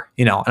 whatever,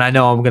 And I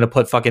know I'm gonna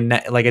put fucking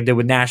like I did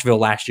with Nashville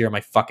last year in my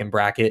fucking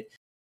bracket,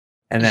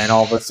 and then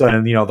all of a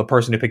sudden, the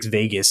person who picks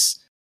Vegas,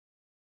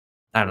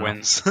 I don't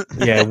wins.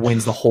 know,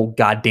 wins the whole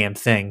goddamn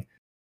thing.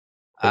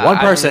 One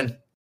person.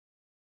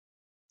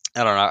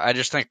 I don't know. I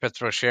just think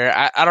Pittsburgh share.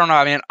 I don't know.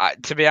 I mean,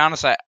 to be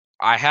honest,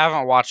 I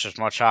haven't watched as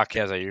much hockey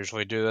as I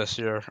usually do this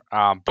year.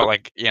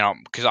 But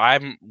because I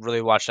haven't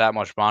really watched that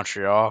much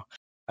Montreal.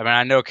 I mean,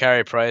 I know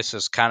Carey Price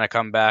has kind of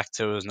come back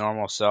to his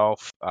normal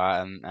self,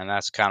 and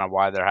that's kind of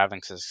why they're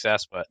having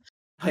success. But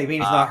you mean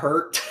he's not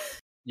hurt?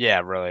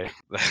 Yeah, really.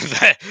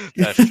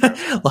 That's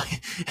true.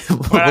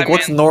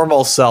 What's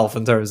normal self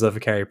in terms of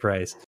Carey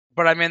Price?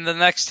 But I mean, the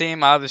next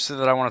team, obviously,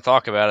 that I want to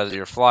talk about is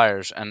your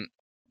Flyers, and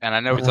I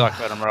know we talked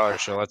about them earlier,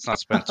 so let's not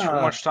spend too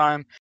much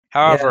time.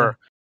 However,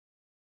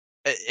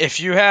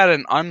 if you had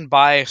an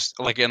unbiased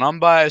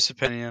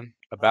opinion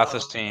about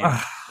this team,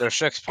 they're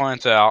 6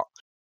 points out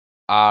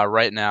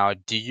right now.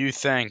 Do you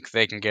think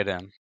they can get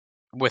in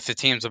with the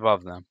teams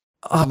above them?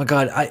 Oh my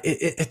God,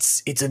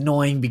 it's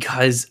annoying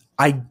because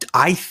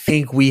I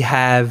think we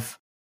have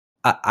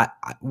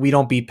we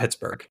don't beat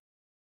Pittsburgh.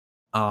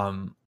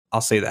 I'll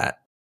say that.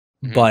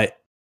 Mm-hmm. But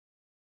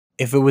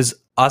if it was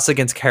us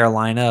against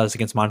Carolina, us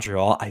against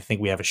Montreal, I think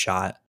we have a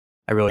shot.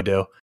 I really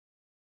do.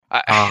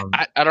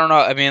 I don't know.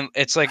 I mean,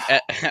 it's like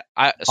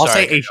I'll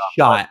say a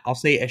shot. I'll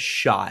say a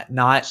shot.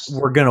 Not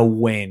we're gonna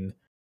win,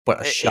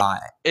 but a shot.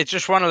 It's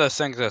just one of those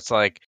things that's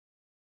like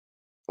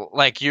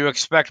you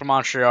expect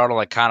Montreal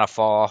to kind of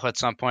fall off at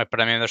some point, but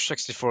I mean, there's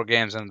 64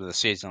 games into the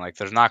season. Like,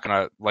 there's not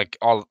gonna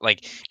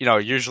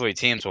usually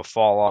teams will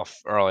fall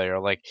off earlier.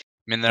 Like, I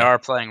mean, they are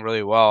playing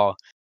really well.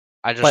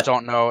 I just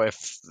don't know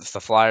if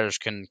the Flyers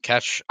can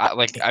catch. I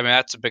mean,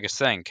 that's the biggest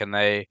thing. Can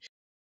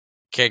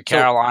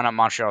Carolina and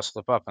Montreal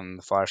slip up and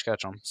the Flyers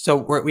catch them? So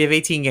we have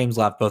 18 games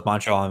left, both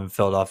Montreal and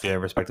Philadelphia,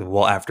 respectively.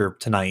 Well, after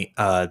tonight,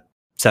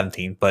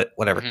 17, but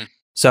whatever. Mm-hmm.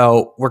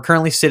 So we're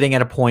currently sitting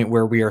at a point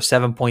where we are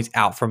 7 points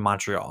out from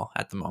Montreal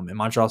at the moment.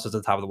 Montreal sits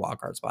at the top of the wild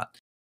card spot.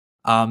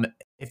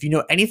 If you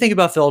know anything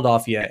about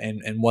Philadelphia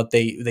and what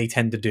they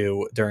tend to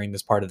do during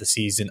this part of the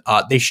season,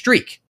 they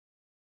streak.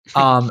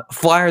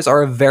 Flyers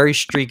are a very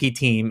streaky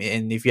team,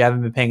 and if you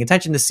haven't been paying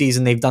attention this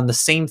season, they've done the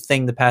same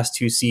thing the past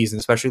 2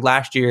 seasons, especially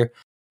last year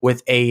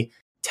with a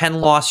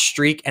 10-loss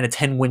streak and a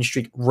 10-win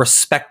streak,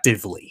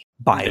 respectively,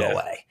 by the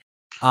way.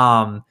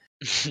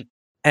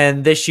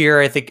 And this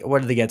year, I think,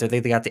 what did they get to? I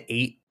think they got to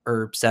 8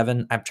 or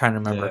 7. I'm trying to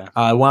remember.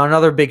 Went on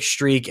another big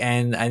streak,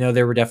 and I know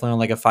they were definitely on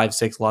like a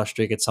 5-6 loss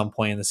streak at some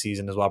point in the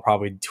season as well,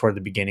 probably toward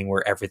the beginning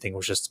where everything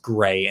was just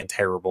gray and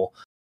terrible.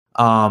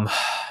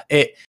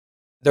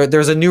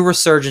 There's a new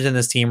resurgence in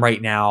this team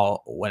right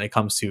now when it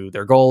comes to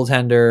their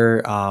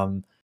goaltender,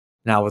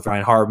 now with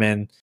Ryan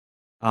Hartman,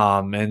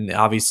 and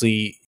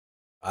obviously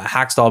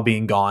Hackstall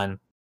being gone.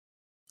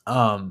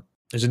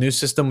 There's a new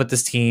system with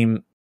this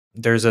team.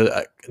 There's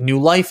a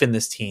new life in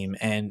this team,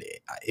 and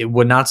it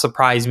would not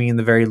surprise me in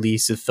the very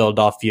least if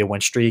Philadelphia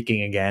went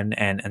streaking again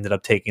and ended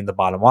up taking the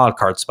bottom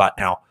wildcard spot.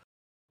 Now,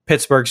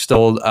 Pittsburgh's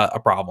still a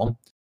problem.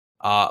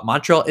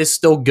 Montreal is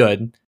still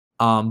good,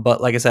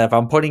 but like I said, if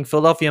I'm putting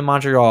Philadelphia and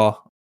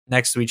Montreal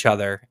next to each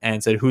other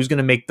and said who's going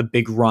to make the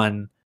big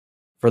run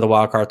for the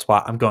wildcard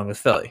spot, I'm going with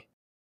Philly.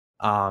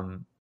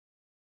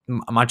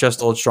 Montreal's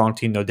still a strong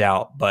team, no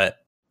doubt, but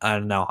I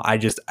don't know.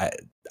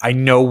 I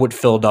know what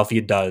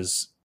Philadelphia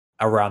does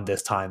around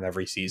this time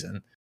every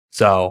season.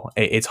 So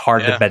it's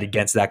hard to bet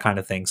against that kind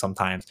of thing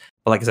sometimes.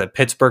 But like I said,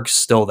 Pittsburgh's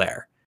still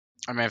there.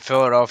 I mean,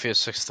 Philadelphia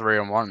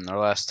 6-3-1 in their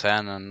last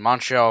 10, and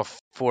Montreal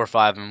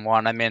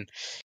 4-5-1. I mean,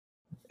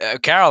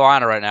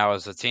 Carolina right now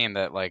is a team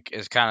that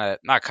is kind of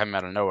not coming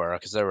out of nowhere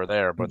because they were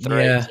there, but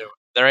they're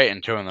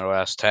 8-2 in their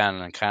last 10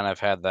 and kind of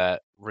had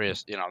that.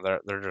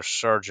 They're just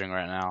surging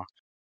right now.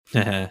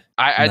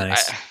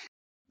 Nice.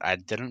 I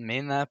didn't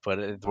mean that, but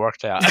it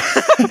worked out.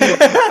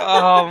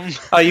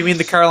 Oh, you mean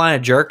the Carolina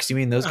Jerks? You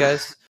mean those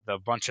guys? The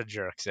bunch of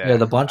jerks. Yeah,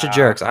 the bunch of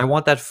jerks. I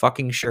want that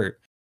fucking shirt.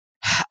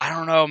 I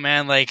don't know,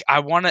 man. Like, I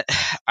want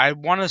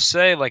to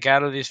say, like,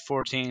 out of these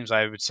 4 teams,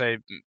 I would say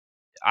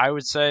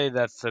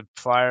that the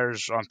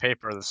Flyers on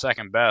paper are the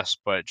second best,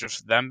 but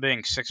just them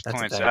being 6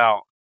 points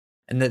out.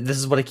 And this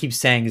is what I keep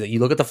saying, is that you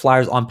look at the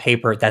Flyers on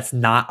paper, that's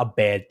not a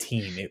bad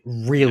team. It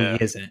really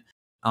isn't.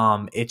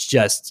 It's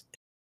just,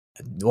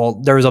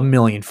 well, there's a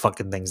million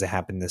fucking things that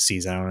happened this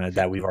season. I don't know,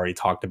 that we've already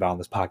talked about on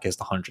this podcast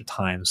 100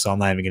 times, so I'm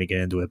not even going to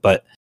get into it.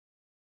 But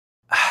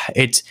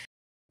here's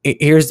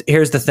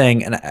the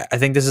thing, and I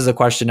think this is a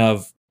question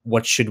of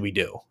what should we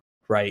do,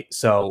 right?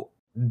 So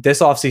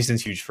this offseason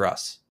is huge for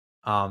us,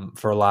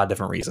 for a lot of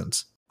different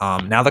reasons.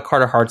 Now that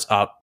Carter Hart's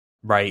up,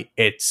 right?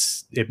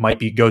 It might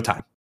be go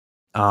time.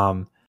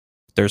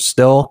 There's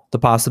still the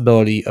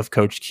possibility of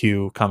Coach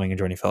Q coming and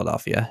joining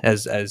Philadelphia,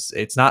 as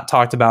it's not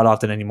talked about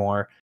often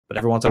anymore, but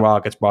every once in a while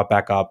it gets brought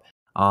back up.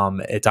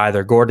 It's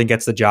either Gordon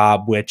gets the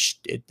job, which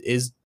it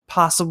is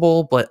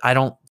possible, but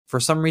for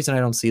some reason I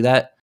don't see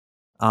that.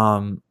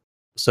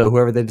 So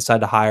whoever they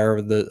decide to hire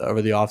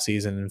over the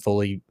offseason and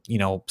fully,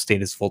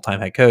 state as full-time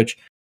head coach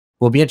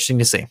will be interesting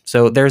to see.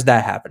 So there's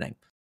that happening.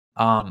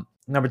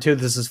 Number 2,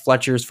 this is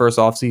Fletcher's first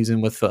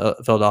offseason with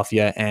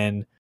Philadelphia,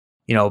 and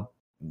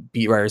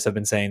beat writers have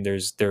been saying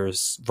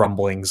there's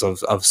rumblings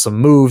of some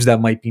moves that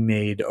might be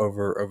made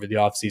over the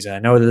offseason. I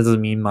know that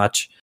doesn't mean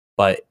much,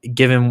 but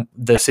given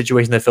the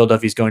situation that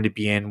Philadelphia is going to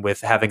be in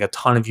with having a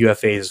ton of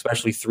UFAs,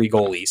 especially 3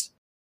 goalies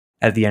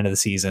at the end of the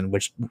season,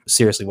 which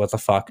seriously, what the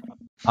fuck?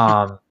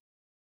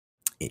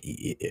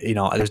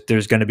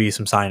 There's going to be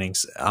some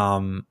signings.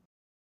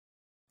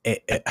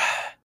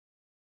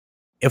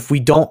 If we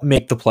don't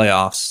make the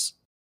playoffs,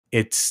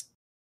 it's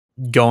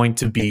going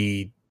to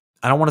be,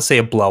 I don't want to say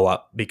a blow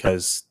up,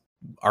 because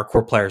our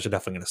core players are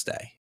definitely going to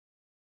stay.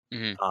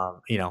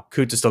 Mm-hmm.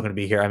 Coots is still going to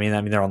be here. I mean,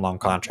 they're on long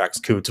contracts.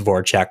 Coots,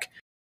 Voracek,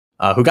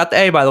 who got the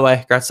A, by the way.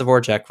 Congrats to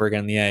Voracek for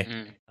getting the A.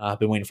 Mm-hmm. I've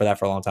been waiting for that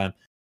for a long time.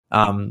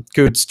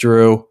 Coots,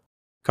 Drew,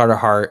 Carter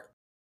Hart,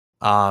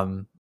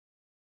 got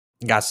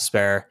to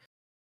spare.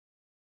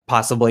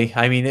 Possibly.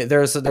 I mean,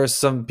 there's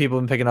some people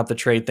been picking up the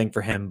trade thing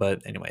for him,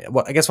 but anyway,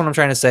 I guess what I'm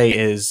trying to say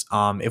is,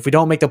 if we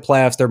don't make the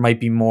playoffs, there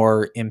might be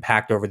more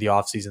impact over the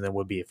offseason than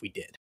would be if we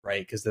did,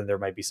 right? Because then there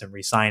might be some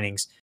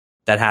re-signings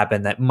that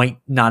happen that might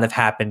not have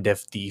happened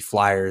if the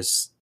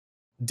Flyers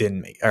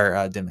didn't make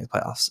the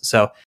playoffs.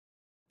 So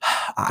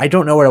I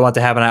don't know what I want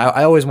to happen.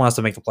 I always want us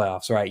to make the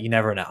playoffs, right? You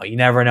never know. You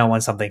never know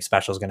when something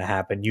special is going to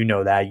happen. You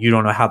know that. You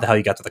don't know how the hell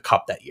you got to the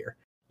Cup that year.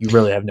 You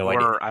really have no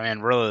idea. I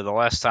mean, really, the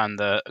last time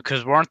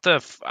because weren't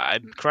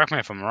correct me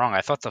if I'm wrong,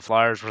 I thought the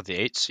Flyers were the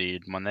 8th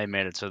seed when they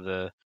made it to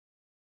the.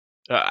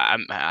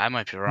 I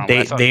might be wrong.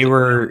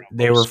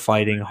 They were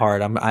fighting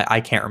hard. I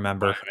can't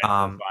rember.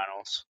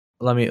 Finals.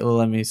 Let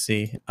me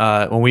see.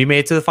 When we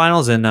made it to the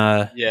finals in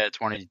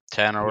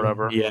 2010 or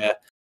whatever. Yeah.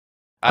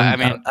 I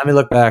mean, let me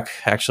look back.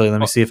 Actually, let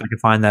me see if I can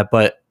find that.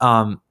 But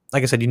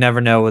like I said, you never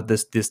know with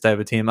this type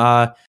of team.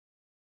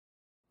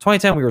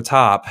 2010, we were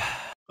top.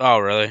 Oh,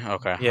 really?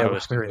 Okay. Yeah,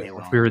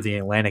 we were the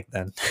Atlantic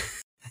then.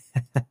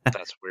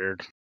 That's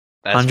weird.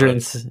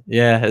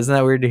 Yeah, isn't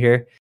that weird to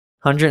hear?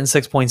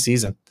 106-point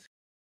season.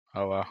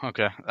 Oh, wow.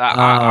 Okay.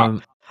 I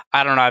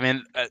don't know. I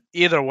mean,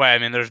 either way, I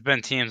mean, there's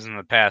been teams in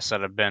the past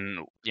that have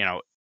been,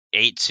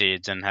 8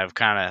 seeds and have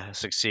kind of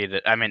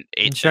succeeded. I mean,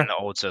 8 in the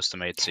old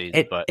system, 8 seeds.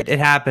 But it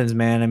happens,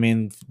 man. I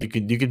mean, you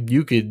could,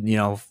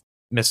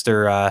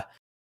 Mr.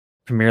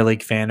 Premier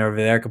League fan over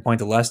there could point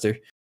to Leicester.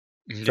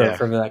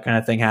 For that kind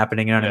of thing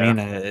happening, you know what I mean?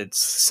 It's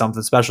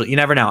something special. You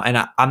never know. And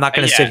I'm not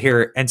going to sit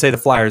here and say the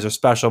Flyers are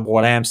special, but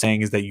what I am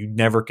saying is that you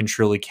never can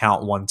truly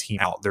count one team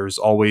out. There's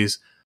always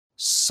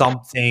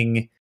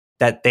something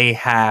that they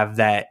have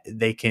that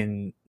they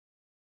can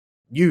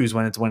use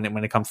when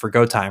it comes for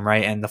go time,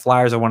 right? And the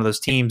Flyers are one of those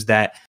teams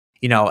that,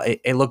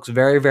 it looks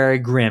very, very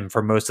grim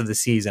for most of the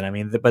season. I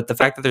mean, but the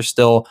fact that they're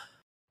still,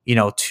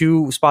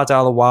 2 spots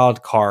out of the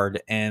wild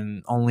card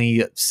and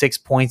only 6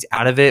 points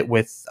out of it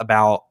with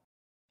about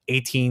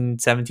 17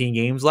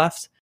 games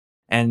left,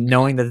 and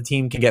knowing that the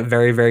team can get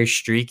very, very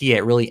streaky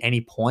at really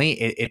any point,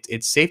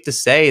 it's safe to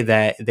say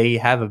that they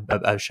have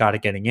a shot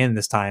at getting in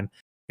this time.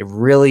 It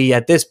really,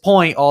 at this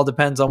point, all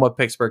depends on what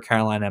Pittsburgh,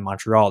 Carolina, and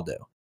Montreal do.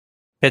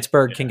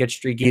 Pittsburgh can get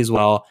streaky as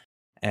well,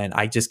 and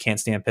I just can't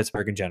stand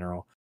Pittsburgh in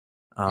general.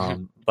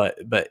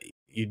 But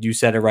you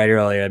said it right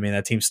earlier. I mean,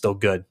 that team's still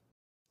good.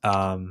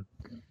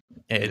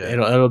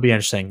 It'll be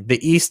interesting.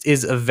 The East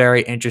is a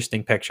very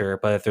interesting picture,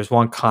 but if there's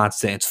one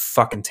constant, it's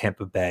fucking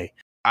Tampa Bay.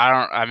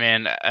 I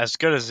mean, as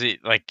good as the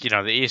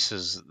East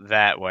is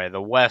that way,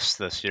 the West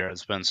this year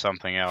has been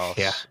something else.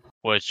 Yeah.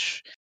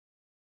 Which,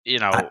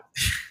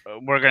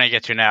 we're gonna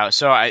get to now.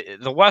 So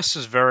the West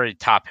is very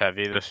top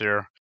heavy this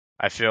year,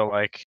 I feel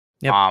like.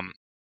 Yep.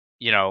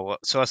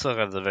 So let's look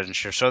at the division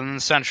here. So in the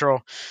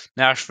Central,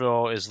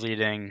 Nashville is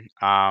leading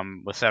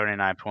with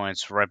 79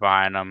 points. Right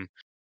behind them,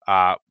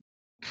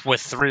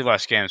 with 3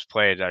 less games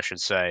played, I should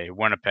say,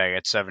 Winnipeg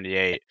at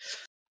 78.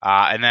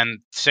 And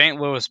then St.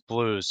 Louis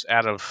Blues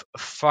out of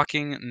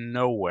fucking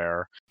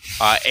nowhere,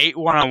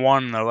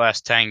 8-1-1 in their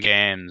last 10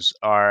 games,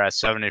 are at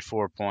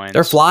 74 points.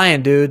 They're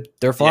flying, dude.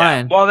 They're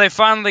flying. Yeah. Well, they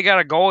finally got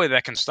a goalie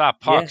that can stop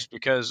pucks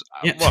because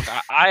look,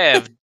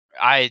 I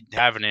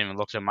haven't even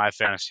looked at my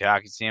fantasy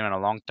hockey team in a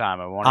long time.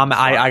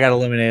 I got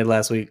eliminated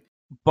last week.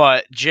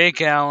 But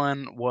Jake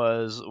Allen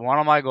was one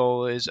of my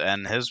goalies,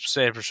 and his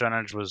save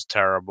percentage was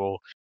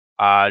terrible.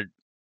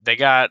 They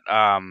got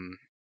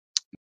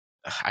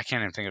I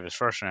can't even think of his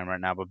first name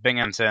right now, but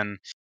Binghamton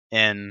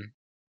in,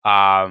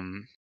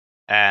 and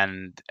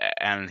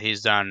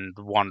he's done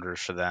wonders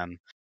for them.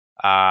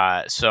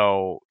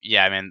 So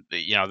yeah, I mean,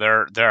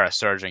 they're a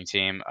surging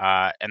team.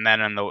 And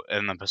then in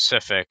the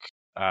Pacific,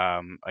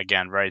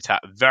 again, very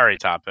top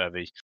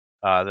heavy.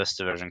 This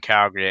division,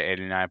 Calgary at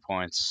 89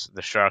 points,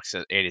 the Sharks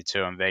at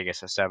 82, and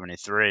Vegas at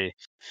 73.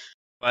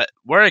 But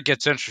where it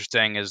gets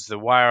interesting is the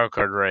wild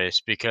card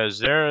race, because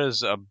there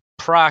is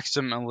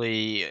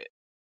approximately,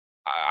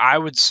 I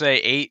would say,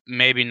 8,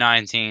 maybe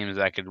 9 teams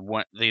that could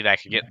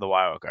get the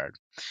wild card.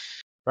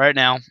 Right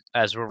now,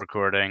 as we're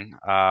recording,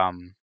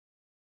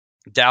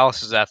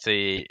 Dallas is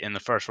in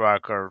the first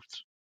wild card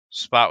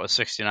spot with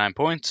 69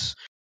 points,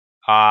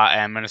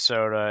 and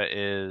Minnesota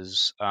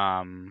is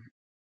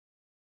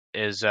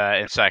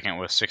in second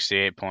with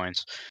 68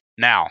 points.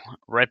 Now,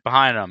 right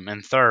behind them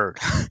in third,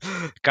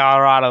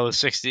 Colorado with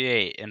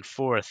 68. In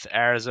fourth,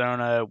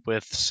 Arizona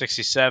with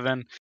 67.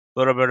 A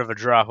little bit of a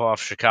drop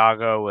off.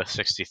 Chicago with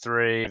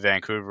 63.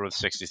 Vancouver with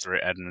 63.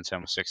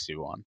 Edmonton with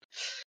 61.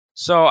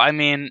 So, I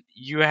mean,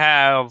 you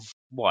have,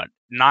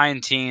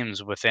 9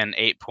 teams within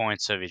 8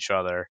 points of each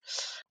other.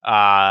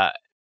 And,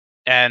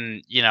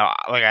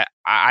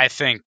 I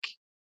think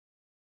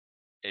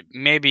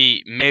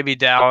maybe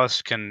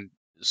Dallas can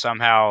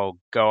somehow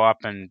go up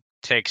and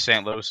take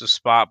St. Louis's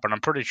spot, but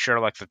I'm pretty sure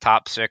the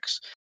top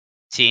 6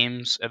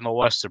 teams in the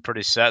West are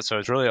pretty set, so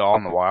it's really all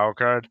in the wild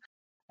card.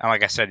 And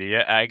like I said,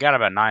 I got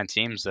about 9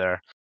 teams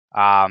there.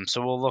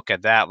 So we'll look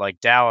at that.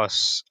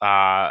 Dallas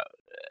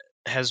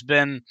has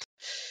been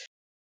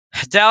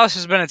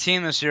a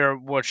team this year,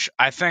 which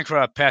I think for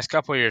the past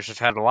couple of years have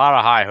had a lot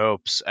of high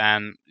hopes,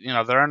 and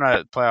they're in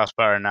a playoff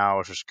spot right now,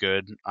 which is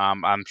good.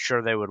 I'm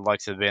sure they would like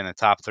to be in the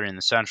top 3 in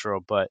the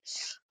Central, but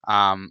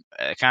kind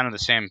of the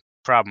same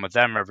problem with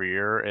them every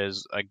year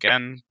is,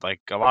 again, like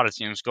a lot of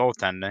teams,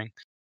 goaltending.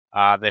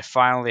 They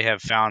finally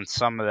have found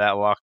some of that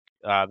luck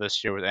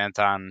this year with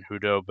Anton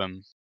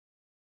Khudobin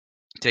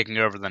taking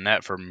over the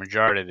net for the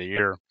majority of the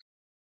year.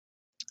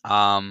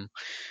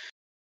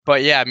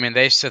 But yeah, I mean,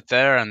 they sit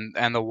there,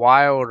 and the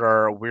Wild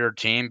are a weird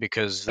team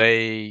because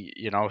they,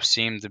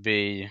 seem to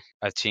be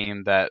a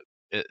team that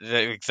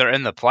they're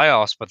in the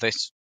playoffs, but they,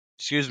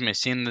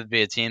 seem to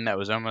be a team that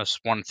was almost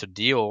wanted to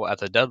deal at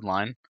the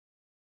deadline.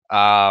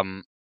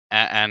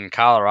 And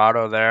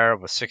Colorado there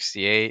with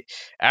 68.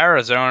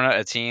 Arizona,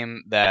 a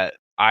team that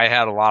I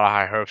had a lot of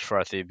high hopes for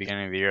at the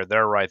beginning of the year.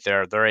 They're right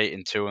there. They're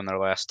 8-2 in their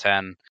last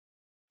 10.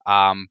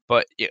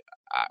 But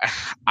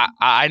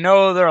I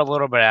know they're a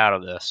little bit out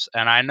of this,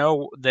 and I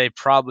know they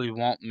probably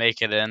won't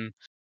make it in,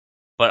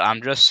 but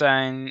I'm just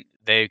saying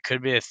they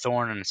could be a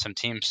thorn in some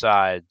team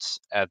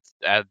sides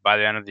by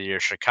the end of the year.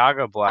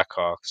 Chicago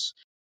Blackhawks,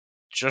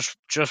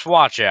 just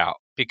watch out,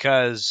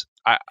 because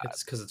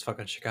it's because it's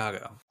fucking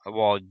Chicago.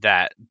 Well,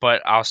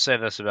 but I'll say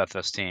this about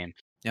this team.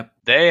 Yep.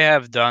 They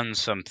have done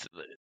some,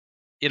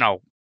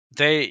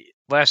 they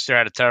last year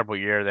had a terrible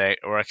year. They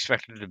were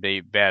expected to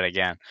be bad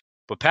again.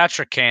 But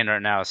Patrick Kane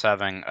right now is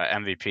having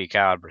an MVP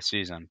caliber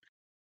season.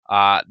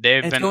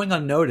 It's going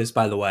unnoticed,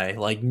 by the way.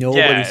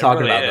 Nobody's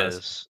talking about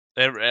this.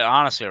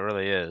 Honestly, it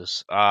really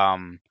is.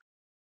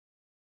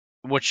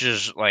 Which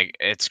is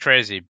it's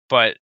crazy,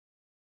 but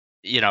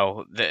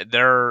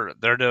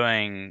they're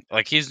doing,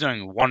 he's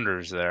doing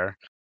wonders there.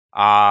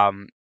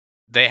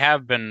 They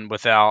have been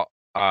without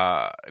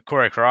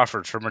Corey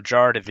Crawford for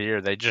majority of the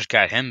year. They just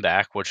got him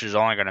back, which is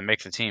only going to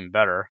make the team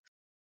better.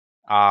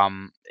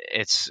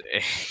 It's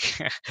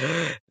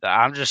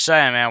I'm just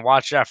saying, man,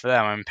 watch out for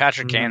them. I mean,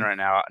 Patrick Kane right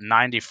now,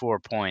 94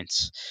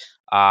 points.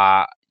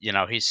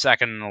 He's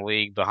second in the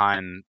league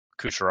behind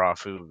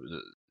Kucherov, who,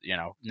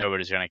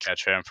 nobody's going to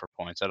catch him for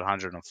points at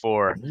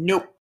 104.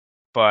 Nope.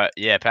 But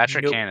yeah,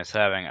 Patrick Kane is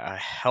having a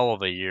hell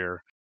of a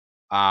year.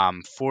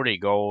 40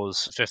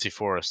 goals,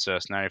 54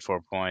 assists,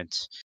 94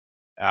 points.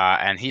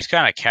 And he's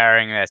kind of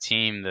carrying that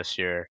team this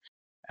year.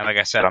 And like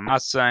I said, I'm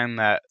not saying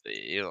that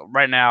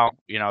right now,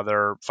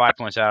 they're 5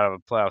 points out of a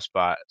playoff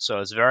spot, so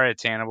it's very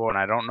attainable, and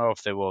I don't know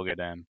if they will get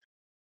in.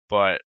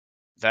 But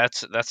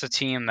that's a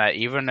team that,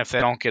 even if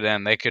they don't get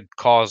in, they could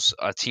cause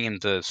a team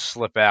to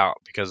slip out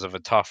because of a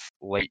tough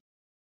late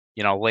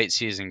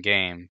season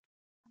game.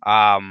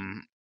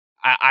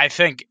 I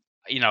think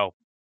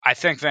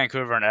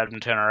Vancouver and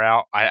Edmonton are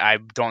out. I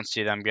don't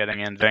see them getting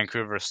in.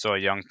 Vancouver is still a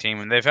young team,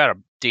 and they've had a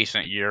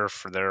decent year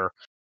for their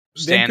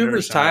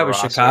Vancouver's tied with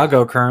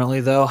Chicago currently,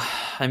 though.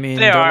 I mean,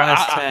 their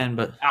last 10,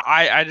 but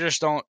I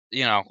just don't.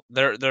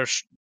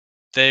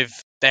 They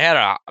had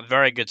a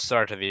very good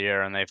start to the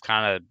year, and they've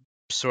kind of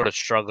sort of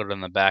struggled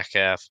in the back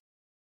half.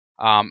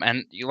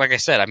 And like I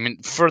said, I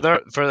mean, for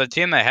the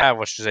team they have,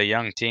 which is a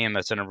young team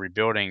that's in a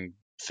rebuilding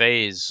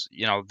phase,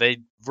 they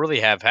really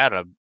have had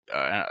a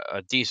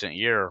decent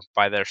year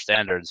by their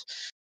standards.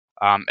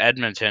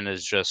 Edmonton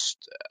is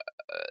just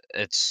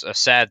it's a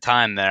sad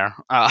time there.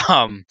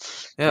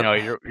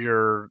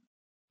 Your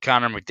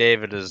Connor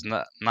McDavid is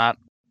not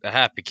a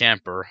happy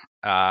camper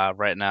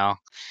right now.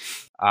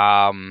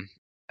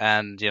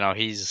 And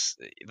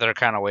they're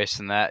kind of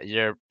wasting that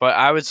year. But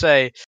I would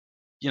say,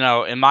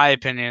 in my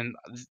opinion,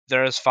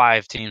 there's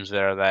 5 teams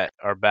there that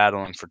are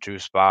battling for 2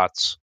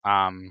 spots.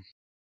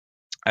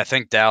 I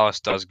think Dallas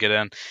does get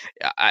in.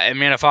 I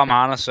mean, if I'm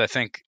honest, I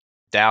think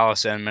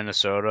Dallas and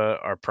Minnesota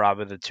are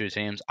probably the 2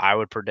 teams I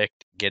would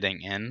predict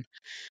getting in.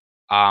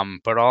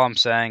 But all I'm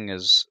saying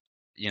is,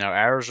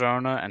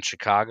 Arizona and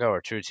Chicago are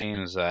 2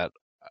 teams that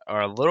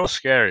are a little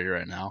scary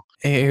right now.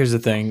 Here's the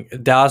thing: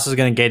 Dallas is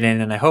going to get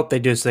in, and I hope they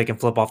do so they can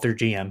flip off their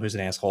GM, who's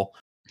an asshole.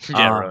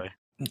 Yeah, really.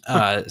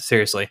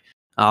 Seriously,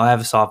 I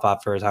have a soft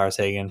spot for Tyler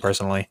Seguin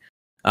personally.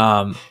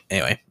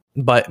 Anyway,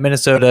 but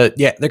Minnesota,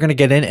 yeah, they're going to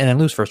get in and then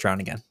lose first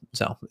round again.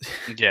 So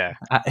yeah,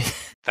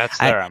 that's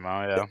their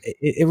MO. Yeah,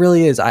 it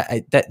really is.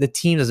 That the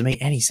team doesn't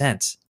make any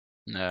sense.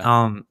 Yeah.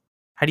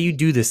 How do you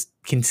do this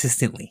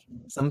consistently?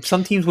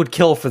 Some teams would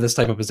kill for this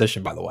type of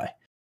position, by the way.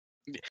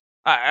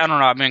 I don't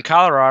know. I mean,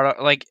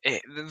 Colorado, like,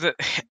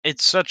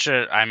 it's such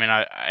a. I mean,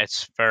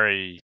 it's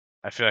very.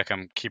 I feel like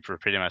I'm keep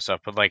repeating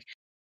myself, but like,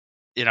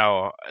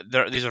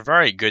 these are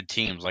very good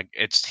teams. Like,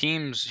 it's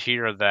teams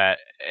here that,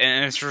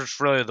 and it's just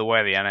really the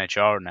way the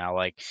NHL now.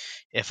 Like,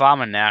 if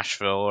I'm in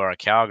Nashville or a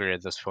Calgary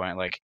at this point,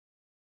 like,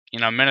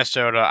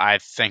 Minnesota, I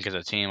think is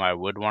a team I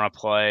would want to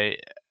play,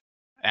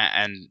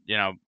 and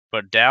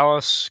but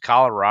Dallas,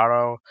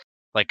 Colorado.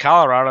 Like,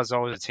 Colorado's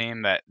always a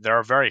team that they're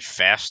a very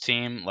fast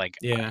team. Like,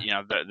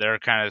 they're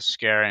kind of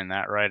scary in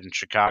that, right? And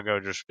Chicago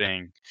just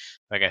being,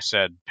 like I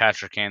said,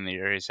 Patrick Kane the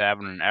year he's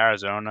having, in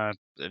Arizona,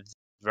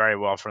 very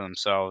well for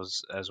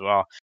themselves as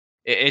well.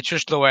 It's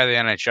just the way the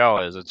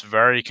NHL is. It's a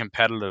very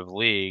competitive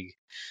league.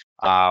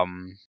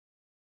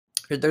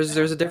 There's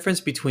a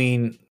difference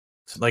between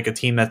like a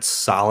team that's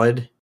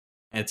solid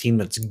and a team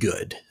that's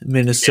good.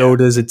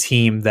 Minnesota is a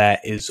team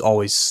that is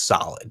always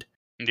solid.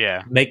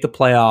 Yeah. Make the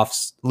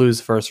playoffs, lose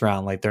first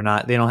round. Like, they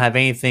don't have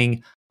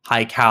anything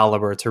high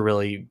caliber to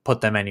really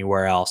put them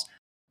anywhere else.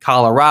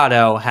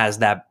 Colorado has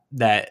that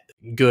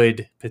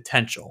good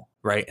potential,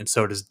 right? And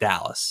so does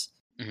Dallas.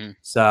 Mm-hmm.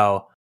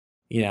 So,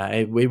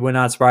 it would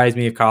not surprise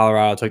me if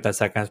Colorado took that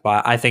second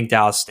spot. I think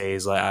Dallas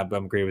stays. I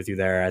agree with you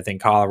there. I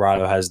think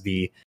Colorado has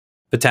the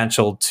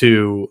potential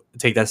to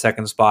take that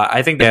second spot.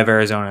 I think they have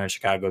Arizona and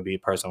Chicago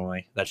beat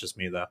personally. That's just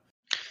me, though.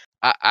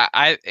 The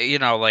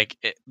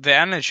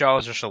NHL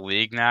is just a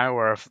league now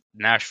where if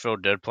Nashville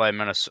did play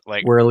Minnesota,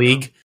 like, we're a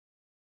league.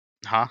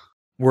 Huh?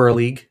 We're a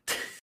league.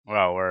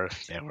 Well, we're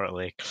a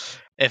league.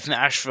 If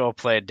Nashville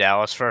played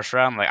Dallas first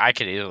round, like, I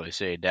could easily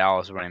see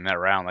Dallas winning that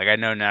round. Like, I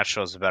know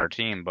Nashville's a better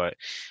team, but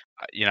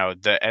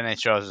the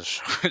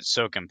NHL is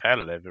so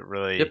competitive. It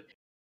really,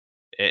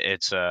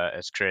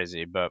 it's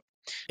crazy, but.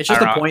 It's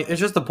just the point.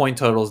 It's just the point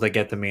totals that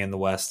get to me in the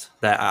West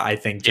that I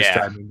think just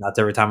drive me nuts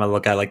every time I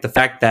look at it. Like, the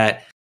fact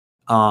that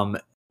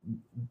 4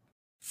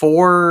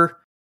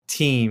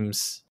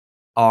 teams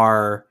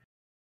are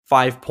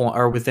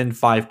within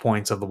 5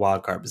 points of the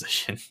wild card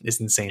position is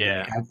insane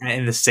to me.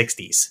 In the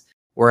 60s,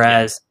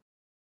 whereas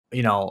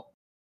the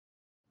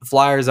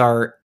Flyers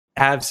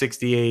have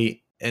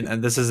 68,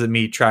 and this isn't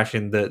me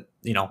trashing the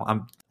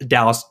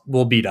Dallas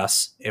will beat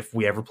us if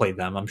we ever played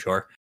them, I'm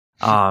sure.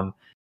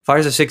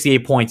 Flyers have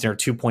 68 points and are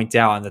 2 points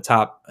out on the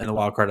top, and the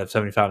wild card have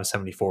 75 and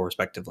 74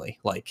 respectively.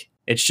 Like,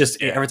 it's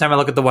just every time I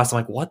look at the West, I'm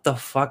like, what the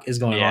fuck is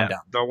going on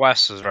down? The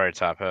West is very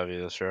top heavy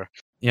this year.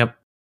 Yep.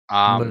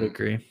 I would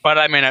agree. But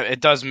I mean,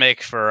 it does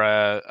make for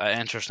an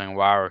interesting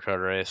wild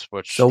card race.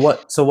 Which so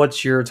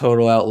what's your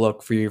total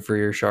outlook for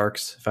your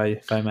Sharks,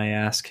 if I may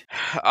ask?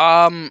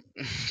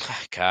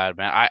 God,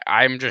 man,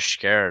 I'm just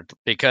scared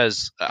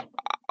because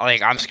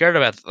I'm scared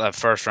about the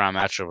first round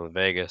matchup with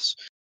Vegas.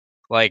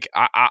 Like,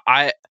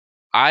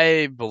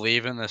 I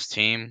believe in this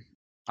team.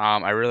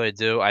 I really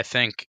do. I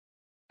think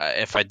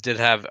if I did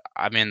have,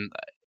 I mean,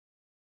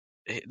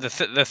 the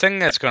thing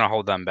that's going to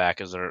hold them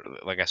back is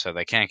like I said,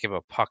 they can't give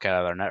a puck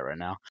out of their net right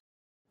now.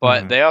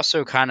 But they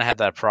also kind of had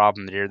that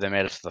problem the year they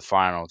made it to the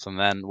finals, and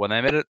then when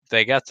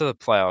they got to the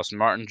playoffs.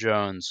 Martin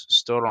Jones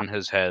stood on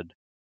his head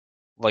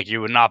like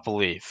you would not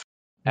believe,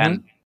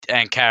 and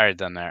carried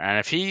them there. And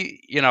if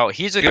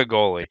he's a good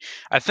goalie.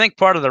 I think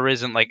part of the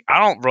reason, like, I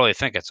don't really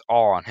think it's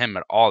all on him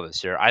at all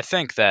this year. I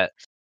think that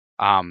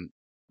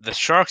the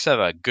Sharks have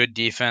a good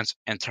defense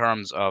in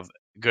terms of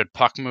good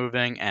puck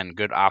moving and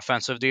good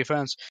offensive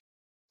defense.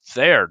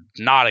 They're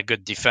not a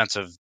good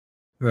defensive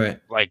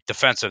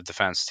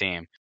defense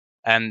team.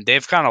 And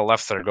they've kind of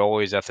left their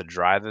goalies at the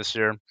dry this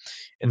year.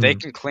 If they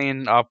can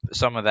clean up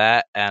some of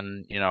that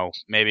and,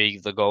 maybe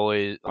the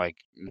goalie, like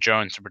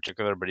Jones in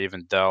particular, but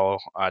even Dell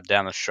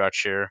down the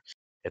stretch here,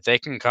 if they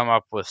can come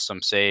up with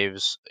some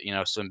saves,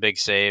 some big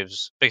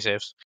saves,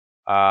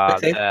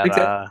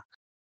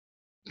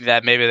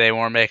 that maybe they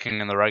weren't making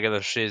in the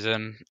regular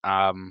season,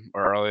 or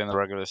early in the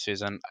regular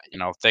season.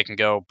 If they can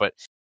go, but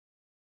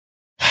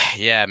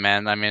yeah,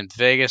 man. I mean,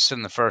 Vegas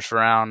in the first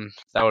round,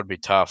 that would be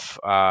tough.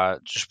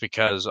 Just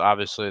because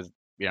obviously,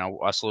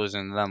 us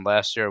losing to them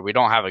last year, we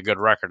don't have a good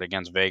record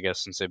against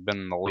Vegas since they've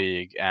been in the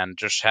league, and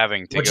just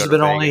having to which go has to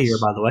been Vegas, only a year,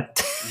 by the way.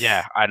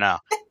 Yeah, I know.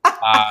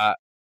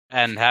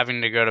 And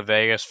having to go to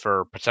Vegas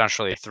for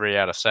potentially 3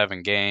 out of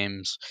 7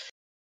 games,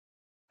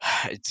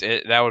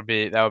 that would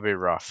be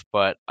rough.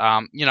 But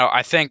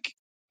I think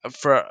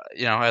for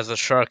as a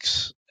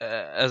Sharks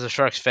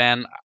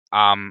fan,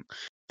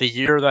 the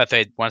year that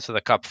they went to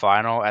the Cup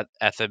final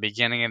at the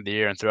beginning of the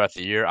year and throughout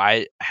the year,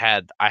 I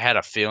had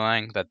a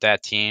feeling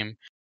that team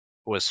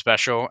was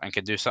special and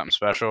could do something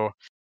special.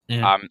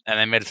 Yeah. And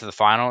they made it to the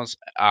finals.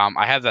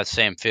 I have that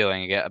same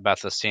feeling about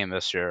this team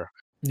this year.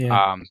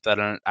 Yeah.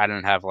 That I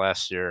didn't have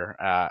last year,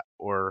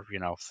 or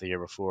the year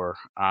before,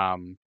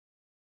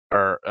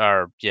 or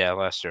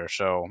last year.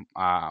 So,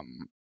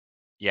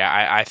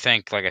 I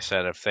think, like I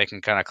said, if they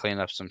can kind of clean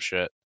up some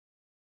shit,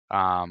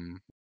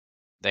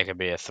 they could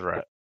be a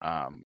threat.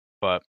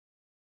 But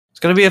it's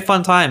gonna be a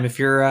fun time if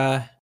you're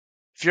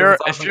if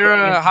you're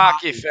a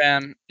hockey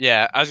fan,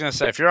 I was gonna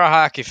say, if you're a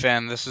hockey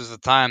fan, this is the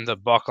time to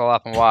buckle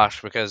up and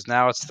watch, because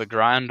now it's the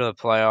grind of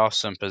the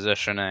playoffs and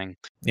positioning.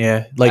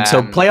 Yeah,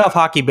 so playoff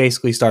hockey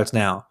basically starts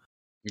now.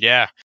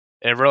 Yeah,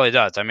 it really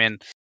does. I mean,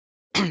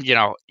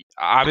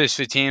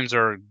 obviously teams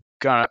are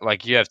gonna,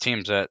 you have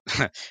teams that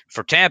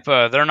for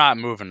Tampa, they're not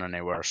moving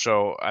anywhere.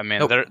 So I mean,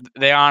 Nope.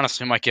 they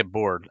honestly might get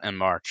bored in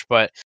March,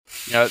 but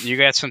you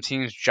got some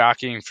teams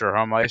jockeying for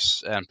home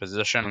ice and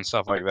position and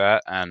stuff like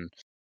that, and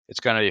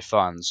it's gonna be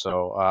fun.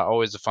 So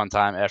always a fun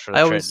time after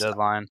the trade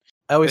deadline.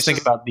 I always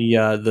think about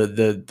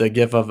the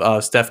gif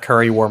of Steph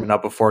Curry warming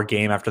up before a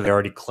game after they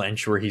already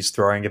clinched, where he's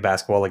throwing a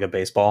basketball like a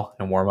baseball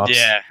in warm-ups.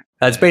 Yeah.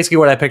 That's basically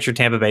what I picture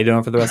Tampa Bay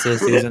doing for the rest of the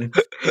season.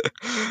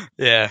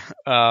 Yeah.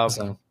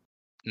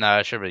 No,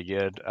 it should be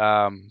good.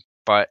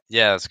 But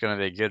yeah, it's going to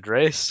be a good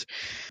race.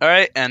 All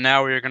right, and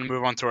now we're going to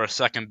move on to our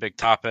second big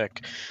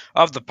topic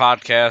of the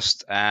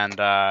podcast, and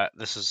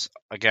this is,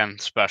 again,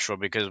 special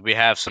because we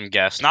have some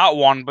guests, not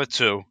one but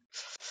two.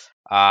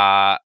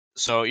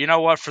 So you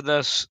know what, for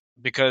this,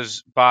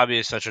 because Bobby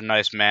is such a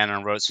nice man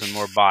and wrote some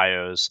more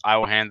bios, I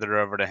will hand it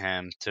over to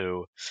him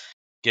to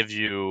give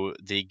you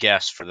the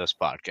guest for this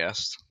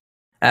podcast.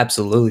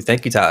 Absolutely.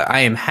 Thank you, Tyler. I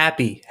am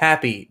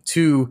happy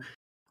to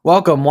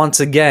welcome once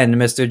again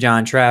Mr.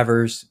 John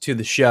Travers to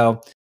the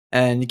show.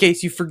 And in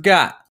case you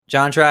forgot,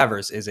 John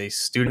Travers is a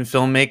student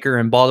filmmaker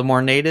and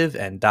Baltimore native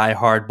and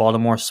diehard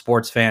Baltimore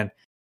sports fan.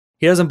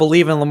 He doesn't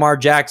believe in Lamar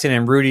Jackson,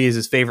 and Rudy is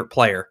his favorite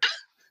player.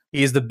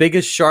 He is the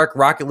biggest shark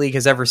Rocket League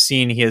has ever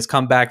seen. He has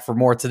come back for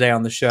more today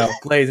on the show.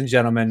 Ladies and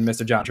gentlemen,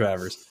 Mr. John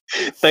Travers.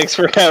 Thanks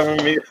for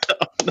having me.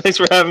 Thanks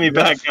for having me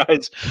back,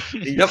 guys.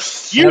 Yep.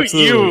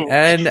 You.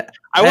 And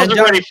I wasn't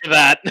ready for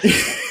that.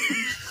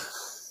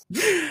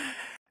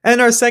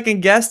 And our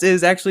second guest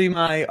is actually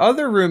my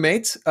other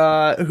roommate,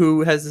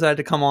 who has decided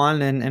to come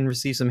on and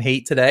receive some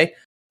hate today.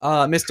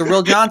 Mr.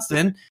 Will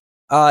Johnston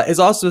is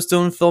also a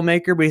student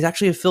filmmaker, but he's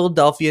actually a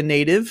Philadelphia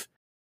native.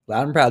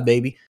 Loud and proud,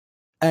 baby.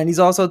 And he's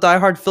also a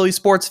diehard Philly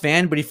sports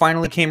fan, but he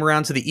finally came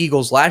around to the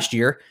Eagles last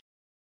year.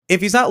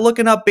 If he's not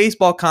looking up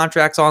baseball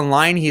contracts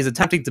online, he is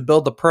attempting to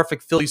build the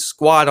perfect Philly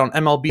squad on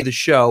MLB The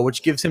Show,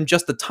 which gives him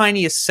just the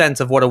tiniest sense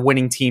of what a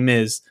winning team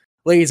is.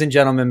 Ladies and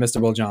gentlemen,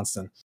 Mr. Will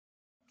Johnston.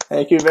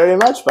 Thank you very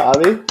much,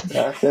 Bobby.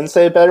 Couldn't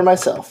say it better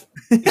myself.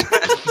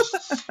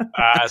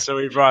 So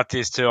we brought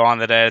these two on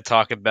today to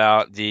talk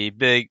about the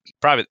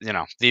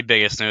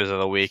biggest news of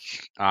the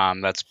week.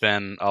 That's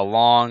been a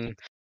long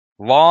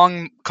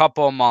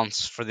couple of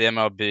months for the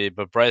MLB,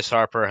 but Bryce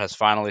Harper has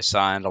finally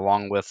signed,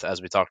 along with, as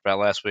we talked about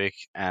last week,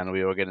 and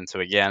we will get into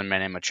again,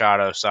 Manny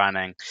Machado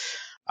signing,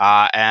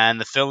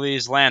 and the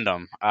Phillies land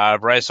him.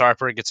 Bryce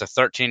Harper gets a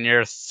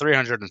 13-year,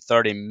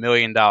 $330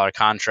 million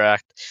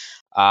contract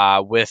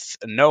with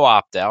no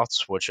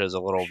opt-outs, which is a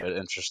little bit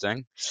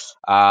interesting,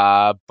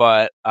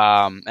 but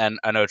and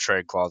a no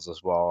trade clause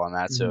as well on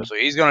that too. So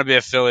he's going to be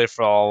a Philly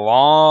for a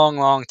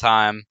long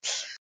time.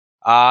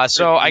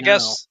 So I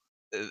guess.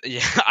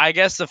 Yeah, I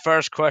guess the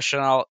first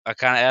question I'll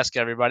kind of ask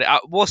everybody.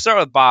 We'll start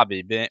with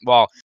Bobby.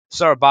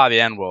 Start with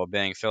Bobby and Will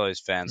being Phillies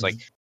fans. Like,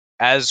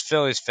 as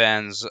Phillies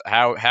fans,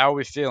 how are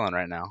we feeling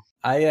right now?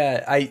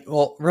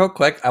 Well, real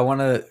quick, I want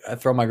to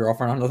throw my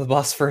girlfriend under the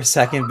bus for a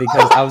second,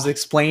 because I was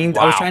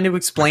trying to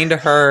explain to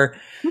her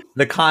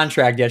the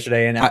contract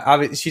yesterday,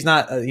 and she's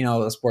not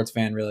a sports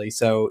fan really.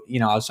 So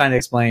I was trying to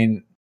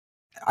explain.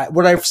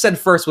 What I said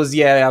first was,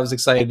 I was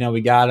excited.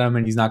 We got him,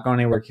 and he's not going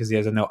anywhere because he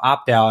has a no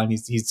opt out, and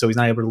he's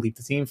not able to leave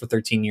the team for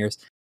 13 years.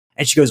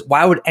 And she goes,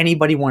 "Why would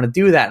anybody want to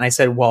do that?" And I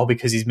said, "Well,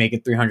 because he's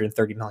making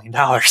 $330 million."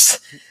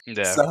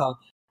 Yeah. So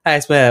I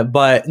explained,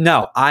 but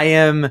no,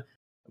 I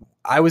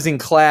was in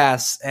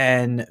class,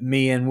 and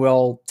me and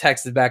Will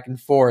texted back and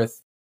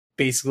forth,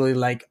 basically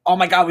like, "Oh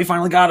my god, we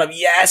finally got him!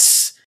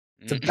 Yes!"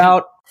 It's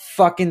about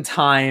fucking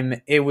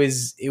time. It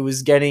was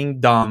getting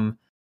dumb.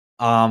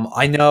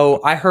 I know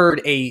I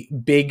heard a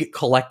big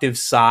collective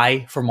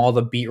sigh from all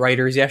the beat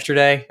writers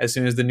yesterday as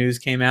soon as the news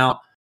came out.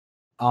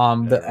 I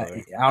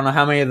don't know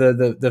how many of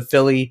the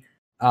Philly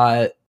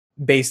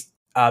based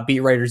beat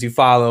writers you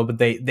follow, but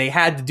they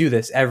had to do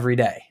this every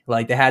day.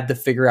 Like they had to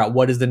figure out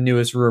what is the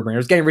newest rumor. And it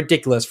was getting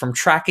ridiculous, from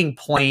tracking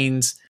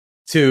planes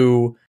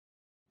to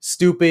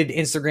stupid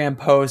Instagram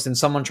posts and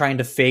someone trying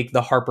to fake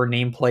the Harper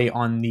nameplate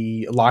on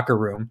the locker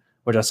room,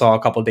 which I saw a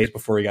couple of days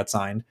before he got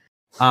signed.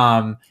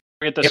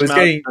 Get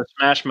the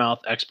Smash Mouth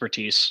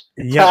expertise.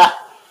 Yeah.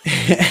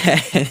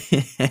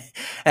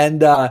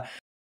 And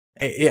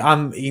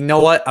you know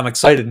what? I'm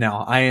excited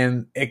now. I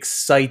am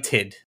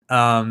excited.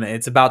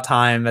 It's about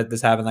time that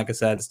this happened. Like I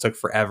said, it took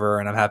forever,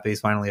 and I'm happy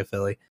he's finally a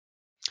Philly.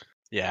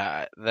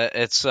 Yeah,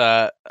 it's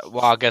well,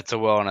 I'll get to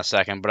Will in a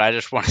second, but I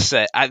just want to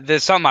say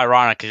there's something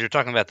ironic because you're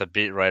talking about the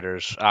beat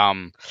writers.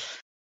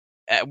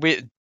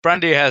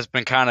 Brendy has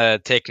been kind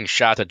of taking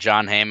shots at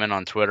John Heyman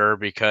on Twitter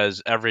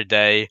because every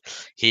day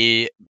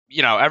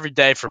every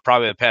day for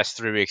probably the past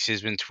 3 weeks,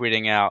 he's been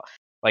tweeting out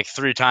like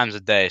 3 times a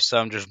day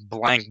some just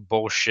blank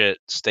bullshit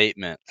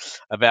statement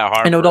about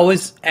Harper. And it would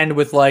always end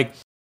with like,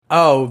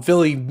 "Oh,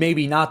 Philly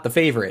maybe not the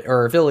favorite,"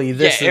 or "Philly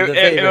this is the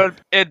favorite."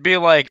 It'd be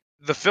like,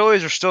 the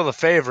Phillies are still the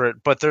favorite,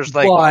 but there's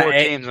like 4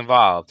 teams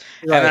involved.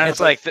 Right, and then it's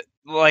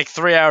like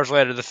 3 hours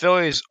later, the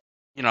Phillies,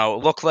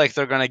 look like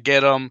they're going to get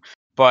them,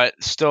 but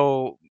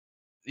still,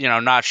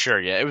 not sure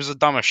yet. It was the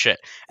dumbest shit.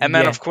 And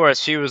then, of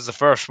course, he was the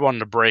first one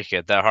to break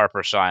it, that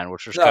Harper sign,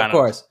 which was kind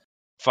of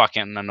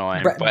fucking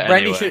annoying.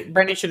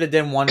 Brendy should have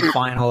done one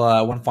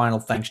final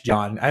thanks,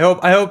 John. I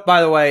hope,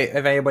 by the way,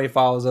 if anybody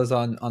follows us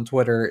on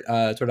Twitter,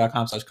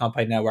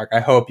 twitter.com/Compay Network, I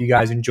hope you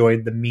guys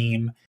enjoyed the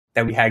meme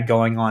that we had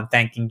going on,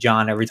 thanking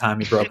John every time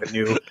he broke a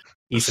new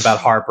piece about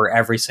Harper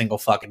every single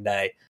fucking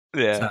day.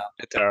 Yeah, so,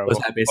 it's terrible. I was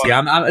happy to see.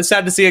 I'm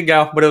sad to see it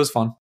go, but it was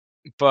fun.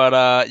 But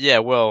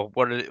Will,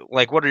 what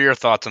are your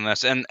thoughts on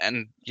this? And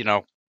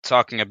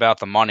talking about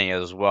the money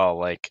as well,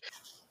 like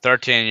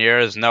 13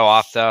 years, no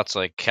opt-outs.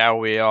 Like, how are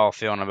we all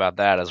feeling about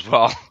that as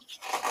well?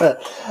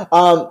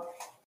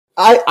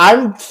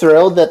 I'm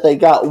thrilled that they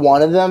got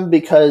one of them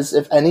because,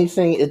 if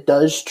anything, it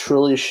does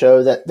truly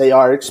show that they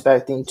are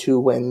expecting to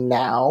win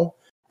now.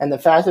 And the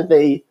fact that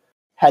they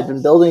had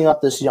been building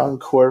up this young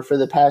core for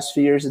the past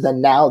few years, and then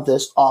now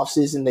this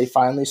offseason they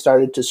finally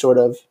started to sort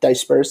of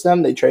disperse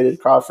them. They traded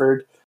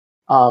Crawford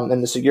in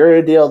the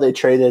Segura deal. They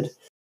traded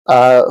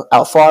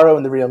Alfaro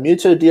in the Real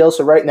Muto deal.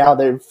 So right now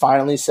they've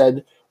finally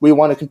said, we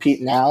want to compete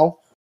now.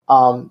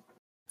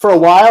 For a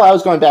while, I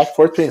was going back and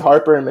forth between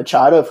Harper and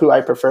Machado of who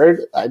I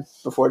preferred.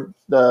 Before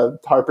the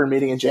Harper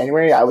meeting in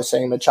January, I was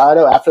saying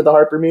Machado. After the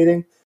Harper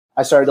meeting,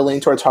 I started to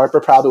lean towards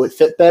Harper probably would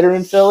fit better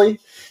in Philly.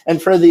 And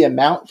for the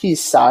amount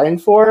he's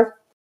signed for,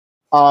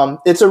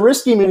 it's a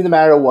risky move no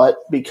matter what,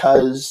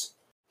 because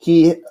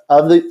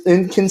of the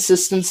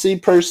inconsistency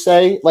per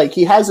se. Like,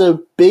 he has a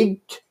big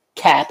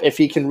cap if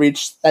he can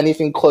reach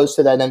anything close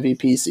to that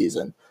MVP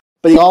season.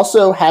 But he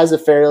also has a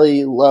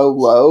fairly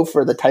low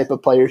for the type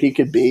of player he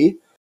could be.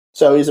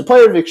 So he's a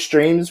player of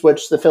extremes,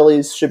 which the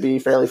Phillies should be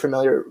fairly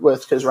familiar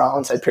with because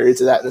Rollins had periods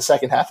of that in the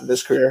second half of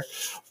his career.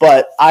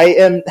 But I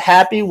am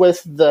happy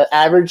with the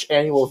average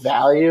annual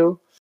value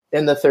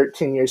in the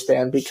 13-year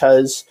span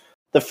because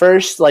the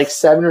first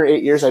 7 or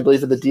 8 years, I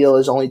believe, of the deal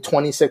is only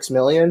 $26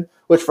 million,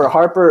 which for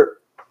Harper,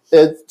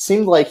 it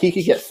seemed like he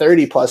could get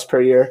 30 plus per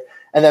year.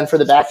 And then for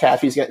the back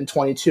half, he's getting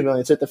 $22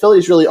 million. So if the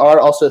Phillies really are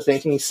also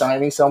thinking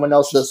signing someone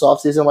else this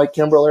offseason like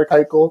Kimbrel or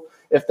Keuchel,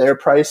 if their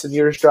price and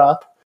years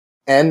drop,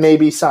 and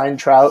maybe sign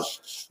Trout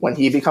when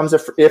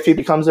if he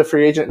becomes a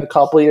free agent in a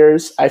couple of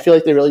years, I feel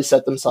like they really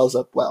set themselves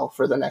up well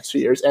for the next few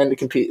years and to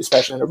compete,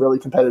 especially in a really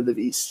competitive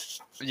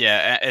East.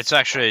 Yeah, it's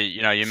actually,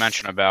 you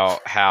mentioned about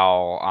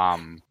how,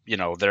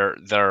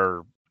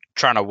 they're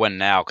trying to win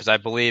now, because I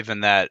believe in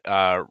that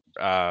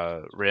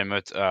Realmuto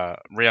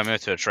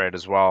trade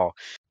as well.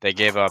 They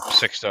gave up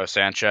Sixto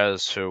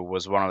Sanchez, who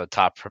was one of the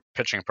top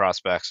pitching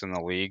prospects in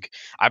the league.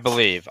 I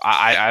believe.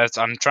 I'm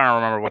trying to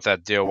remember what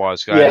that deal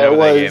was.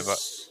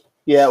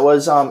 It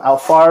was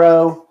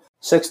Alfaro,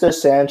 Sixto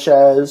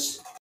Sanchez,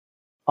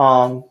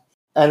 and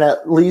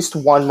at least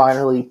one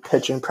minor league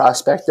pitching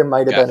prospect. There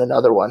might have been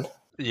another one.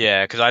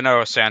 Yeah, because I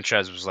know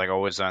Sanchez was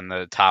always on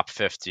the top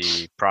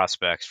 50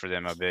 prospects for the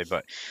MLB.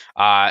 But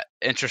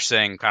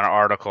interesting kind of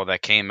article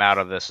that came out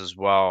of this as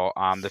well.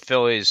 The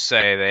Phillies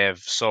say they have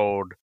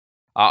sold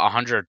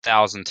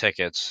 100,000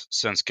 tickets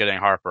since getting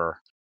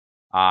Harper.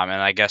 And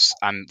I guess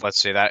let's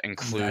say that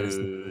includes...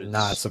 That is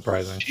not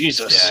surprising.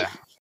 Jesus. Yeah.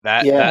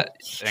 That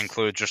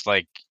includes just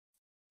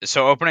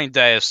so opening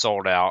day is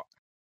sold out.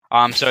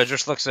 So it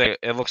just looks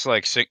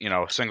like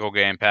single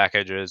game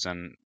packages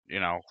and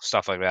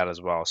stuff like that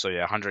as well. So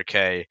yeah,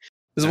 100K.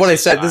 This is what I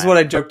said. This is what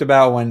I joked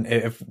about when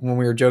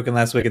we were joking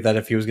last week that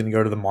if he was going to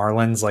go to the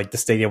Marlins, the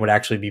stadium would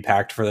actually be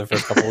packed for the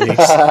first couple of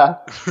weeks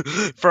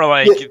for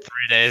 3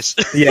 days.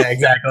 Yeah,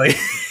 exactly.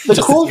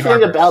 The cool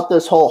thing about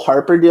this whole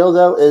Harper deal,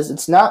 though, is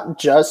it's not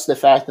just the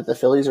fact that the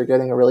Phillies are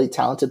getting a really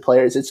talented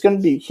player. It's going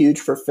to be huge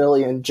for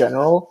Philly in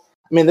general.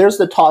 I mean, there's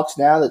the talks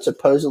now that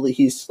supposedly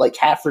he's like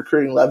half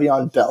recruiting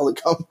Le'Veon Bell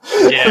to come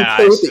Yeah,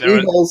 play with the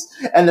Eagles,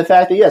 and the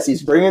fact that yes,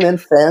 he's bringing in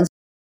fans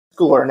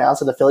galore now,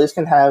 so the Phillies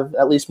can have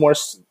at least more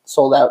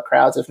sold out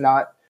crowds, if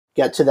not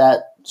get to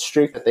that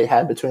streak that they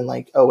had between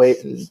like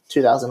 '08 and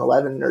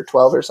 2011 or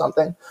 12 or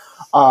something.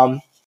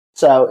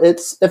 So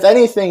it's, if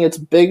anything, it's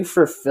big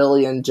for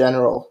Philly in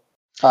general.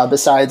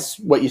 Besides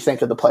what you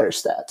think of the player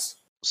stats.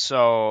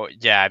 So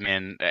yeah, I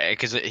mean,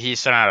 because he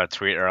sent out a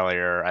tweet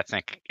earlier, I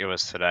think it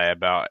was today,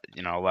 about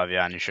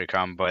Le'Veon, you should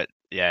come. But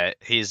yeah,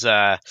 he's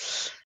the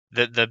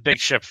big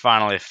ship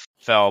finally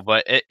fell.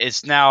 But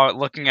it's now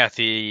looking at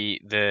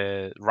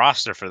the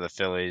roster for the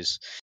Phillies.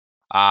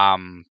 I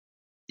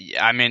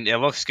mean, it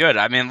looks good.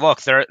 I mean,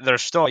 look, they're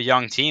still a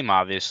young team,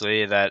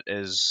 obviously, that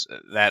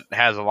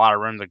has a lot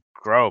of room to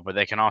grow, but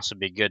they can also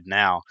be good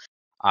now.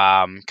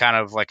 Kind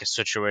of like a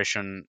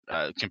situation,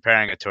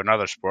 comparing it to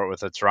another sport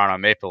with the Toronto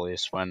Maple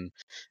Leafs, when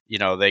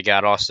they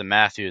got Austin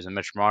Matthews and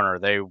Mitch Marner.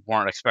 They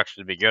weren't expected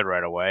to be good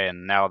right away,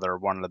 and now they're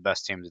one of the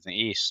best teams in the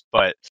East.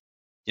 But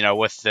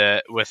with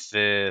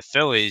the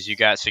Phillies, you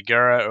got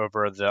Segura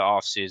over the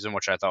offseason,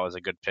 which I thought was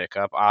a good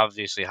pickup.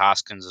 Obviously,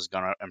 Hoskins is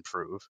going to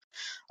improve.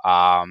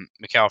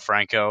 Maikel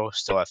Franco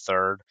still at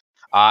third.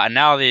 And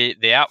now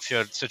the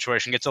outfield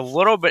situation gets a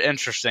little bit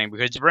interesting,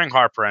 because you bring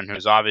Harper in,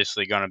 who's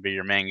obviously going to be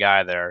your main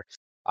guy there.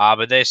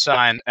 But they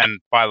signed, and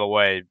by the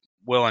way,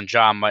 Will and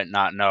John might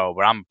not know,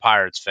 but I'm a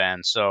Pirates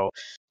fan. So,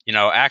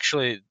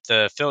 actually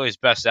the Phillies'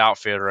 best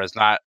outfielder is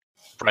not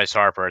Bryce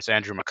Harper, it's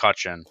Andrew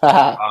McCutchen,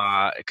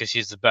 because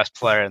he's the best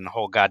player in the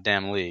whole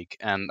goddamn league,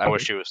 and I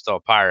wish he was still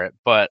a Pirate.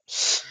 But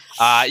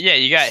yeah,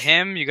 you got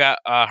him, you got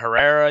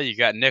Herrera, you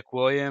got Nick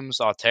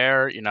Williams,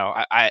 Altair.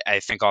 I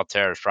think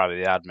Altair is probably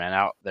the odd man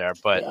out there,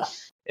 but Yeah.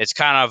 it's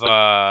kind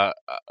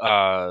of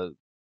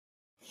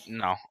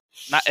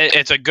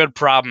it's a good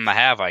problem to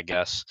have, I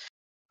guess.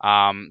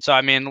 So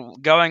I mean,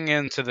 going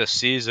into the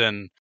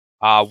season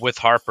with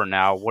Harper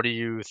now, what do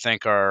you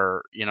think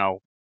are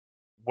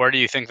where do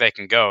you think they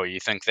can go? You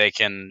think they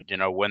can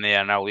win the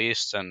NL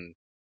East and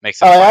make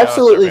the playoffs? I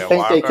absolutely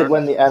think they could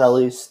win the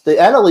NL East. The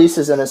NL East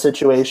is in a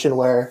situation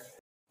where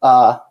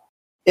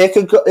it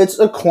could go, it's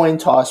a coin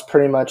toss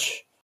pretty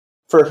much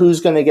for who's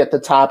going to get the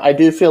top. I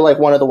do feel like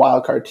one of the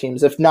wild card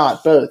teams, if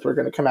not both, we're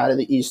going to come out of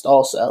the East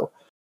also,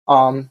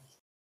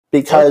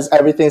 because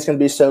everything's going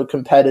to be so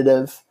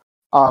competitive.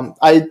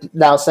 I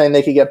now saying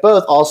they could get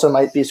both also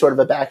might be sort of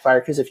a backfire,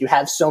 because if you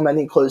have so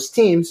many close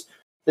teams,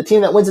 the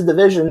team that wins a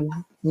division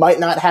might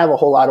not have a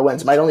whole lot of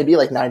wins. It might only be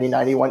like 90,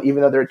 91,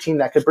 even though they're a team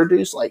that could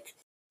produce like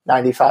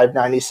 95,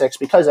 96,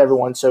 because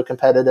everyone's so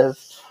competitive.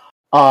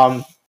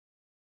 Something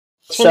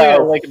I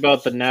like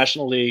about the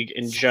National League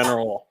in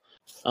general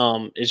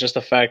is just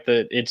the fact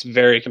that it's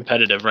very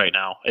competitive right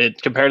now.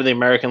 Compared to the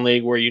American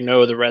League, where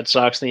the Red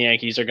Sox and the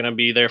Yankees are going to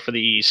be there for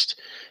the East,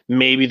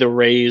 maybe the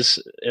Rays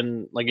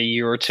in like a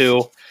year or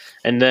two,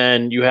 and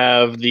then you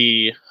have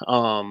the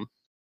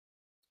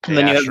you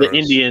have the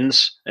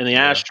Indians and the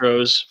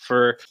Astros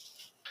for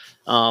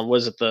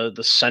was it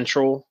the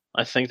Central?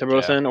 I think they're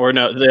both in, or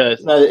no, the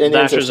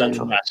Astros are in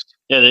the West.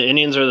 Yeah, the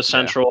Indians are the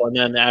Central, and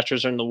then the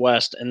Astros are in the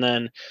West, and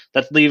then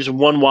that leaves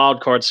one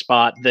wild card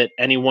spot that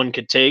anyone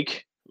could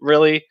take,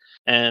 really,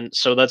 and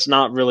so that's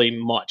not really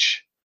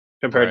much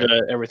compared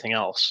to everything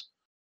else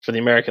for the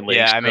American League.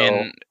 Yeah, I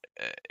mean,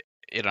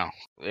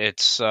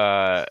 it's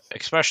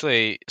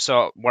especially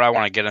so. What I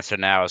want to get into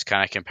now is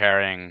kind of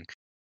comparing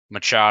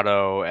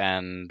Machado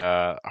and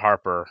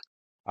Harper,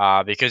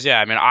 because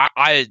I mean,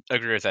 I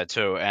agree with that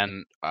too,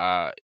 and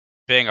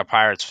being a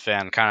Pirates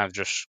fan, kind of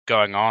just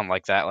going on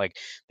like that, like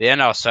the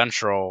NL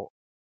Central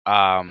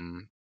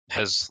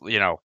has,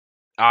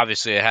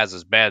 obviously it has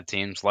its bad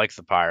teams like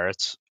the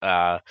Pirates,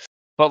 but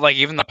like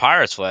even the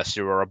Pirates last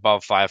year were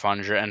above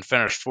 500 and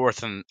finished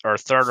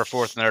third or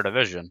fourth in their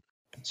division.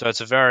 So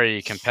it's a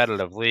very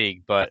competitive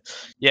league. But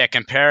yeah,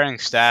 comparing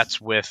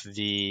stats with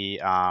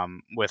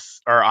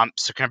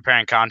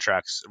comparing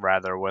contracts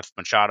rather with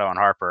Machado and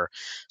Harper.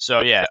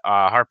 So yeah,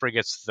 Harper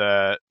gets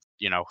the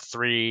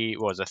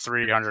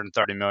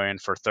 $330 million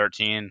for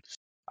 13,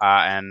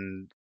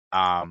 and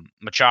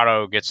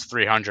Machado gets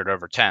 300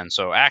 over 10.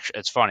 So actually,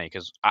 it's funny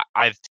because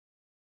I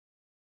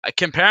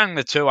comparing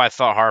the two, I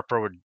thought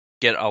Harper would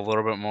get a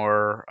little bit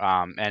more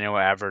annual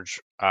average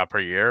per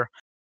year.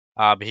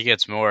 But he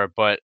gets more.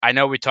 But I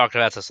know we talked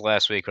about this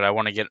last week, but I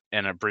want to get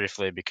in it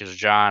briefly because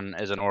John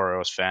is an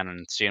Orioles fan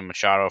and seen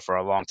Machado for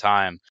a long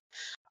time.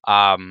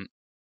 Out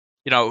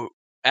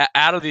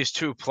of these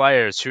two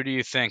players, who do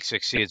you think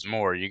succeeds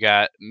more? You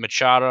got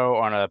Machado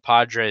on a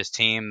Padres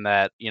team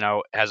that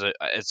has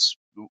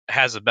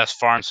the best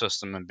farm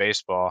system in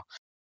baseball.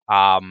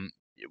 One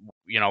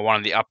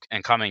of the up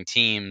and coming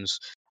teams.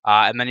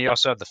 And then you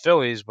also have the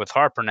Phillies with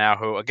Harper now,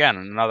 who again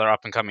another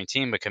up and coming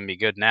team but can be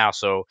good now.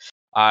 So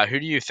who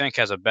do you think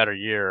has a better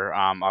year?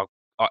 I'll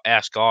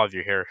ask all of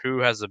you here. Who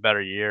has the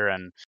better year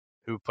and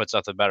who puts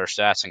up the better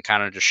stats and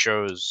kind of just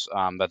shows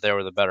that they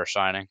were the better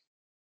signing?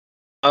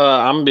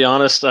 I'm gonna be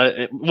honest.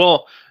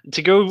 Well,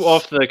 to go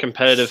off the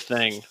competitive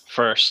thing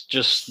first,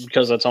 just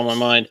because that's on my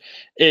mind,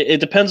 it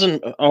depends on,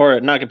 or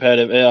not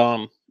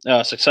competitive,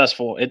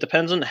 successful. It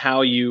depends on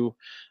how you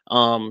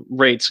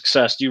rate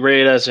success. Do you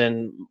rate it as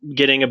in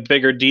getting a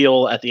bigger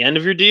deal at the end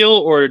of your deal,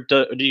 or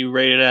do you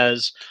rate it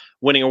as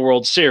winning a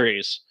World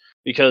Series?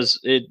 Because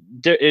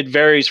it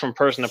varies from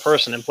person to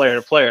person and player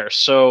to player.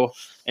 So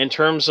in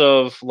terms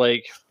of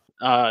like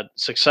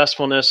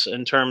successfulness,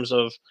 in terms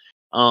of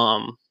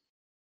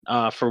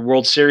for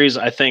World Series,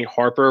 I think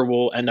Harper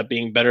will end up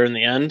being better in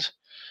the end.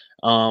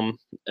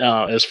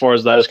 As far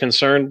as that is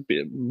concerned,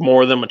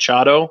 more than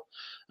Machado,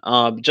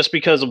 just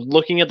because of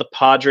looking at the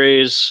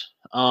Padres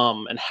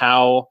and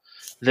how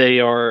they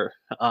are,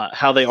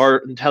 how they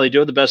do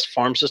have the best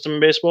farm system in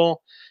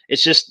baseball.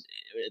 It's just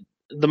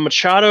the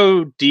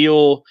Machado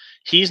deal.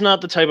 He's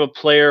not the type of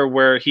player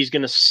where he's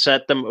going to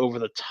set them over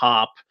the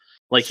top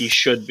like he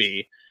should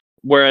be.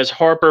 Whereas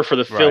Harper for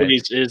the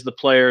Phillies is the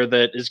player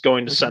that is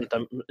going to send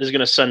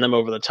them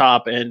over the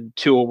top and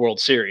to a World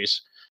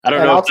Series. I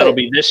don't know if that'll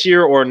be this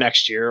year or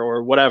next year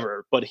or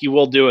whatever, but he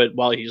will do it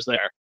while he's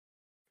there.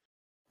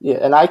 Yeah,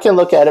 and I can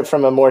look at it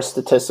from a more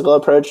statistical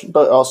approach,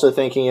 but also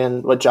thinking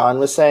in what John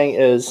was saying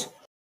is,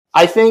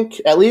 I think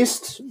at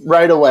least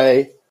right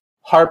away,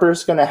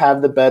 Harper's going to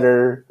have the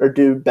better or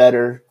do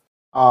better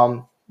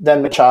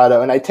than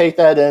Machado. And I take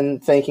that in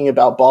thinking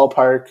about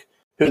ballpark,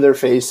 who they're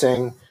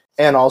facing,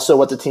 and also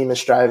what the team is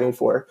striving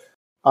for.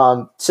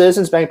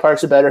 Citizens Bank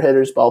Park's a better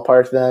hitter's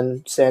ballpark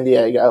than San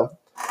Diego.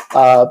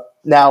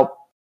 Now,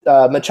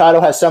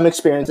 Machado has some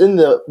experience in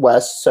the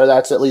West, so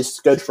that's at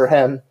least good for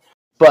him.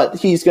 But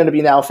he's going to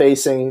be now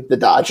facing the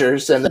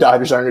Dodgers, and the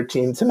Dodgers aren't a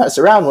team to mess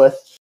around with.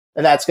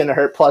 And that's going to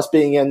hurt. Plus,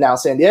 being in now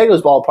San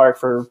Diego's ballpark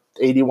for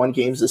 81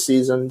 games this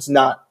season is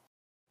not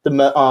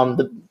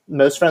the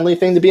most friendly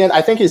thing to be in.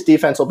 I think his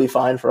defense will be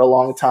fine for a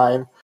long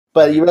time.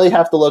 But you really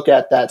have to look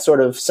at that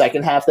sort of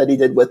second half that he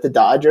did with the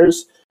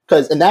Dodgers.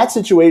 Because in that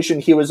situation,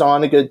 he was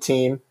on a good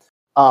team,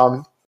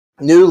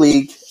 new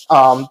league,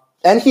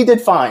 and he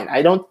did fine.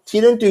 He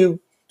didn't do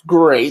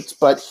great,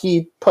 but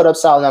he put up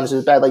solid numbers. He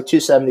was bad, like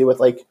 270 with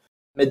like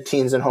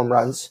mid-teens and home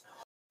runs.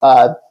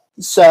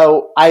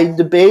 So I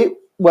debate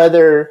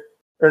whether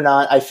or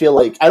not I feel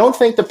like I don't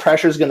think the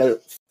pressure is going to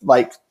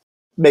like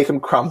make him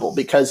crumble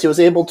because he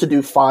was able to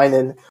do fine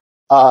in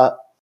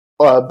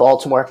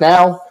Baltimore.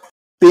 Now,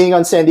 being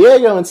on San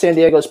Diego and San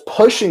Diego's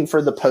pushing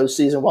for the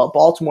postseason while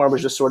Baltimore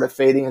was just sort of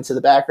fading into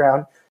the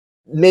background,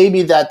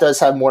 maybe that does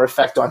have more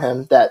effect on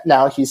him that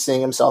now he's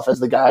seeing himself as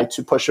the guy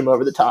to push him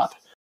over the top.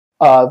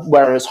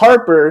 Whereas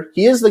Harper,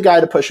 he is the guy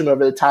to push him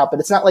over the top,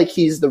 but it's not like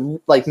he's the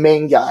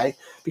main guy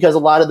because a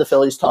lot of the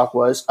Phillies talk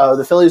was, oh,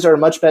 the Phillies are a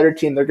much better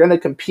team. They're going to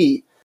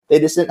compete. They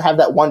just didn't have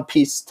that one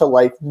piece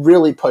to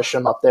really push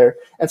him up there.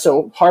 And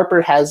so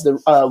Harper has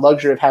the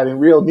luxury of having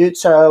Real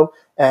Muto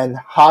and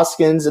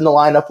Hoskins in the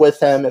lineup with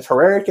him. If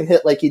Herrera can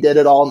hit like he did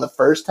it all in the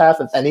first half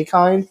of any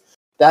kind,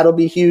 that'll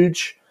be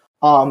huge.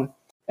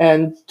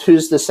 And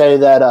who's to say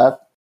that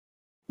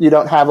you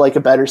don't have a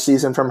better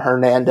season from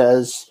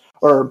Hernandez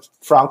or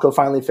Franco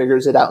finally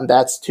figures it out and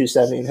bats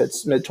 270 and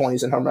hits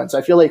mid-20s and home runs.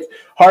 I feel like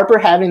Harper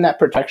having that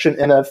protection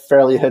in a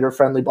fairly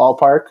hitter-friendly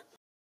ballpark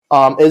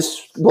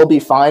will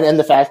be fine. And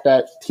the fact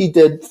that he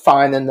did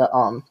fine in the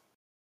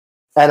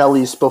NL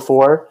East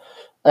before,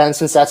 and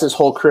since that's his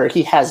whole career,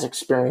 he has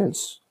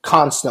experience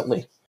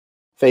constantly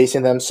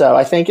facing them. So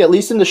I think at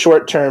least in the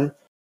short term,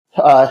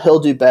 he'll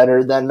do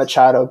better than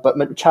Machado. But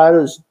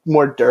Machado is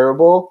more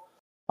durable,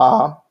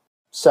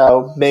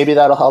 so maybe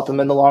that'll help him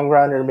in the long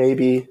run, or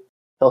maybe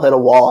he'll hit a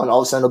wall and all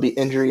of a sudden it'll be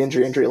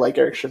injury like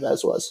Eric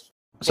Chavez was.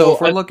 So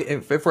if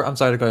we're I'm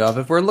sorry to cut you off.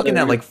 If we're looking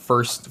at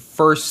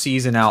first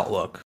season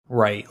outlook,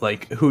 right?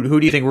 Who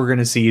do you think we're going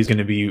to see is going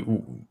to be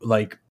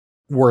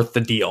worth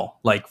the deal?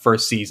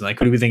 First season,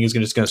 who do we think is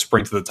just going to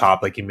spring to the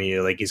top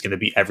immediately? He's going to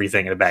be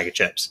everything in a bag of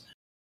chips.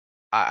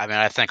 I mean,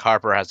 I think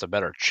Harper has a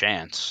better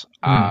chance.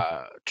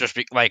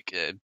 Basically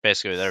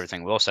with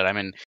everything Will said. I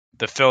mean,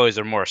 the Phillies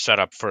are more set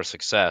up for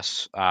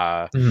success.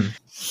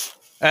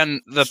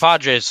 And the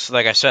Padres,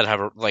 like I said,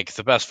 have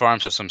the best farm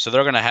system, so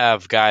they're going to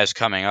have guys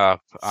coming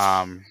up.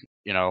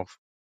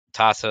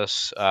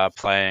 Tatis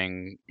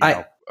playing,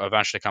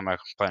 eventually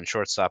playing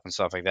shortstop and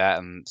stuff like that,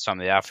 and some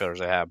of the outfielders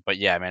they have. But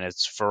yeah, I mean,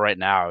 it's for right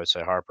now. I would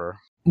say Harper.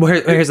 Well,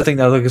 here's the thing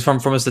though, because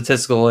from a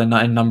statistical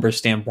and numbers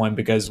standpoint,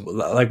 because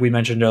like we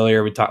mentioned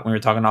earlier, when we were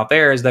talking off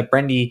there, is that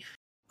Brendy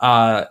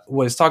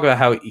was talking about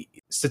how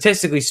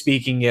statistically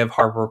speaking, you have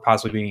Harper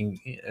possibly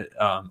being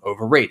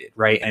overrated,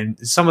 right? And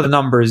some of the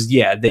numbers,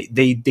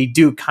 they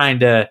do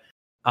kind of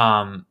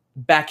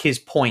back his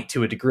point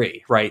to a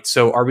degree, right?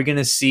 So are we going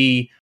to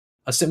see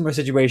a similar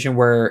situation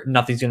where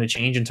nothing's going to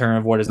change in terms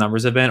of what his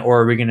numbers have been,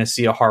 or are we going to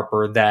see a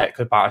Harper that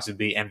could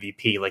possibly be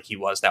MVP like he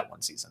was that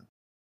one season?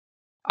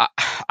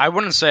 I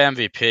wouldn't say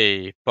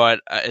MVP,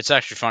 but it's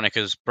actually funny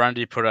because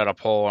Brendy put out a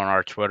poll on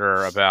our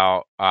Twitter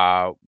about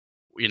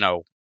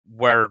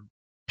where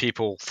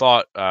people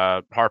thought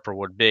Harper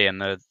would be,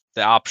 and the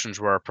options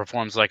were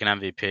performs like an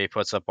MVP,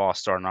 puts up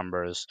all-star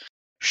numbers,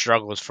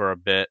 struggles for a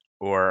bit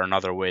or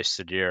another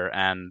wasted year.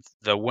 And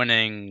the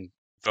winning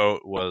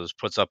vote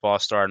puts up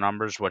all-star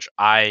numbers, which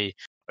I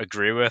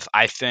agree with.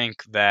 I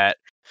think that,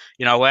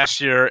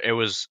 last year it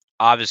was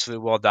obviously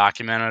well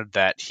documented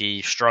that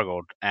he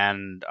struggled,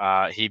 and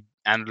he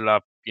ended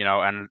up,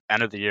 and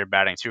end of the year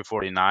batting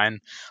 249,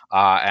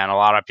 and a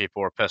lot of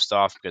people were pissed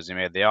off because he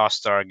made the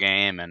All-Star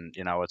game, and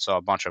it's all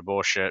a bunch of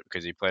bullshit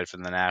because he played for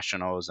the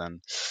Nationals,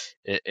 and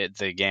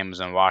the game was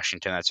in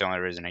Washington. That's the only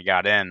reason he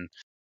got in.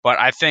 But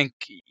I think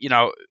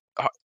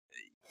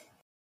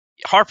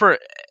Harper,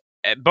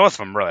 both of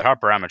them really,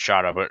 Harper and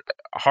Machado, but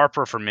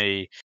Harper for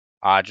me,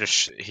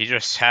 he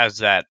just has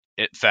that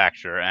it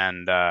factor,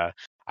 and I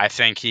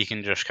think he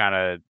can just kind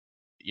of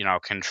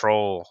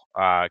control,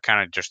 kind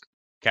of just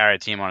carry a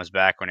team on his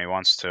back when he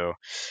wants to.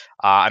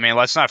 I mean,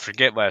 let's not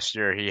forget last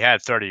year he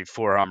had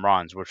 34 home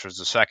runs, which was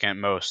the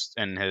second most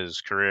in his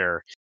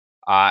career.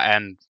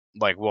 And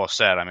like Will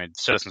said, I mean,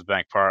 Citizens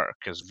Bank Park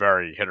is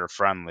very hitter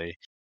friendly.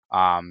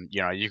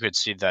 You could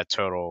see that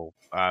total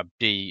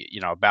be,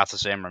 about the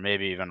same or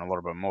maybe even a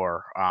little bit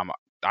more.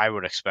 I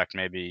would expect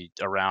maybe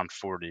around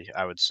 40,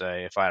 I would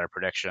say, if I had a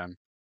prediction.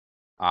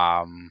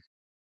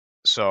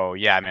 So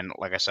yeah, I mean,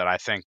 like I said, I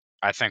think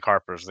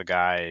Harper's the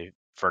guy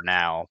for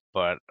now,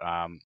 but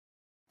and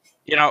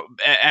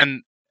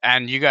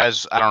you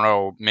guys, I don't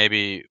know,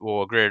 maybe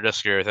will agree or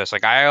disagree with this.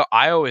 Like I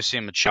always see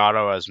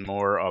Machado as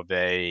more of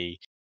a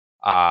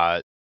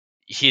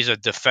he's a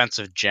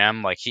defensive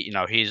gem. Like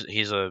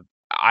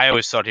I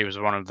always thought he was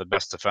one of the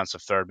best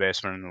defensive third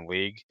basemen in the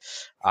league.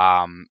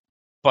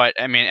 But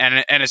I mean,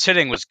 and his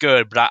hitting was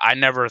good, but I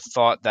never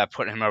thought that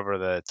put him over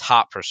the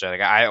top per se.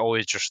 Like I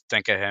always just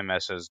think of him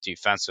as his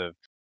defensive,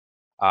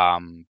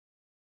 game.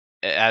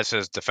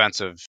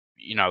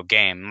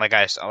 Like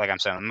I'm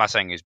saying, I'm not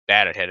saying he's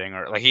bad at hitting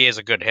or like he is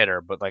a good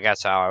hitter, but like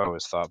that's how I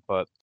always thought.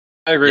 But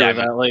I agree with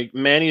that. Like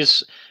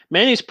Manny's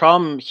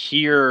problem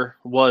here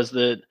was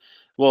that,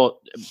 well,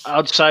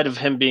 outside of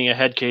him being a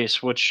head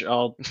case, which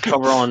I'll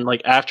cover on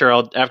like after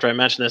I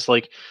mention this,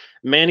 like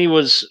Manny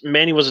was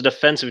a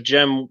defensive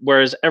gem,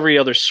 whereas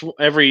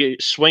every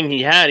swing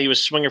he had, he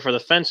was swinging for the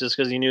fences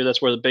because he knew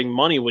that's where the big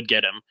money would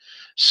get him.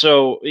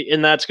 So,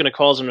 and that's going to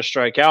cause him to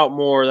strike out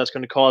more. That's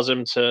going to cause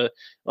him to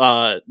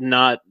he's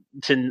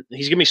going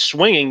to be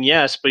swinging,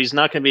 yes, but he's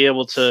not going to be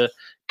able to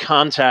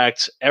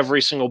contact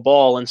every single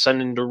ball and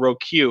send it into row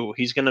Q.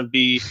 He's going to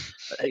be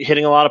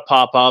hitting a lot of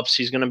pop-ups.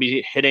 He's going to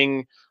be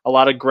hitting a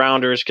lot of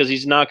grounders because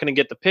he's not going to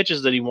get the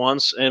pitches that he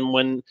wants. And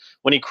when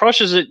he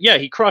crushes it, yeah,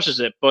 he crushes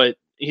it, but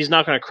he's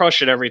not going to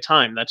crush it every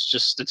time. That's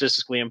just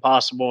statistically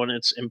impossible, and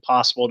it's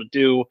impossible to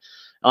do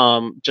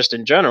just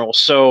in general.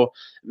 So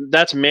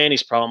that's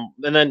Manny's problem.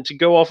 And then to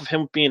go off of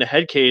him being a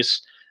head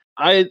case,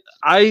 I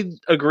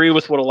agree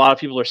with what a lot of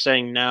people are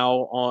saying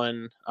now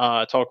on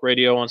talk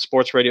radio, on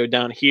sports radio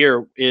down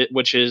here,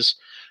 which is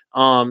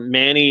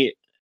Manny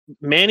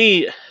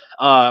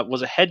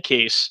was a head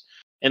case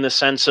in the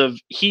sense of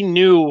he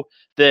knew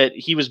that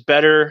he was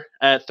better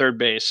at third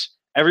base.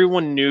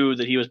 Everyone knew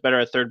that he was better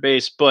at third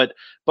base, but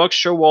Buck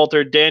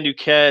Showalter, Dan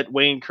Duquette,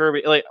 Wayne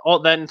Kirby, like all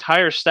that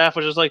entire staff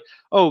was just like,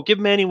 oh, give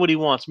Manny what he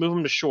wants, move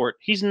him to short.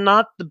 He's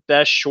not the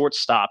best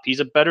shortstop. He's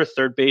a better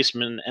third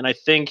baseman, and I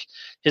think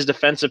his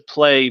defensive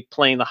play,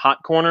 playing the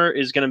hot corner,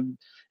 is going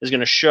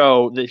to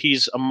show that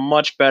he's a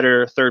much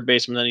better third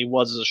baseman than he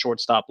was as a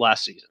shortstop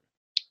last season.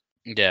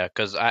 Yeah,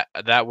 because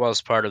that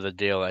was part of the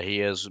deal that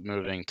he is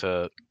moving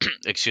to.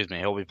 Excuse me,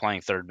 he'll be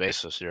playing third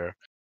base this year.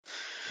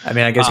 I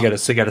mean, I guess you got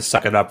to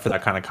suck it up for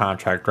that kind of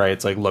contract, right?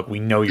 It's like, look, we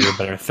know you're a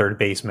better third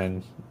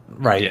baseman,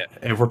 right? Yeah.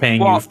 If we're paying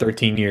you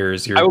 13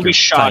 years, I would be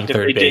shocked if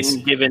they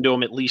didn't give in to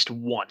him at least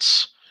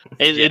once,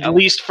 at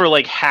least for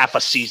like half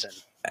a season.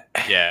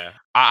 Yeah,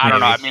 I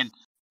don't know. I mean,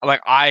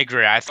 like I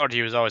agree. I thought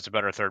he was always a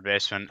better third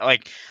baseman.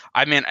 Like,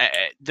 I mean,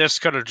 this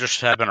could have just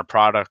been a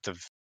product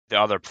of the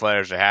other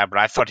players they had, but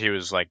I thought he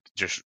was like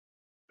just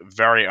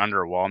very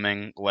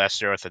underwhelming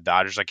last year with the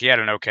Dodgers. Like he had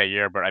an okay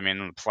year, but I mean,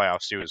 in the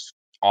playoffs he was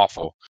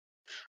awful.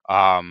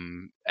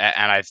 And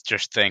I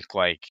just think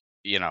like,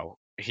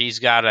 he's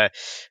got to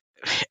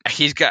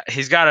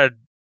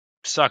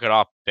suck it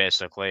up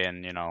basically,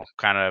 and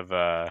kind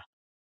of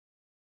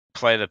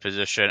play the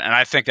position. And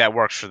I think that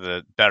works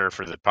better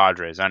for the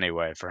Padres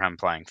anyway, for him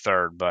playing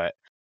third. But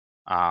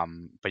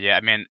yeah,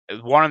 I mean,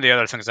 one of the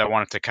other things I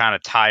wanted to kind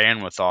of tie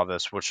in with all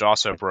this, which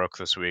also broke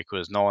this week,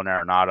 was Nolan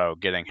Arenado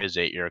getting his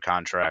 8-year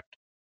contract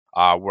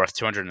worth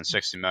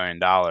 $260 million.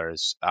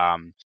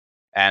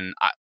 And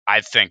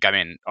I think, I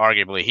mean,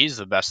 arguably he's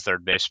the best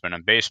third baseman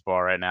in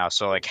baseball right now.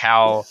 So like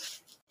how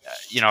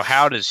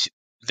does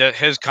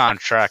his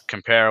contract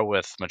compare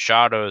with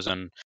Machado's?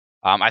 And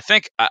I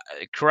think,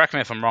 correct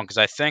me if I'm wrong, because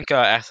I think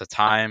at the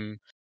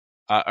time,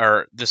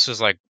 or this is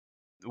like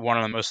one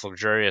of the most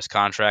luxurious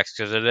contracts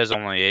because it is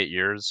only 8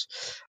 years.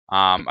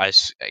 I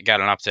got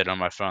an update on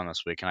my phone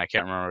this week, and I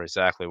can't remember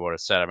exactly what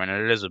it said. I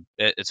mean,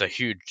 it's a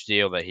huge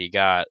deal that he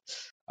got.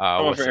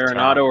 For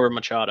Arenado or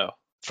Machado?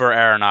 For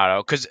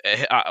Arenado, because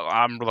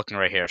I'm looking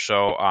right here.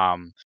 So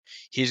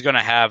he's going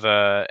to have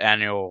an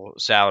annual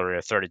salary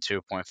of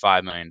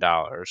 $32.5 million,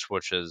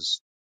 which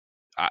is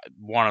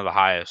one of the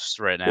highest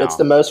right now. It's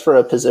the most for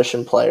a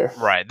position player.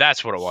 Right,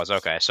 that's what it was.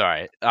 Okay,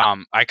 sorry.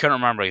 I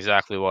couldn't remember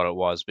exactly what it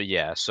was, but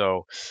yeah.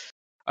 So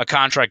a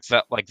contract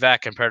like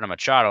that compared to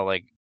Machado,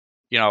 like,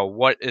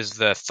 what is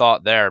the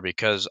thought there?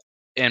 Because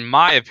in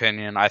my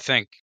opinion, I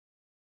think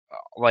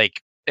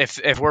like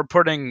if we're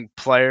putting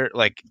players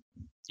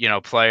in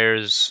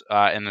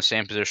the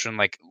same position,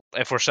 like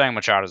if we're saying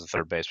Machado's the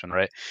third baseman,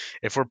 right?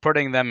 If we're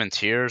putting them in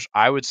tiers,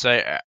 I would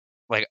say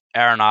like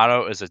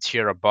Arenado is a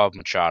tier above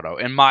Machado,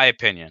 in my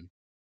opinion,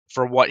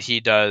 for what he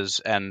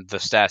does and the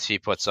stats he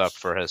puts up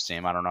for his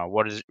team. I don't know.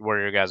 What are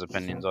your guys'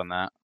 opinions on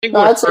that? No,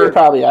 I'd say you're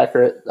probably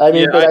accurate. I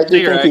mean, but I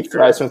do think he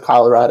thrives from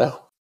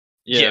Colorado.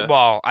 Yeah.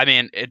 Well, I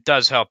mean, it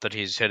does help that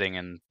he's hitting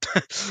in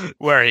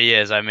where he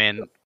is. I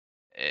mean,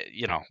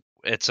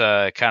 it's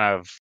a kind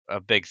of a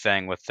big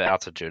thing with the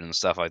altitude and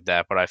stuff like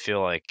that, but I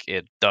feel like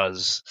it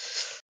does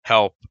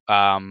help.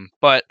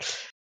 But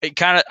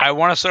it I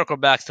want to circle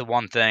back to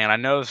one thing, and I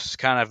know this is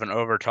kind of an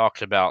over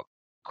talked about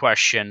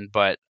question,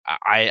 but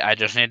I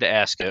just need to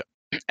ask it.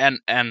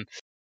 And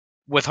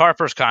with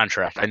Harper's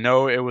contract, I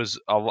know it was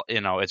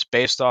it's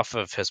based off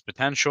of his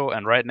potential,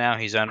 and right now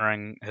he's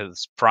entering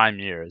his prime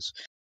years.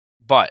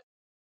 But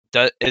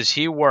is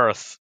he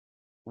worth,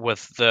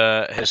 with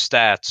his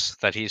stats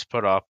that he's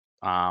put up,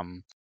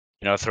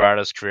 throughout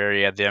his career?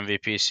 He had the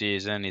MVP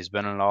season. He's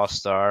been an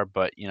All-Star,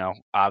 but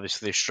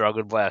obviously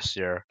struggled last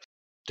year.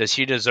 Does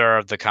he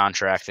deserve the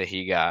contract that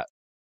he got?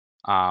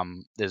 I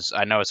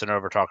know it's an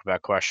over talked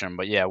about question,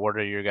 but yeah, what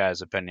are your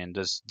guys' opinion?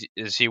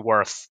 Is he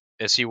worth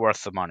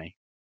the money?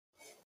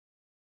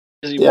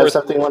 Do you have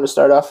something you want to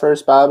start off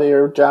first, Bobby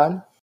or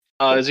John?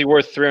 Is he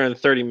worth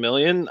 $330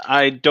 million?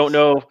 I don't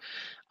know.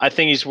 I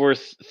think he's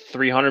worth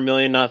 $300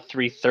 million, not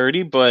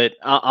 $330. But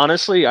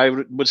honestly, I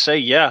would say,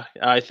 yeah,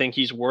 I think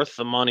he's worth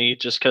the money.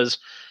 Just because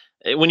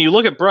when you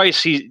look at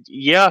Bryce, he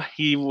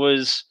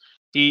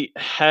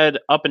had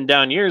up and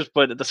down years,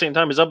 but at the same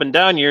time, his up and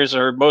down years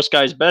are most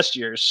guys' best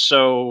years.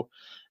 So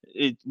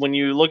when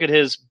you look at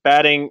his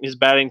batting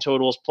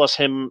totals plus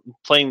him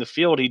playing the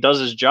field, he does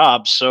his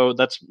job. So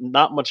that's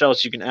not much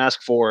else you can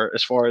ask for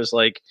as far as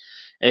like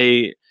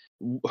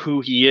who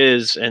he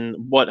is and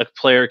what a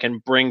player can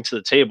bring to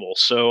the table.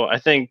 So I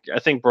think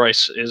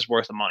Bryce is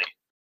worth the money.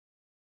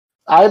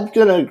 I'm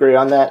gonna agree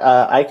on that.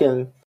 I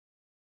can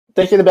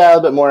thinking about it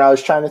a bit more. I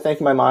was trying to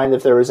think in my mind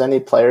if there was any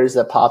players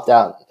that popped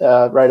out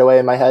right away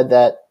in my head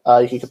that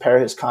you could compare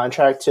his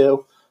contract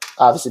to.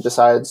 Obviously,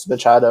 besides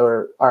Machado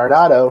or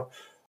Arenado.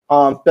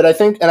 But I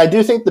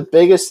do think the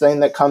biggest thing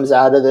that comes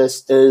out of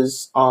this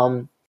is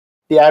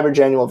the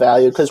average annual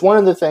value. Because one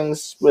of the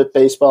things with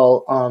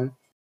baseball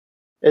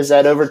is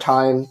that over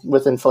time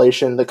with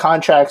inflation, the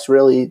contracts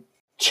really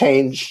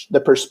change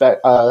the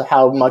perspective,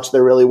 how much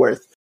they're really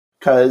worth.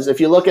 Because if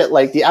you look at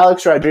like the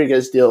Alex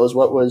Rodriguez deal is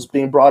what was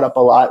being brought up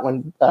a lot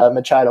when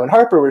Machado and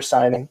Harper were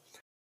signing,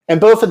 and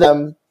both of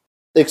them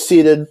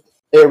exceeded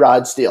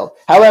A-Rod's deal.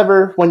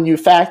 However, when you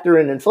factor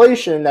in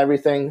inflation and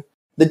everything,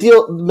 the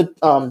deal,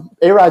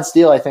 A-Rod's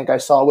deal, I think I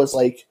saw was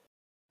like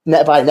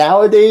by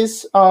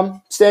nowadays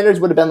standards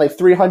would have been like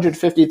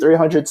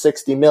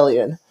 360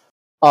 million.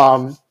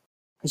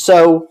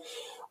 So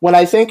when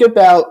I think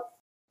about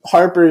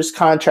Harper's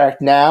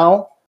contract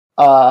now,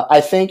 I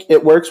think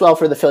it works well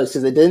for the Phillies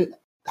because they didn't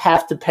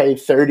have to pay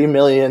 $30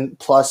 million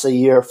plus a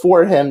year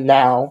for him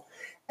now.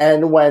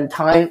 And when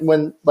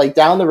like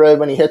down the road,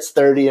 when he hits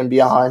 30 and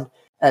beyond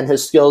and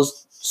his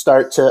skills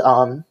start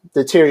to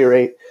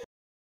deteriorate,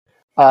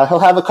 he'll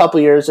have a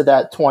couple years of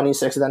that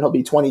 26 and then he'll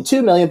be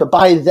 22 million. But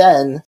by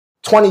then,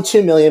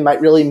 22 million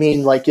might really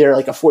mean like you're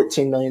like a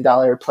 $14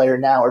 million player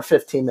now or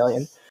 15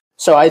 million.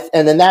 So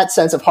and in that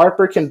sense, if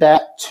Harper can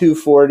bat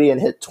 240 and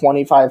hit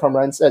 25 home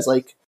runs as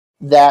like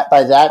that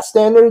by that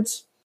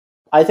standards,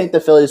 I think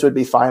the Phillies would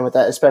be fine with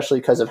that, especially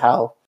because of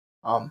how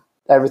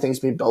everything's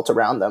being built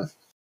around them.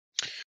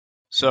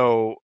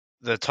 So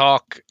the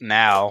talk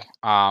now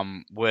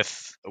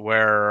with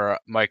where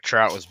Mike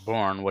Trout was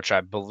born, which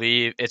I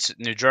believe it's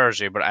New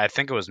Jersey, but I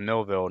think it was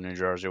Millville, New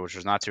Jersey, which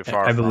is not too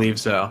far. I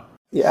believe so.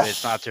 Yeah,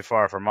 it's not too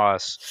far from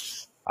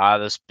us.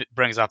 This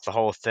brings up the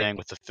whole thing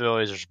with the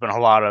Phillies. There's been a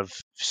lot of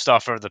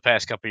stuff over the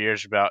past couple of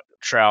years about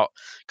Trout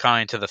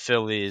coming to the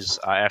Phillies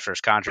after his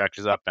contract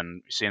is up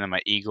and seeing him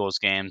at Eagles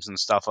games and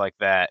stuff like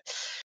that.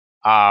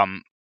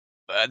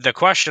 The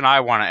question I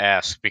want to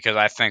ask, because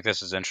I think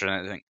this is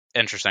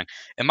interesting.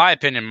 In my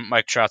opinion,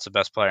 Mike Trout's the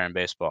best player in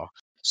baseball.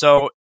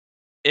 So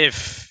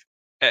if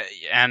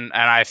and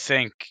I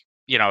think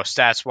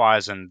stats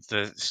wise and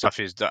the stuff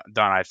he's done,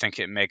 I think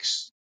it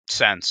makes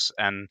sense.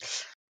 And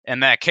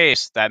in that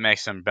case, that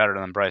makes him better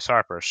than Bryce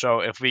Harper.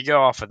 So if we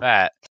go off of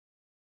that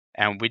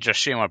and we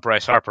just see what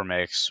Bryce Harper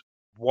makes,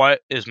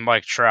 what is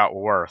Mike Trout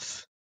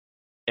worth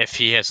if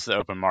he hits the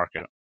open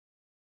market?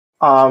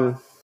 I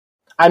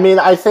mean,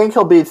 I think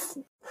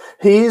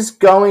he's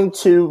going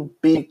to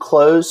be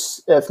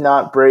close, if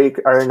not break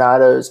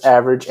Arenado's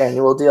average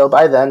annual deal.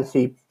 By then,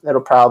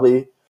 it'll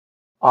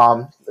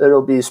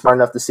be smart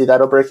enough to see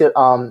that'll break it.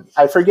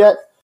 I forget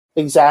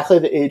exactly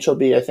the age he'll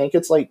be. I think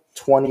it's like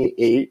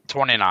 28.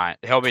 29.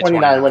 He'll be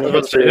 29 when he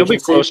hits free He'll be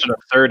agency. closer to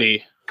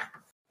 30.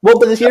 Well,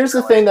 but here's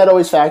the thing that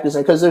always factors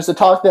in, because there's a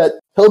talk that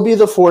he'll be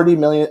the $40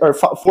 million or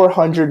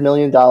 $400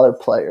 million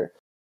player.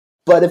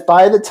 But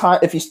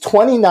if he's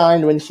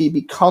 29 when he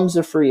becomes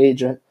a free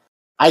agent,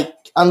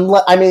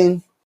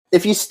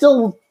 if he's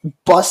still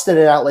busting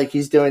it out like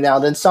he's doing now,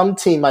 then some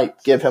team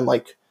might give him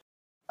like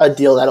a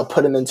deal that'll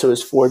put him into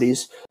his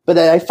 40s. But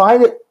I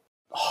find it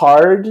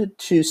hard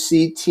to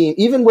see team,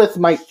 even with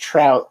Mike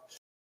Trout.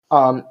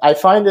 I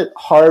find it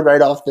hard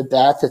right off the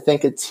bat to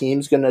think a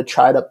team's going to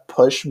try to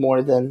push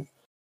more than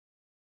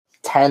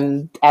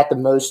 10, at the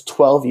most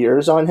 12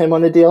 years on him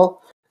on a deal.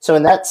 So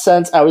in that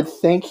sense, I would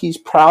think he's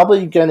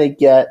probably going to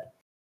get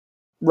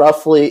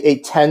roughly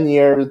a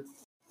 10-year,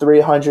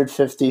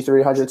 $350,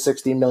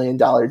 $360 million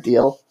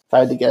deal, if I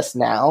had to guess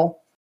now.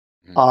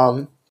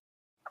 Then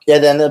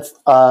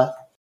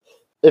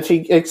if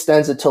he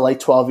extends it to like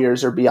 12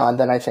 years or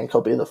beyond, then I think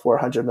he'll be the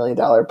 $400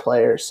 million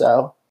player.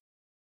 So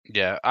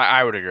yeah,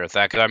 I would agree with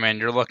that, because I mean,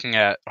 you're looking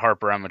at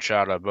Harper and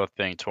Machado both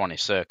being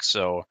 26,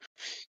 so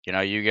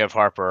you give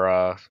Harper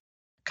a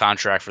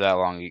contract for that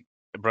long, it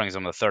brings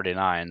him to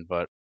 39.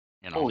 But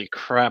holy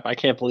crap! I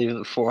can't believe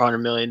that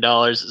 $400 million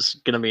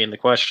is going to be in the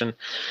question.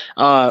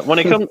 When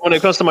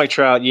it comes to Mike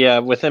Trout, yeah,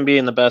 with him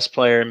being the best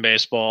player in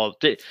baseball,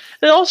 and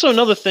also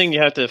another thing you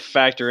have to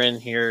factor in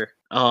here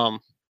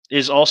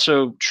is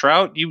also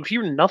Trout. You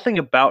hear nothing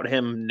about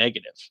him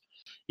negative.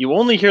 You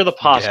only hear the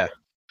positive. Yeah.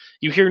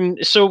 You hear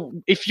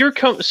if you're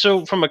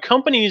from a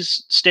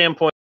company's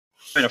standpoint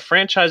and a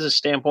franchise's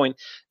standpoint,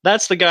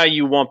 that's the guy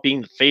you want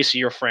being the face of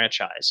your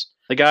franchise.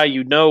 The guy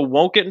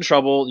won't get in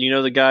trouble.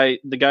 The guy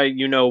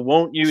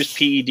won't use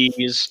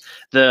PEDs.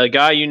 The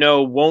guy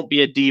won't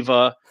be a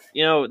diva.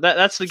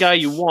 That's the guy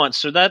you want.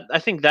 So that, I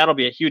think that'll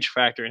be a huge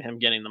factor in him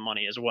getting the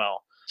money as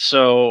well.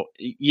 So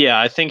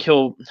yeah, I think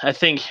he'll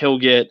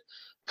get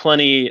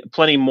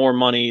plenty more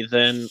money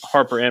than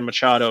Harper and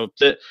Machado.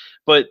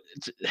 But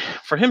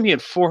for him being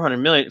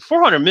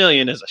 $400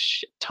 million is a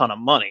shit ton of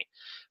money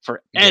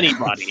for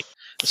anybody. Yeah.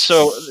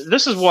 So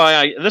this is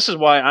why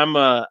I'm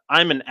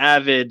an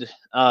avid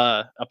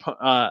like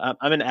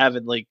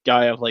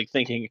guy of like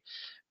thinking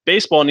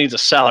baseball needs a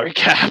salary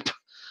cap.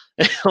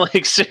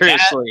 Like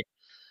seriously.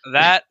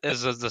 That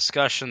is a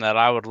discussion that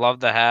I would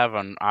love to have,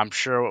 and I'm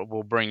sure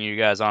we'll bring you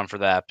guys on for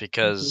that,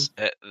 because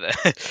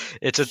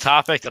it's a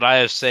topic that I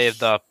have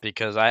saved up,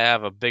 because I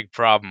have a big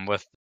problem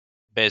with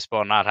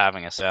baseball not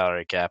having a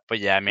salary cap. But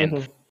yeah, I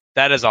mean,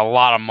 that is a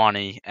lot of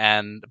money.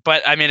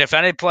 But I mean, if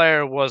any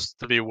player was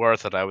to be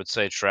worth it, I would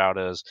say Trout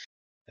is.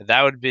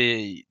 That'd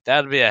be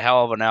a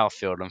hell of an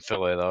outfield in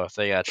Philly, though, if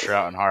they got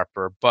Trout and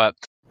Harper. But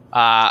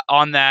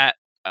on that,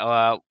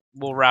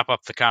 we'll wrap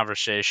up the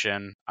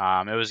conversation.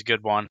 It was a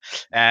good one,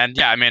 and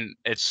yeah, I mean,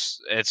 it's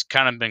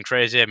kind of been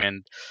crazy. I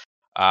mean,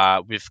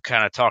 we've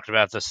kind of talked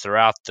about this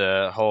throughout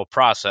the whole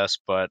process,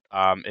 but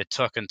it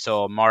took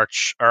until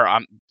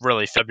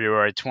really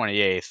February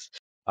 28th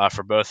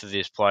for both of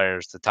these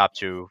players, the top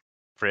two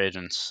free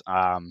agents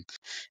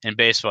in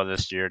baseball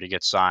this year, to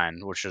get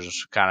signed, which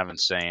is kind of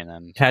insane.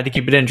 And had to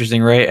keep it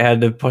interesting, right?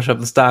 Had to push up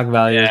the stock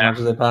value as much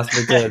as they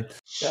possibly could.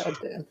 God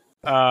damn.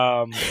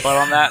 But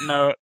on that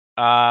note,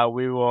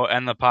 we will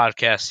end the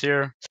podcast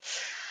here.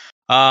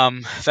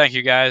 Thank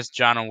you guys,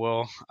 John and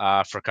Will,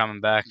 for coming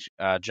back.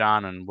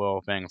 John and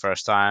Will being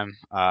first time.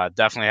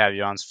 Definitely have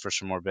you on for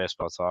some more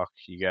baseball talk.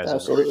 You guys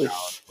absolutely. are really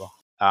knowledgeable.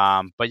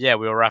 But yeah,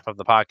 we will wrap up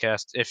the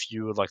podcast. If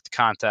you would like to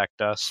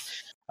contact us,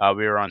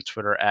 we are on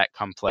Twitter at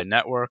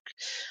ComePlayNetwork.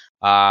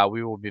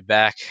 We will be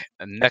back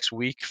next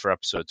week for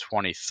episode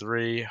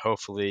 23.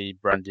 Hopefully,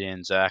 Brendy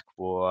and Zach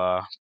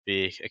will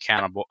be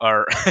accountable,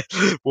 or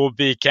will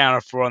be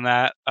accounted for on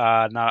that.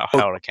 Not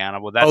held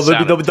accountable.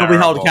 They'll be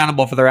held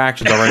accountable for their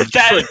actions already.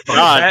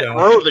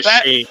 Throw the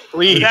shade,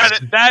 please.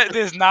 That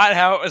is not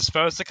how it was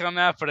supposed to come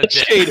out, but it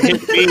did. Shade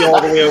hit me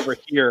all the way over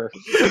here.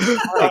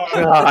 Oh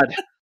my God.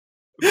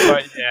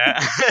 But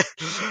yeah,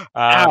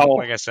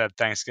 like I said,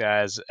 thanks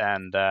guys,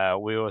 and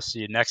we will see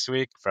you next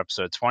week for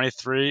episode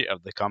 23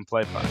 of the Come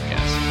Play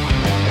Podcast.